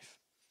Job's life.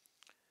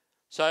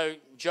 So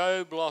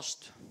Job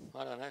lost,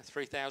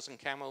 3,000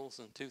 camels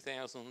and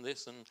 2,000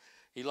 this, and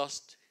he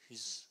lost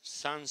his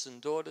sons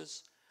and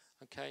daughters.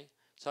 Okay,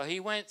 so he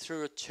went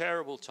through a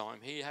terrible time.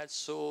 He had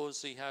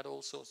sores, he had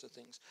all sorts of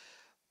things.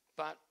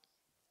 But,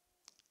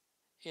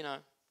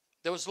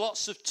 there was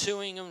lots of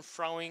toing and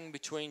froing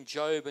between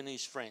Job and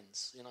his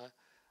friends,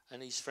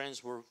 and his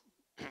friends were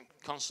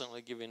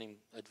constantly giving him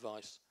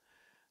advice.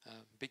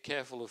 Be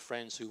careful of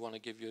friends who want to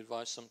give you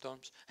advice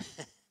sometimes.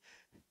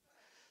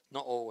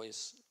 Not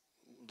always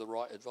the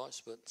right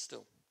advice, but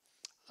still.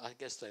 I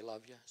guess they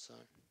love you.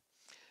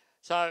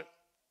 So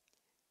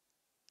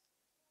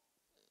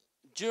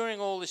during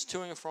all this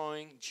toing and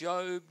froing,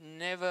 Job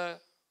never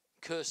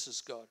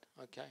curses God,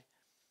 okay?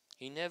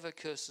 He never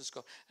curses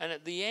God. And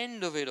at the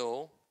end of it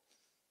all,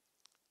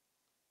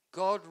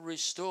 God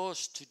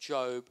restores to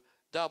Job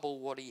double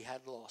what he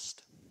had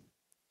lost.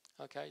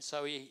 Okay,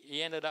 so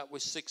he ended up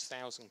with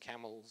 6,000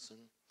 camels and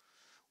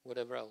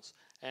whatever else,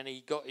 and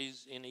he got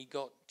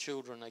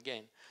children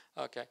again.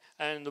 Okay,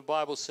 and the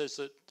Bible says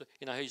that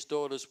his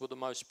daughters were the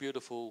most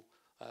beautiful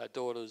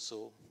daughters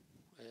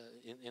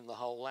in the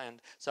whole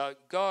land. So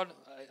God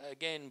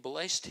again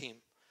blessed him.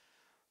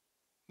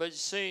 But you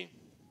see,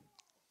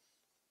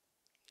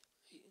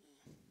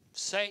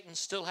 Satan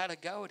still had a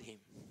go at him,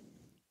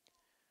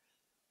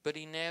 but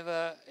he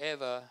never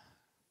ever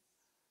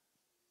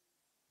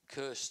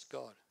cursed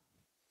God.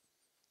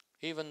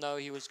 Even though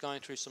he was going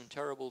through some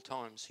terrible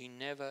times, he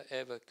never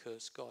ever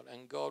cursed God.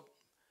 And God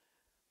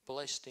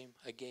blessed him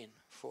again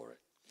for it.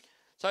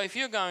 So if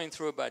you're going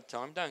through a bad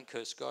time, don't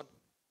curse God.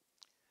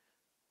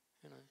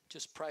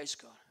 Just praise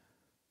God.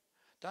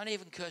 Don't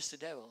even curse the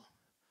devil.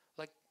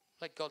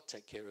 Let God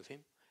take care of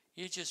him.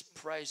 You just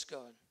praise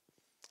God.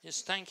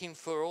 Just thank him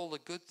for all the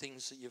good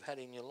things that you've had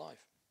in your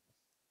life.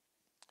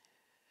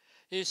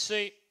 You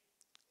see,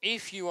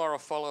 if you are a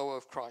follower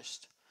of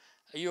Christ,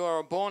 you are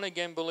a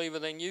born-again believer,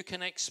 then you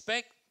can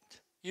expect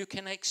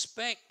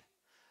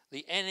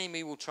the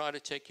enemy will try to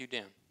take you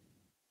down.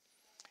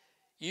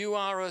 You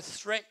are a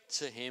threat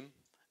to him,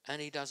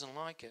 and he doesn't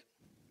like it.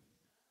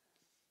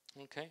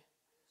 Okay?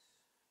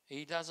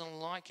 He doesn't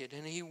like it,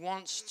 and he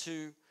wants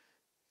to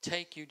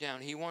take you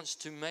down. He wants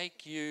to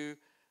make you,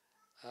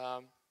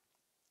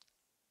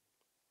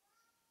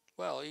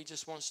 he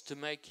just wants to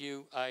make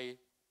you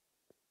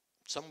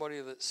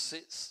somebody that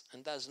sits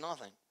and does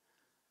nothing.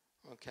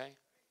 Okay?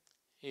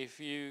 If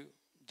you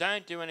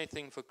don't do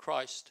anything for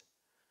Christ,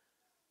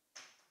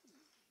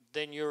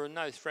 then you're a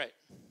no threat,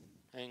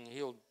 and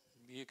you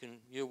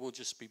will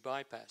just be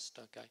bypassed.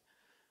 Okay?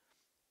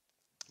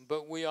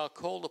 But we are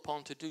called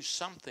upon to do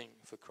something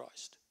for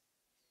Christ.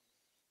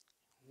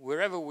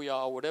 Wherever we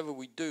are, whatever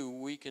we do,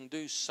 we can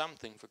do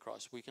something for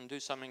Christ. We can do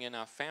something in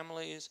our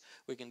families.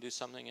 We can do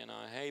something in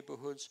our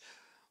neighborhoods.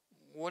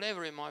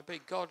 Whatever it might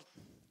be, God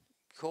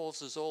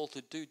calls us all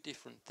to do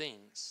different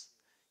things.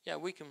 Yeah,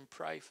 we can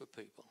pray for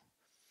people.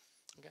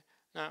 Okay.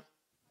 Now,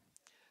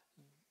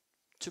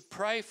 to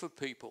pray for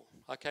people,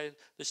 okay,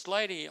 this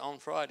lady on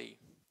Friday,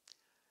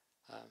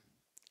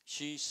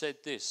 she said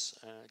this,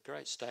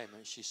 great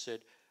statement. She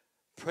said,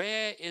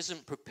 prayer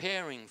isn't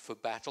preparing for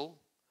battle.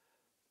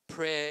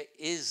 Prayer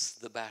is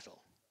the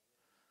battle.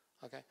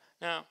 Okay.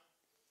 Now,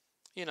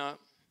 you know,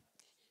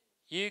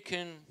 you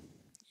can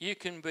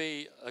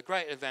be a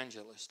great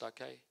evangelist.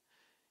 Okay.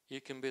 You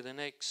can be the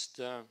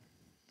next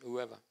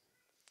whoever.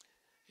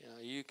 You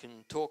know, you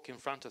can talk in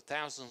front of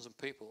thousands of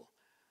people,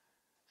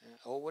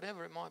 or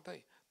whatever it might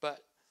be.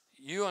 But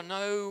you are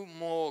no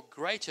more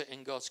greater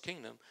in God's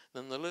kingdom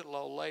than the little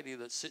old lady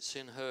that sits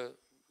in her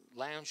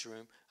lounge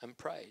room and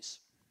prays.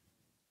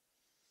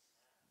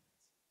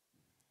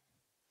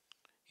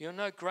 You're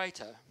no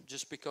greater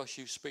just because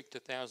you speak to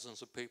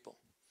thousands of people,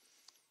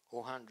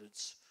 or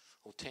hundreds,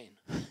 or 10,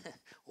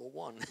 or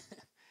 1.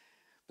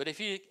 But if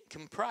you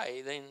can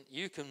pray, then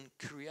you can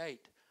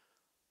create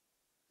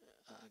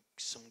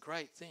some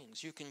great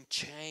things. You can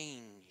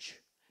change.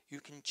 You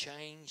can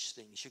change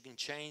things. You can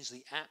change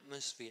the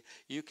atmosphere.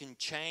 You can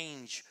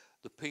change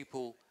the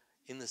people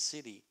in the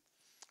city.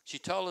 She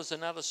told us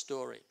another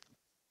story.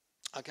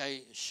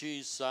 Okay,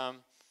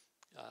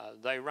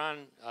 they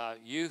run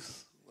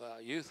youth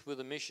with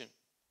a mission.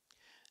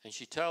 And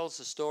she tells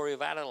the story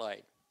of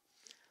Adelaide.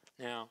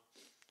 Now,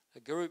 a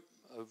group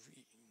of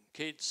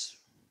kids,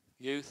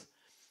 youth,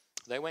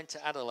 they went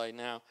to Adelaide.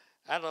 Now,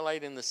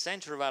 Adelaide, in the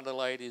centre of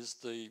Adelaide, is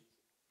the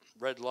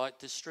red light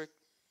district.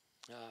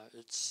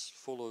 It's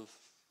full of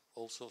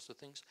all sorts of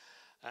things.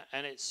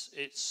 And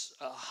it's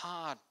a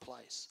hard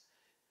place.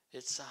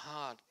 It's a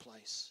hard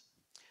place.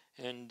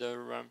 And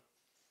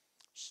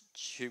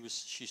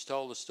she's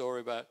told a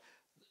story about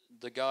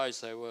the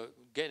guys. They were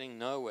getting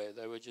nowhere.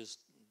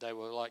 They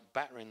were like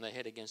battering their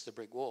head against a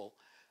brick wall.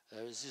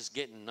 They was just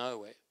getting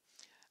nowhere.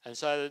 And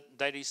so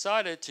they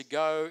decided to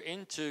go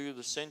into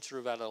the centre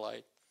of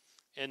Adelaide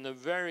in the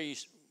very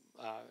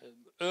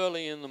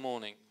early in the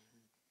morning,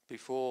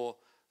 before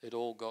it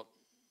all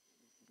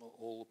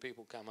the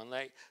people come. And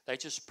they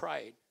just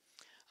prayed,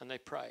 and they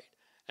prayed.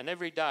 And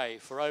every day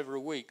for over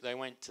a week they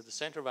went to the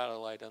centre of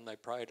Adelaide, and they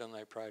prayed and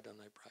they prayed and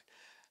they prayed.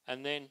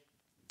 And then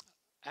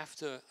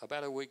after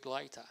about a week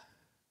later,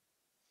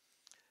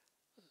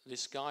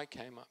 this guy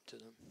came up to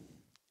them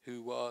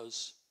who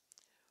was,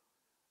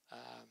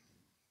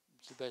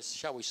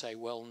 shall we say,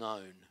 well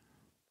known.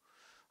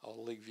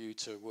 I'll leave you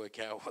to work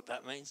out what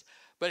that means.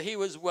 But he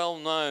was well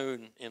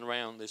known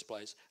around this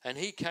place. And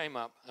he came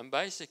up, and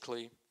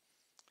basically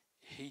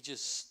he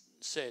just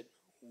said,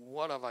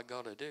 what have I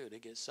got to do to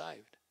get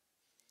saved?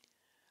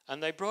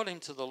 And they brought him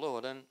to the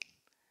Lord, and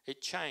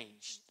it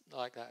changed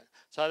like that.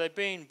 So they'd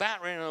been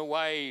battering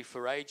away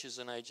for ages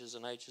and ages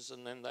and ages,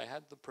 and then they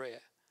had the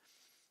prayer.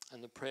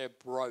 And the prayer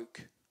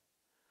broke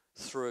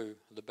through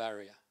the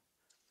barrier.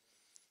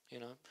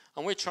 You know,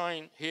 and we're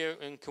trying here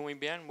in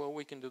Queanbeyan, well,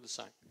 we can do the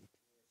same.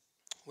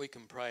 We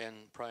can pray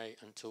and pray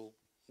until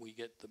we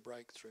get the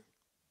breakthrough.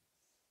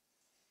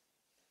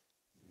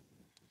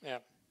 Yeah.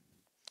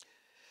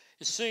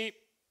 You see,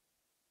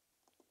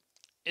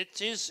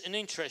 it is an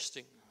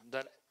interesting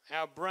that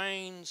our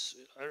brains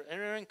are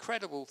an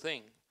incredible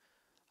thing.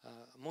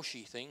 A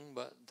mushy thing,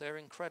 but they're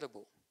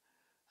incredible.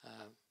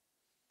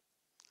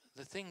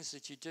 The things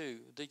that you do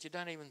that you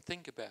don't even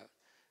think about.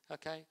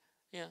 Okay,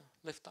 yeah,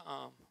 lift the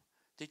arm.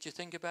 Did you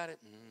think about it?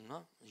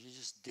 No, you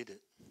just did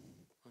it.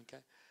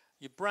 Okay,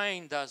 your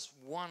brain does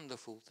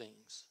wonderful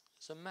things.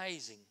 It's an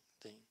amazing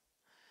thing,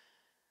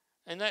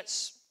 and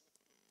that's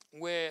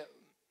where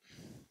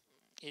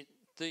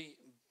the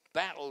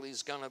battle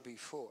is going to be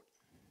fought.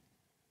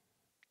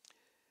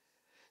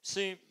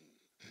 See,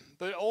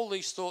 but all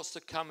these thoughts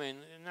that come in,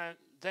 you know,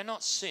 they're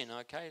not sin.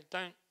 Okay,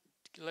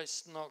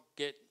 let's not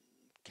get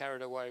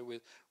carried away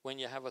with when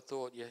you have a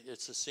thought,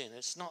 it's a sin.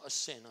 It's not a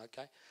sin,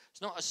 okay?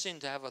 It's not a sin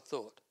to have a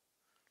thought.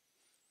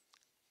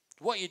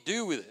 What you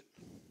do with it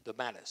that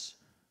matters.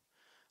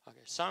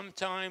 Okay,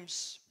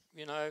 sometimes,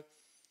 you know,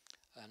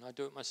 and I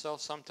do it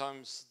myself,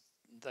 sometimes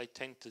they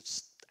tend to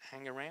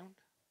hang around,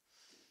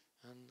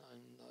 and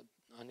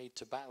I need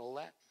to battle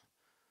that.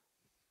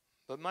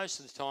 But most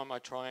of the time I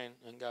try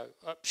and go,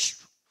 oh,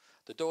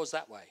 the door's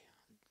that way.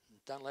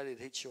 Don't let it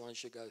hit you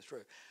as you go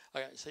through.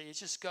 Okay, so you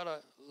just got to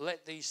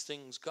let these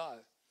things go.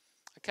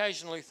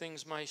 Occasionally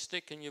things may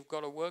stick and you've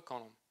got to work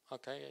on them.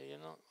 Okay,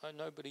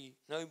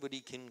 nobody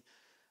can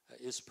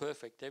is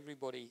perfect.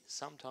 Everybody,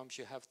 sometimes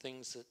you have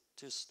things that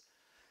just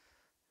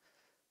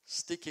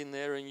stick in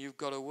there and you've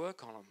got to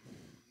work on them.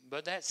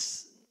 But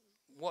that's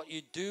what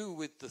you do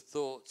with the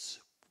thoughts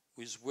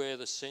is where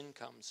the sin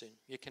comes in.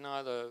 You can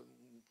either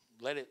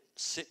let it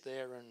sit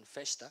there and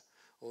fester,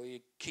 or you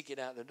kick it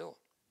out the door.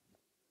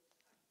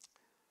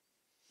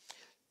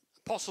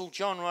 Apostle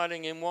John,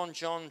 writing in 1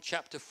 John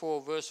chapter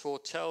 4 verse 4,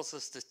 tells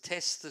us to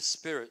test the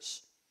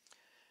spirits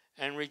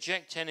and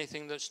reject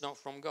anything that's not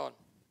from God.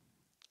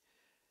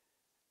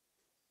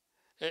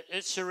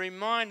 It's a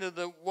reminder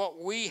that what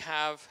we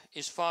have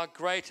is far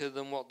greater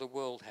than what the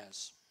world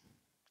has.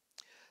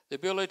 The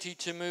ability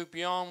to move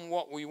beyond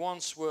what we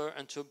once were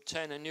and to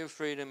obtain a new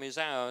freedom is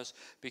ours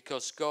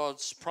because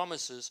God's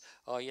promises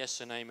are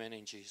yes and amen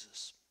in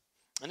Jesus.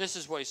 And this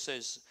is what he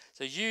says. It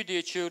says, you,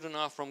 dear children,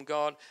 are from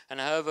God and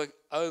have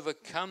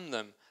overcome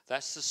them.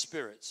 That's the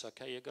spirits.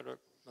 Okay, you've got to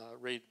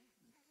read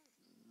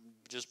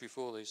just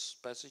before this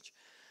passage.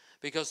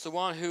 Because the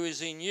one who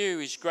is in you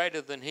is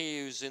greater than he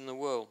who is in the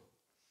world.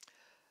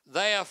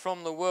 They are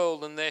from the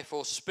world and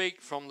therefore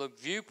speak from the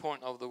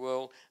viewpoint of the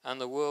world, and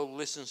the world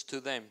listens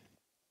to them.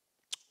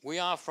 We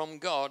are from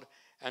God,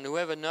 and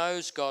whoever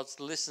knows God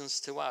listens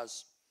to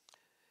us.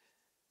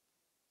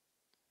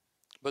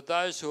 But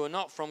those who are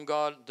not from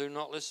God do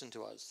not listen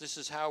to us. This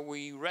is how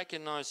we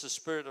recognize the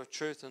spirit of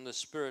truth and the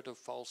spirit of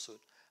falsehood.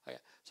 Okay.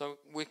 So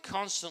we're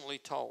constantly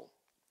told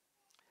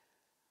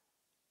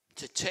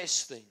to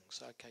test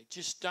things. Okay,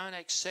 just don't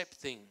accept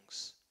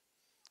things.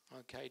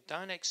 Okay,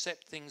 don't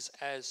accept things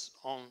as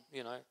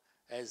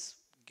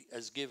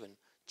given.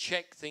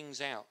 Check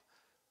things out.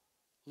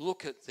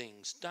 Look at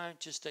things. Don't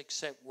just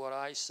accept what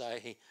I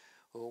say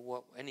or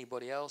what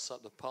anybody else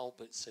at the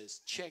pulpit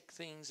says. Check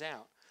things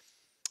out.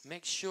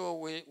 Make sure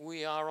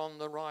we are on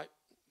the right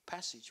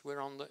passage.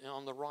 We're on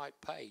the right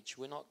page.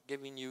 We're not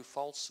giving you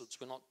falsehoods.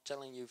 We're not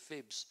telling you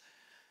fibs.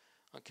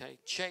 Okay,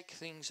 check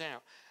things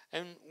out.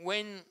 And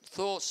when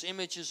thoughts,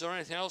 images, or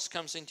anything else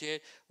comes into your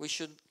head, we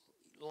should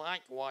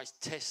likewise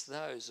test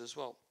those as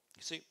well.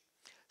 You see,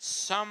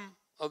 some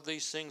of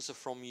these things are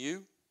from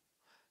you,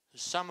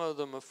 some of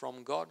them are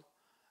from God,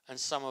 and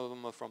some of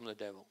them are from the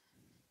devil.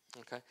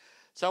 Okay,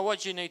 so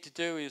what you need to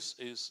do is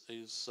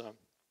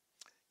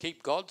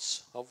keep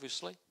God's,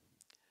 obviously.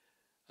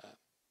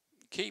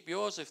 Keep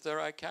yours if they're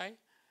okay,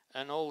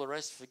 and all the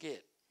rest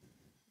forget.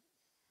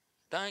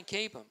 Don't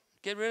keep them.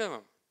 Get rid of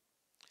them.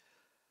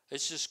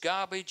 It's just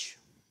garbage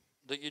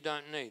that you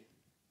don't need.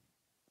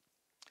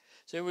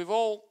 So we've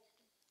all,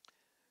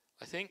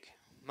 I think,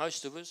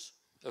 most of us,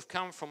 have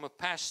come from a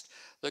past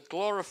that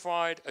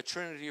glorified a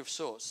trinity of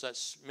sorts.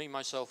 That's me,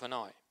 myself, and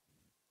I.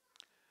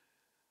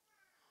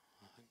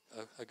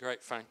 A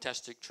great,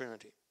 fantastic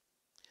trinity.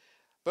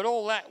 But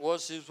all that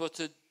was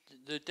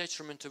the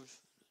detriment of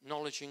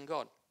knowledge in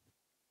God.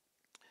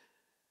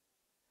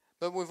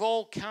 But we've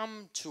all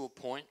come to a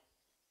point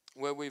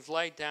where we've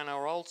laid down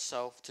our old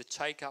self to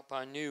take up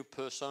our new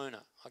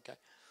persona. Okay,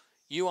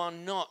 you are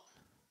not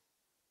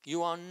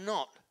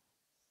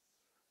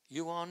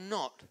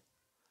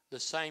the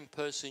same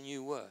person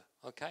you were.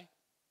 Okay,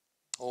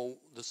 or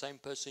the same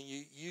person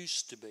you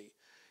used to be.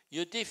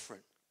 You're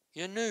different.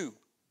 You're new.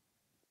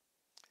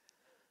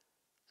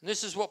 And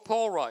this is what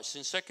Paul writes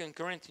in 2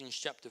 Corinthians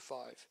chapter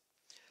 5.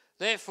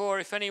 Therefore,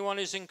 if anyone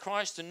is in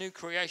Christ, a new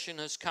creation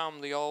has come,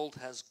 the old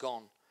has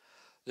gone.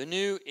 The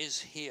new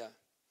is here.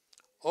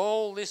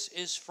 All this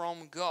is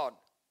from God,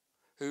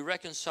 who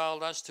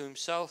reconciled us to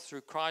himself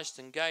through Christ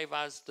and gave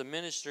us the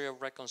ministry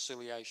of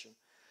reconciliation.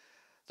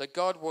 That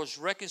God was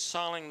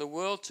reconciling the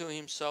world to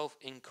himself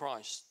in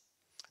Christ,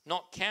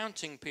 not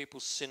counting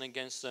people's sin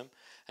against them,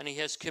 and he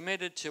has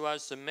committed to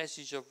us the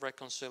message of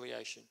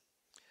reconciliation.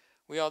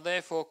 We are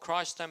therefore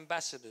Christ's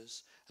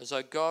ambassadors, as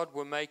though God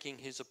were making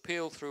his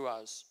appeal through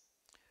us.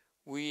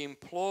 We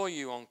implore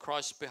you on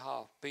Christ's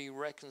behalf, be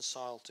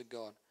reconciled to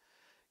God.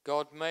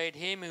 God made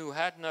him who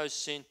had no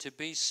sin to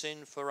be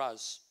sin for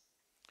us,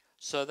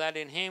 so that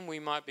in him we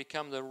might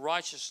become the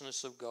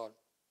righteousness of God.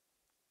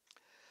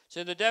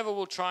 So the devil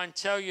will try and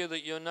tell you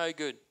that you're no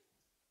good.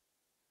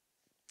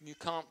 You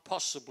can't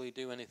possibly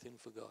do anything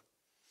for God.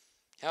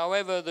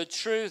 However, the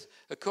truth,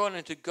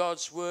 according to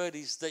God's word,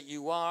 is that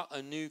you are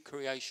a new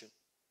creation.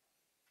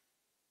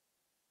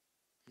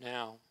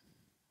 Now,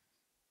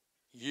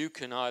 you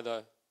can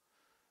either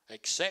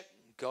accept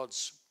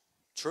God's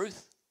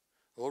truth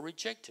or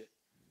reject it.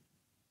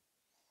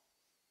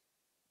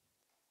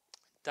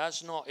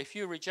 If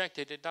you reject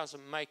it, it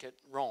doesn't make it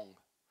wrong.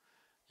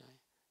 Okay?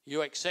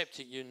 You accept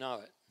it, you know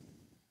it.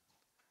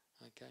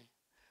 Okay.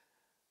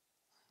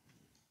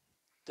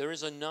 There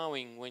is a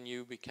knowing when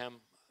you become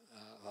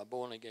a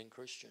born-again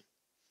Christian.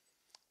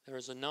 There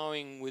is a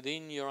knowing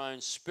within your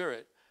own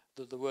spirit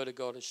that the Word of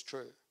God is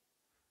true.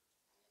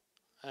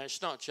 And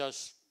it's not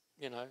just,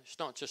 it's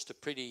not just a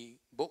pretty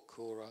book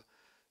or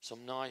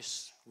some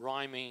nice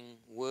rhyming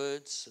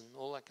words and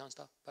all that kind of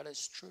stuff, but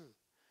it's true.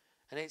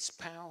 And it's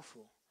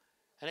powerful.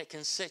 And it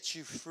can set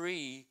you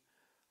free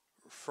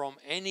from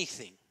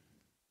anything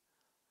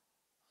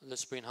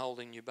that's been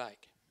holding you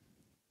back.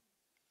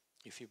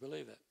 If you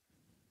believe it.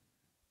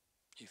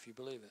 If you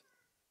believe it.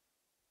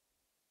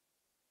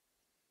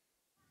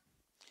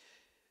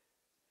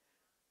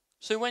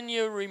 So when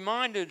you're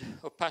reminded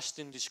of past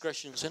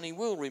indiscretions, and he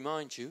will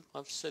remind you,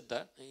 I've said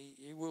that,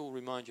 he will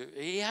remind you.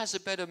 He has a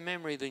better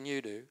memory than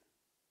you do,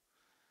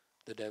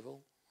 the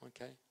devil,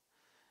 okay?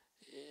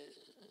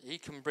 He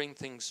can bring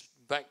things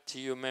back to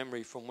your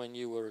memory from when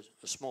you were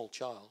a small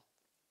child,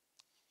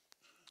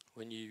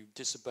 when you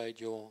disobeyed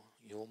your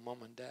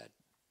mum and dad.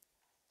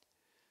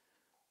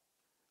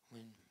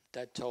 When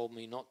Dad told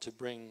me not to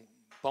bring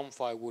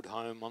bonfire wood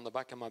home on the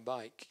back of my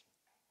bike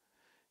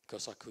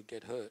because I could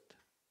get hurt.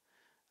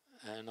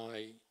 And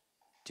I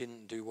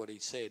didn't do what he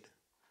said.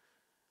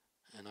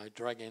 And I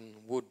dragged in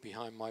wood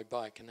behind my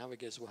bike, and have a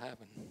guess what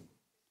happened?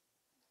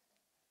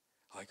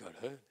 I got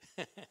hurt.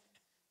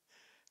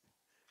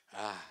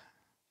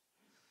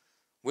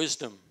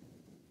 Wisdom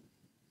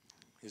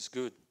is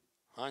good.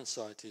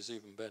 Hindsight is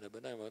even better,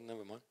 but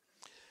never mind.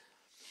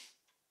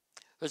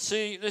 But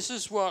see, this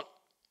is what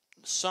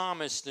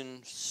Psalmist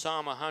in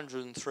Psalm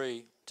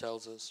 103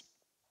 tells us.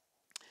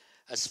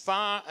 As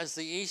far as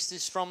the east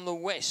is from the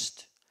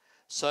west,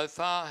 so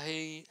far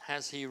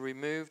has he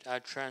removed our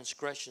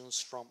transgressions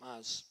from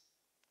us.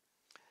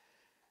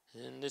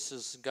 And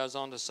this goes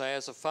on to say,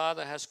 as a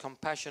father has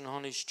compassion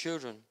on his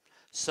children,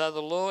 so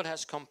the Lord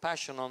has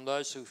compassion on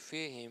those who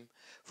fear him,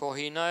 for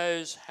he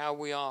knows how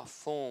we are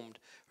formed,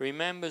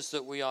 remembers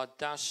that we are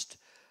dust.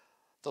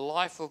 The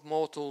life of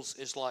mortals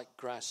is like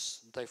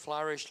grass. They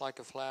flourish like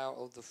a flower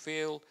of the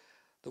field.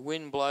 The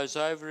wind blows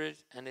over it,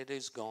 and it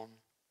is gone.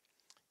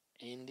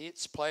 In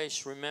its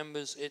place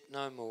remembers it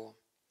no more.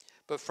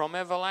 But from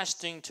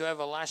everlasting to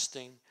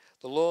everlasting,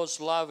 the Lord's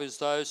love is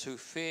those who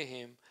fear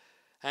him,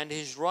 and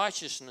his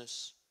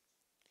righteousness,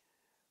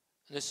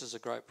 and this is a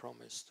great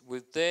promise,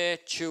 with their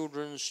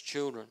children's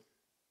children,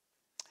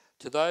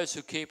 to those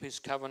who keep his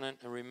covenant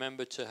and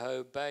remember to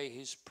obey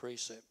his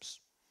precepts.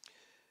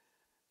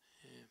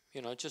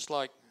 Just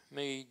like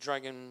me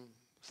dragging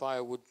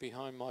firewood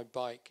behind my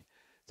bike,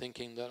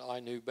 thinking that I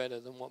knew better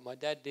than what my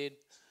dad did,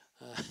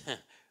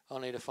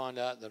 only to find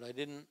out that I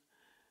didn't.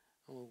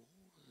 Well,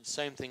 the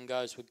same thing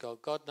goes with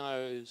God. God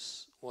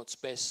knows what's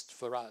best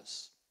for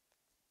us.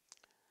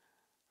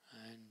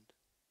 And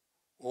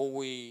all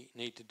we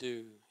need to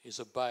do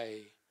is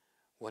obey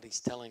what he's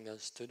telling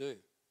us to do.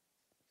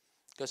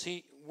 Because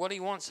what he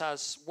wants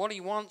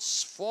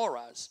for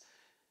us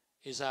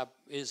is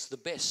the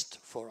best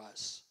for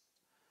us.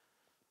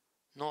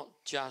 Not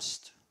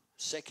just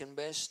second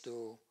best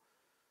or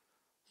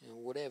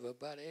whatever,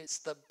 but it's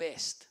the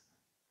best.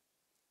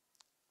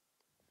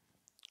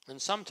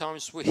 And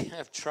sometimes we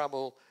have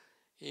trouble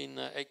in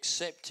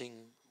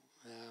accepting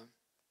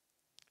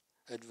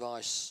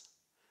advice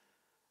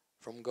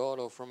from God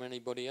or from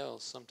anybody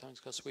else. Sometimes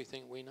because we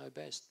think we know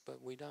best,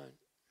 but we don't.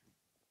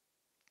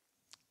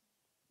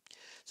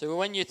 So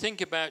when you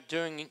think about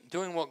doing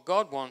what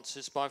God wants,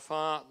 it's by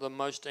far the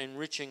most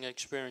enriching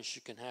experience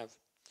you can have.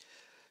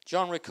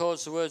 John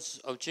records the words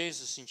of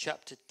Jesus in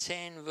chapter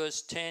 10,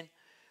 verse 10,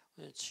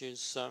 which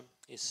is,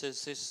 it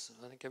says this,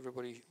 I think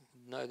everybody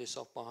know this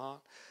off by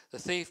heart. The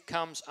thief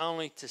comes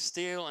only to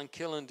steal and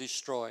kill and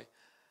destroy.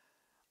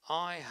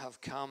 I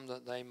have come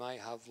that they may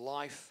have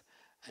life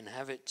and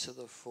have it to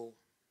the full.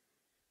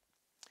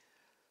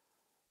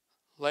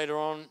 Later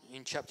on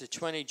in chapter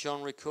 20,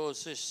 John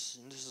records this,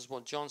 and this is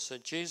what John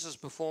said. Jesus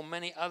performed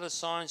many other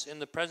signs in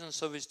the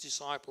presence of his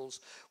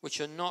disciples,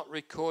 which are not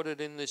recorded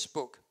in this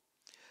book.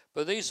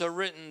 But these are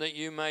written that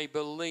you may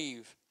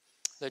believe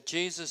that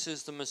Jesus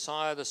is the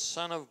Messiah, the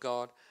Son of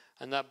God,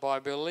 and that by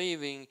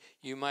believing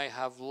you may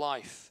have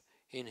life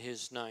in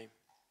his name.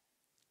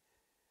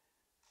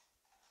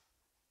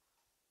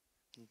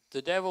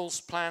 The devil's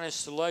plan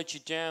is to load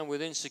you down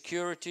with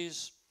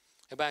insecurities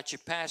about your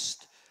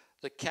past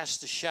that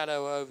cast a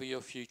shadow over your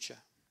future.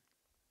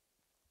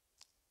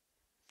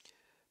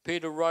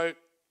 Peter wrote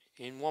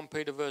in 1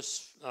 Peter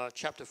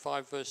chapter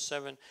 5 verse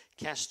 7,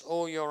 cast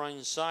all your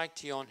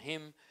anxiety on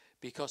him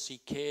because he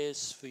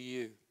cares for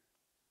you.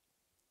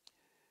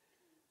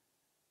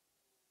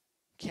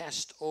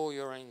 Cast all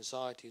your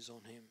anxieties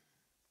on him.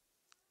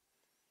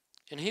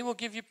 And he will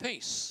give you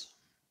peace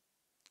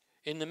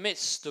in the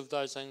midst of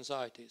those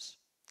anxieties.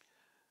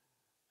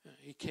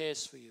 He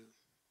cares for you.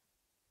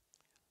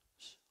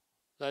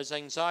 Those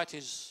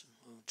anxieties,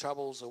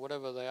 troubles, or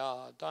whatever they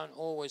are, don't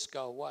always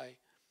go away.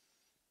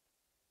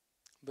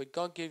 But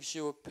God gives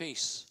you a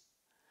peace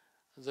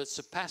that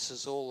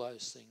surpasses all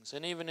those things.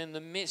 And even in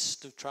the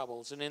midst of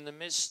troubles and in the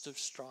midst of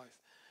strife,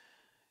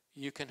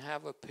 you can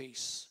have a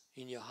peace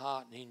in your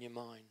heart and in your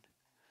mind,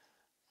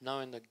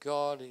 knowing that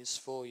God is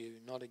for you,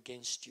 not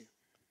against you.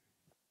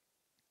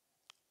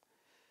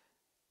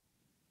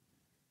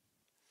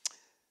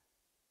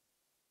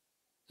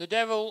 The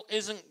devil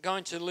isn't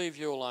going to leave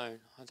you alone.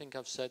 I think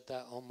I've said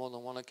that on more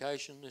than one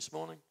occasion this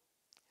morning.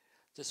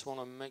 Just want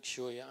to make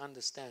sure you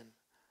understand.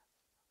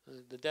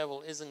 The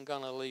devil isn't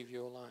going to leave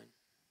you alone.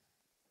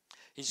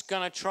 He's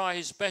going to try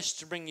his best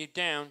to bring you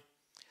down.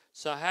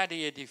 So how do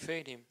you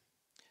defeat him?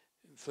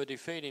 For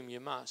defeat him, you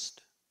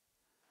must.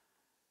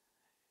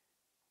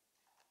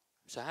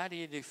 So how do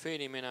you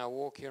defeat him in our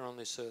walk here on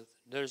this earth?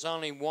 There's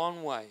only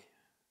one way.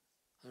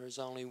 There is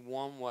only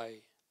one way.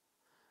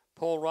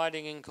 Paul,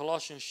 writing in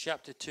Colossians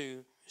chapter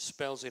 2,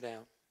 spells it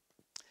out.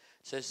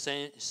 It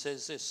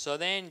says this, so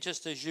then,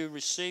 just as you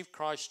receive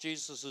Christ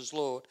Jesus as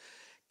Lord,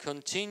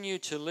 continue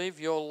to live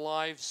your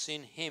lives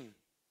in him,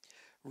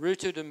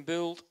 rooted and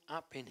built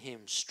up in him,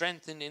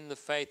 strengthened in the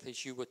faith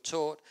as you were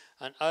taught,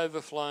 and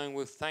overflowing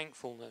with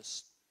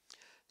thankfulness.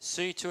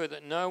 See to it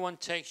that no one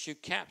takes you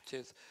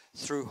captive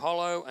through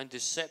hollow and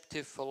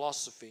deceptive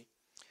philosophy,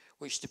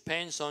 which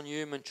depends on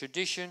human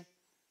tradition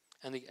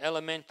and the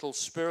elemental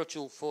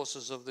spiritual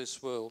forces of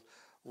this world,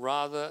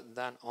 rather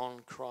than on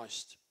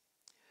Christ.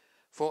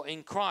 For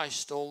in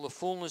Christ all the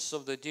fullness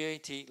of the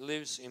deity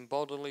lives in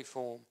bodily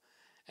form,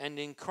 and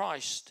in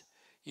Christ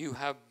you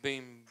have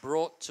been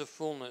brought to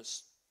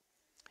fullness.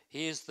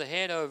 He is the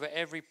head over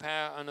every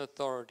power and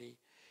authority.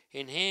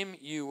 In him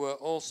you were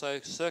also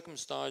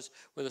circumcised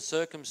with a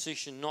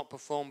circumcision not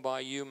performed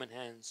by human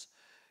hands.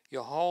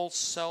 Your whole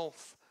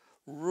self,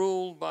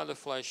 ruled by the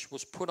flesh,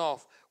 was put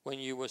off when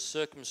you were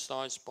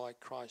circumcised by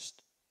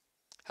Christ,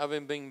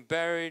 having been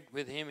buried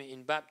with him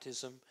in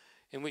baptism,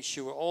 in which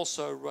you were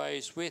also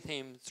raised with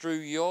him through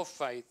your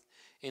faith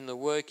in the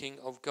working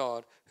of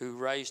God who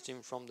raised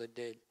him from the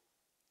dead.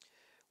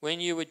 When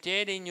you were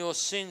dead in your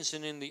sins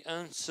and in the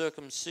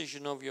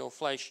uncircumcision of your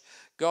flesh,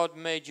 God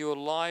made you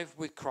alive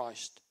with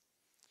Christ.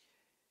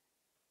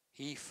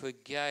 He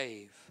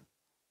forgave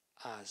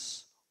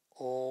us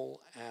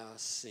all our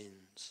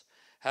sins,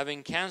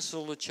 having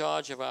cancelled the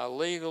charge of our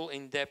legal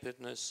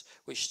indebtedness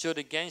which stood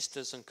against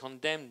us and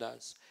condemned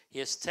us. He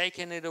has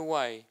taken it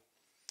away,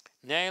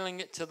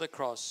 nailing it to the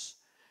cross,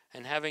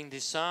 and having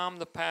disarmed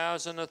the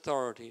powers and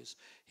authorities,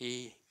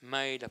 he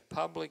made a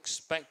public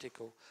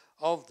spectacle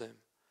of them,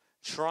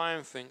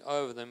 triumphing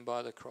over them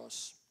by the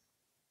cross.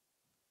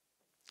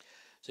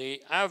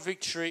 See, our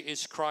victory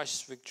is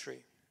Christ's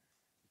victory.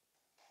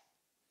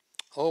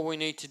 All we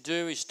need to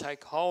do is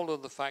take hold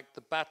of the fact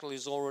the battle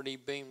has already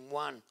been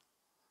won.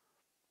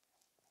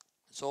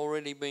 It's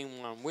already been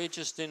won. We're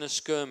just in a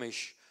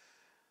skirmish.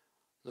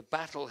 The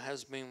battle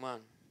has been won.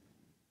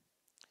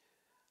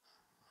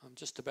 I'm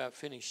just about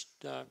finished.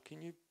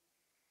 Can you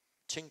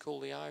tinkle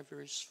the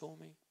ivories for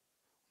me?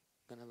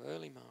 I'm going to have an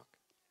early mark.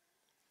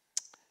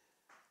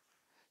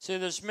 So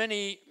there's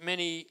many,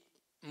 many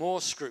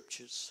more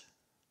scriptures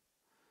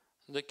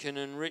that can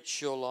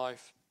enrich your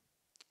life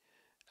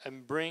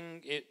and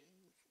bring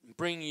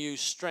you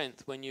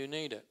strength when you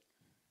need it.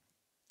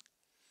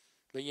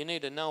 But you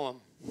need to know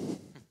them.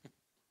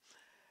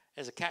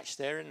 There's a catch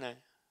there, isn't there?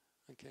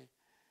 Okay.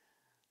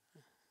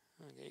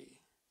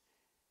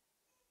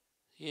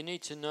 You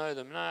need to know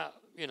them. Now,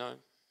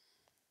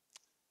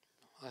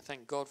 I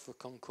thank God for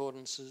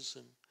concordances,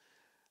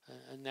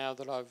 and now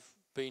that I've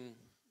been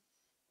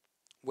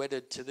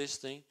wedded to this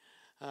thing,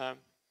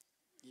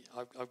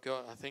 I've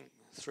got, I think,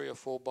 3 or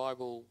 4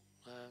 Bible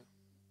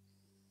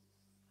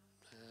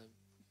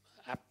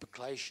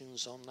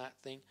applications on that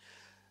thing.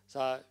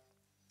 So,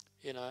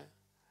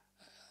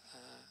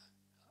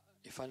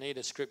 if I need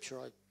a scripture,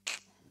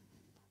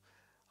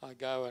 I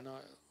go and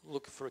I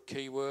look for a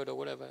key word or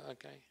whatever.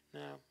 Okay,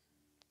 now,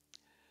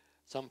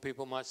 some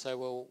people might say,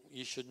 well,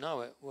 you should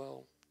know it.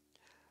 Well,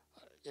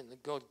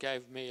 God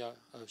gave me a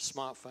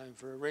smartphone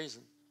for a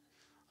reason.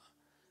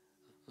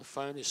 The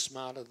phone is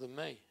smarter than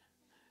me.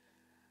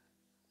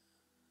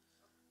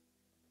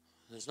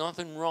 There's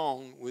nothing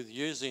wrong with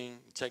using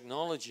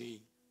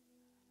technology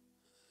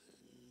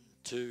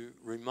to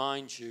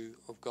remind you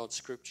of God's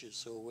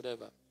scriptures or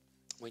whatever.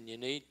 When you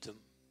need them,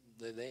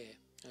 they're there.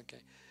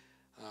 Okay.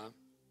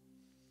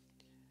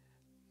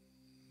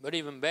 But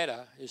even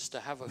better is to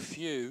have a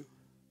few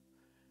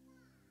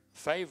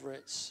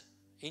favorites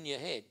in your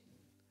head.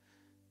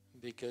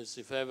 Because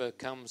if ever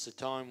comes a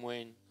time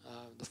when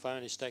the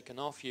phone is taken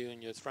off you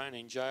and you're thrown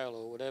in jail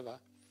or whatever,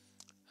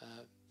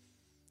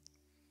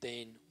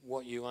 then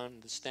what you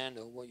understand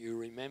or what you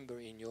remember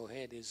in your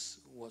head is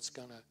what's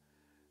going to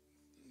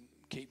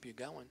keep you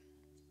going.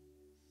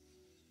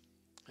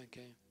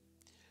 Okay.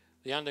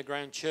 The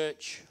underground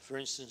church, for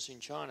instance, in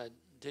China,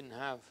 didn't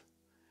have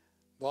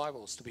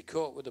Bibles. To be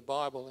caught with a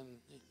Bible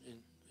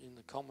in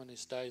the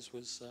communist days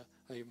was,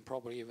 or even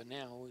probably even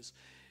now,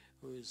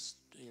 was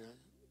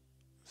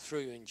threw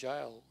you in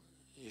jail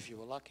if you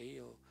were lucky,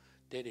 or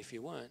dead if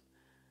you weren't.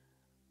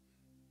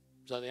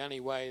 So the only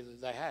way that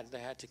they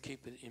had to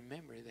keep it in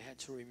memory. They had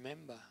to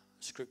remember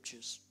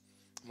scriptures.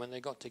 When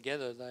they got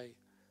together, they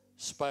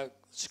spoke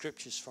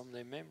scriptures from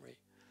their memory.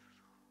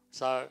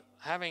 So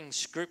having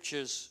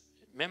scriptures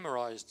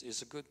memorized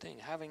is a good thing.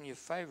 Having your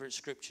favorite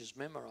scriptures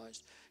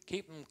memorized,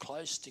 keep them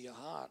close to your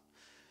heart.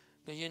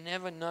 But you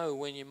never know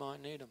when you might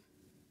need them.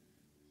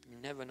 You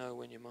never know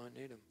when you might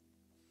need them.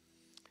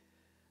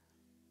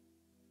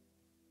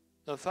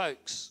 So,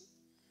 folks,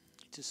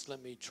 just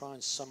let me try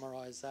and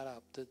summarize that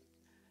up. That,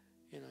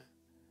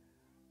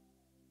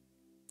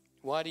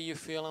 why do you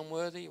feel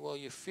unworthy? Well,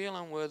 you feel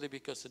unworthy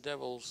because the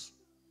devil's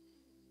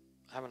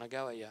having a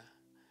go at you,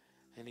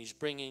 and he's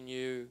bringing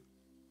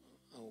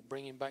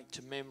back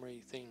to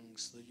memory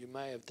things that you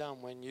may have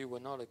done when you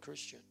were not a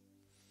Christian,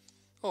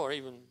 or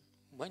even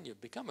when you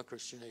become a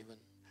Christian. Even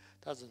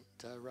doesn't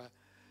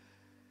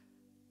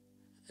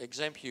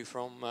exempt you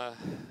from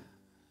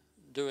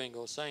doing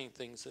or saying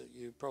things that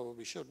you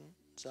probably shouldn't.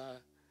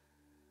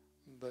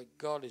 But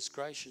God is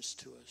gracious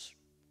to us,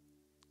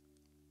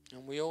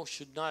 and we all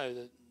should know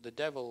that the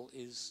devil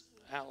is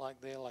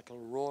out there like a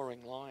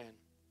roaring lion.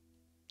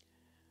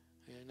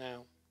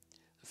 Now,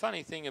 the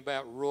funny thing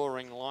about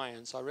roaring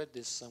lions, I read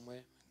this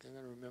somewhere. I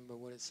don't remember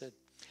what it said.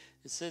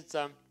 It said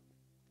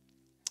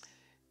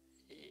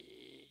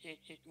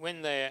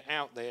when they're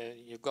out there,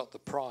 you've got the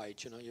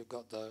pride. You've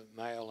got the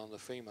male and the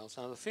females.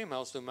 Now, the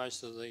females do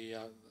most of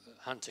the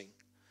hunting.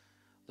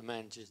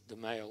 The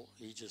male,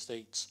 he just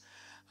eats.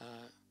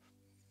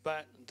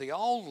 But the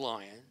old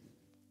lion,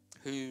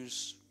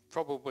 who's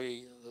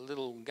probably a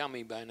little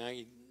gummy boner,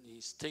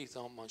 his teeth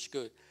aren't much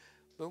good.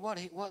 But what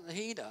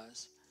he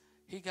does,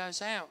 he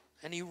goes out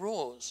and he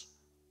roars.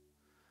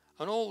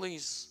 And all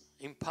these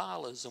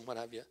impalas and what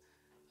have you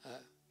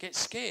get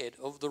scared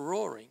of the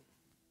roaring.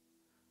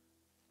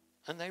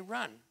 And they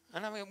run.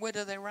 And I mean, where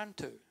do they run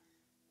to?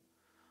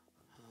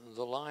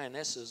 The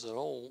lionesses are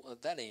all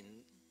at that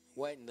end,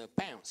 waiting to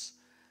pounce.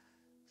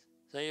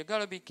 So you've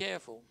got to be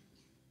careful.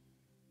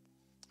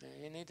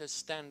 You need to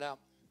stand up.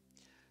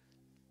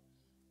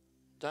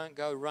 Don't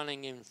go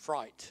running in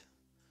fright,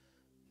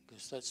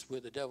 because that's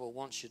where the devil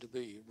wants you to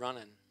be,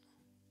 running.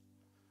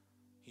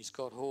 He's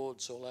got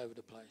hordes all over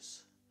the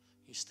place.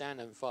 You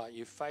stand and fight.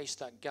 You face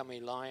that gummy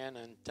lion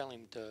and tell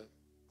him to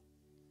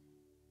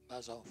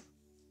buzz off.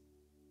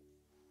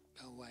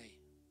 Go away.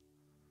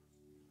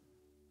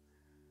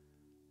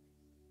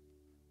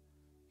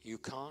 You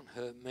can't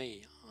hurt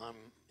me. I'm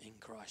in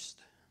Christ.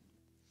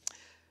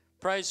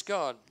 Praise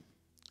God.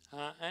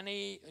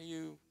 Annie,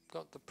 you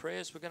got the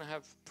prayers? We're going to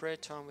have prayer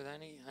time with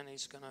Annie.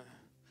 Annie's going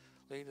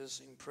to lead us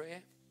in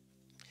prayer.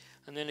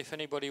 And then if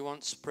anybody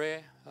wants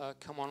prayer,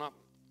 come on up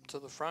to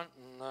the front,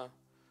 and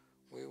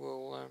we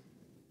will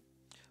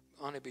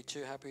only be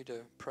too happy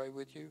to pray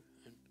with you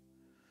and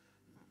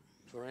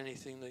for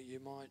anything that you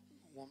might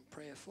want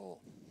prayer for.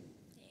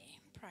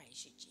 Yeah,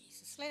 praise you,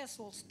 Jesus. Let us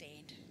all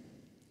stand.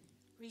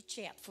 Reach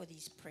out for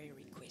these prayer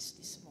requests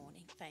this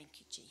morning. Thank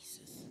you,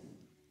 Jesus.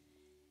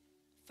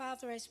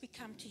 Father, as we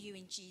come to you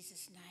in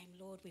Jesus' name,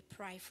 Lord, we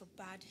pray for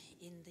Bud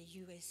in the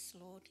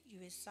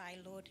USA,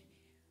 Lord.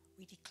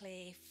 We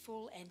declare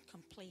full and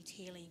complete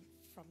healing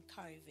from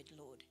COVID,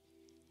 Lord.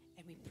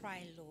 And we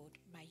pray, Lord,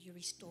 may you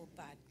restore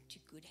Bud to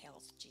good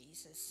health,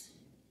 Jesus.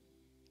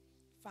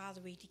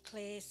 Father, we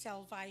declare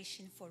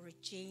salvation for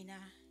Regina,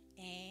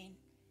 Anne,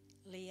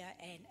 Leah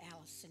and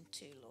Alison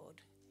too,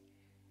 Lord.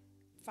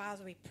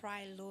 Father, we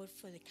pray, Lord,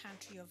 for the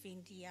country of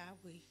India.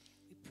 We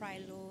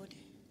pray, Lord,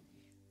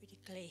 we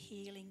declare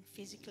healing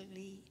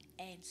physically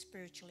and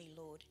spiritually,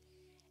 Lord.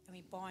 And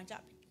we bind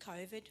up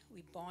COVID.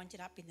 We bind it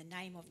up in the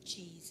name of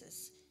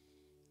Jesus.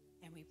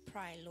 And we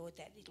pray, Lord,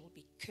 that it will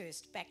be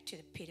cursed back to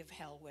the pit of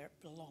hell where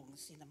it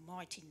belongs in the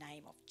mighty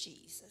name of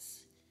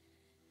Jesus.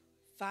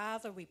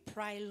 Father, we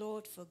pray,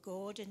 Lord, for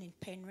Gordon in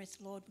Penrith,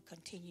 Lord. We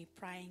continue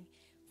praying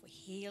for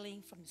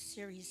healing from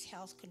serious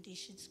health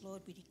conditions,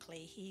 Lord. We declare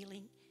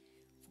healing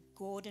for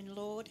Gordon,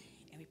 Lord,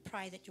 and we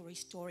pray that you'll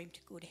restore him to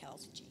good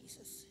health,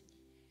 Jesus.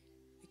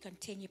 We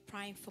continue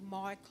praying for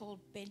Michael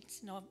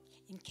Benson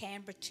in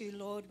Canberra too,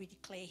 Lord. We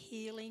declare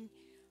healing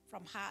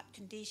from heart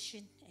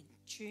condition and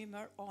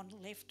tumour on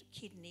left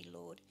kidney,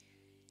 Lord.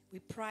 We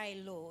pray,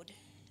 Lord,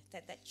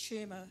 that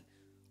tumour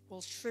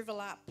will shrivel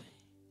up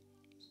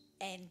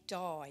and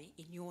die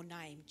in your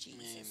name,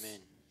 Jesus. Amen.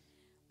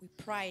 We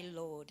pray,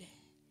 Lord,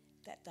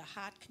 that the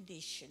heart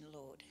condition,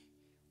 Lord,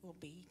 will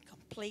be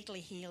completely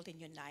healed in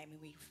your name.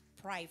 And we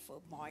pray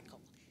for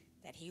Michael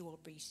that he will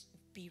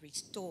be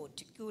restored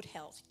to good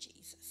health,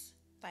 Jesus.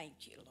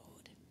 Thank you,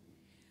 Lord.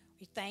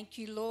 We thank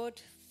you,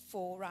 Lord,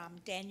 for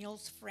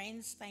Daniel's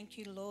friends. Thank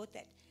you, Lord,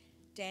 that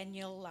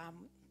Daniel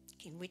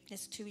can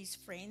witness to his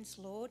friends,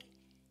 Lord.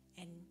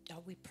 And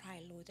we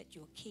pray, Lord, that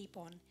you'll keep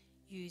on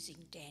using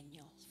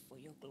Daniel for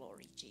your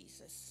glory,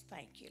 Jesus.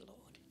 Thank you,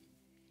 Lord.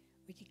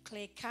 We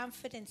declare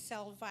comfort and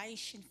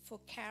salvation for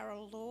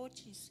Carol, Lord.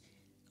 She's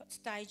got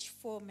stage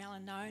 4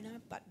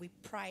 melanoma, but we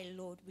pray,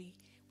 Lord, we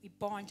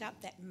bind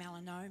up that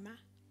melanoma.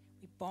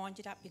 We bind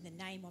it up in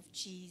the name of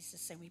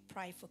Jesus, and we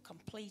pray for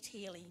complete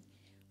healing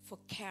for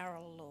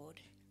Carol,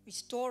 Lord.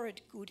 Restore her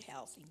to good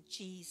health in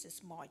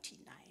Jesus' mighty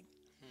name.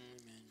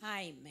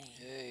 Amen. Amen.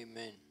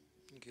 Amen.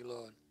 Thank you,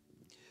 Lord.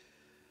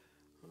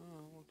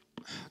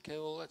 Okay,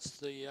 well, that's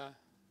the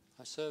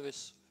our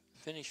service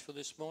finished for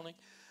this morning.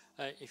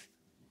 Hang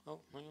on.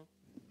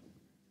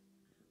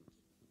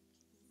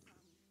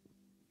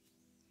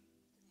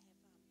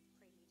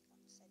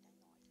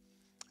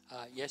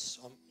 Yes,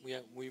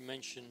 we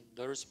mentioned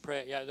there is a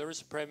prayer. Yeah, there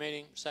is a prayer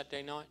meeting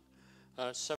Saturday night.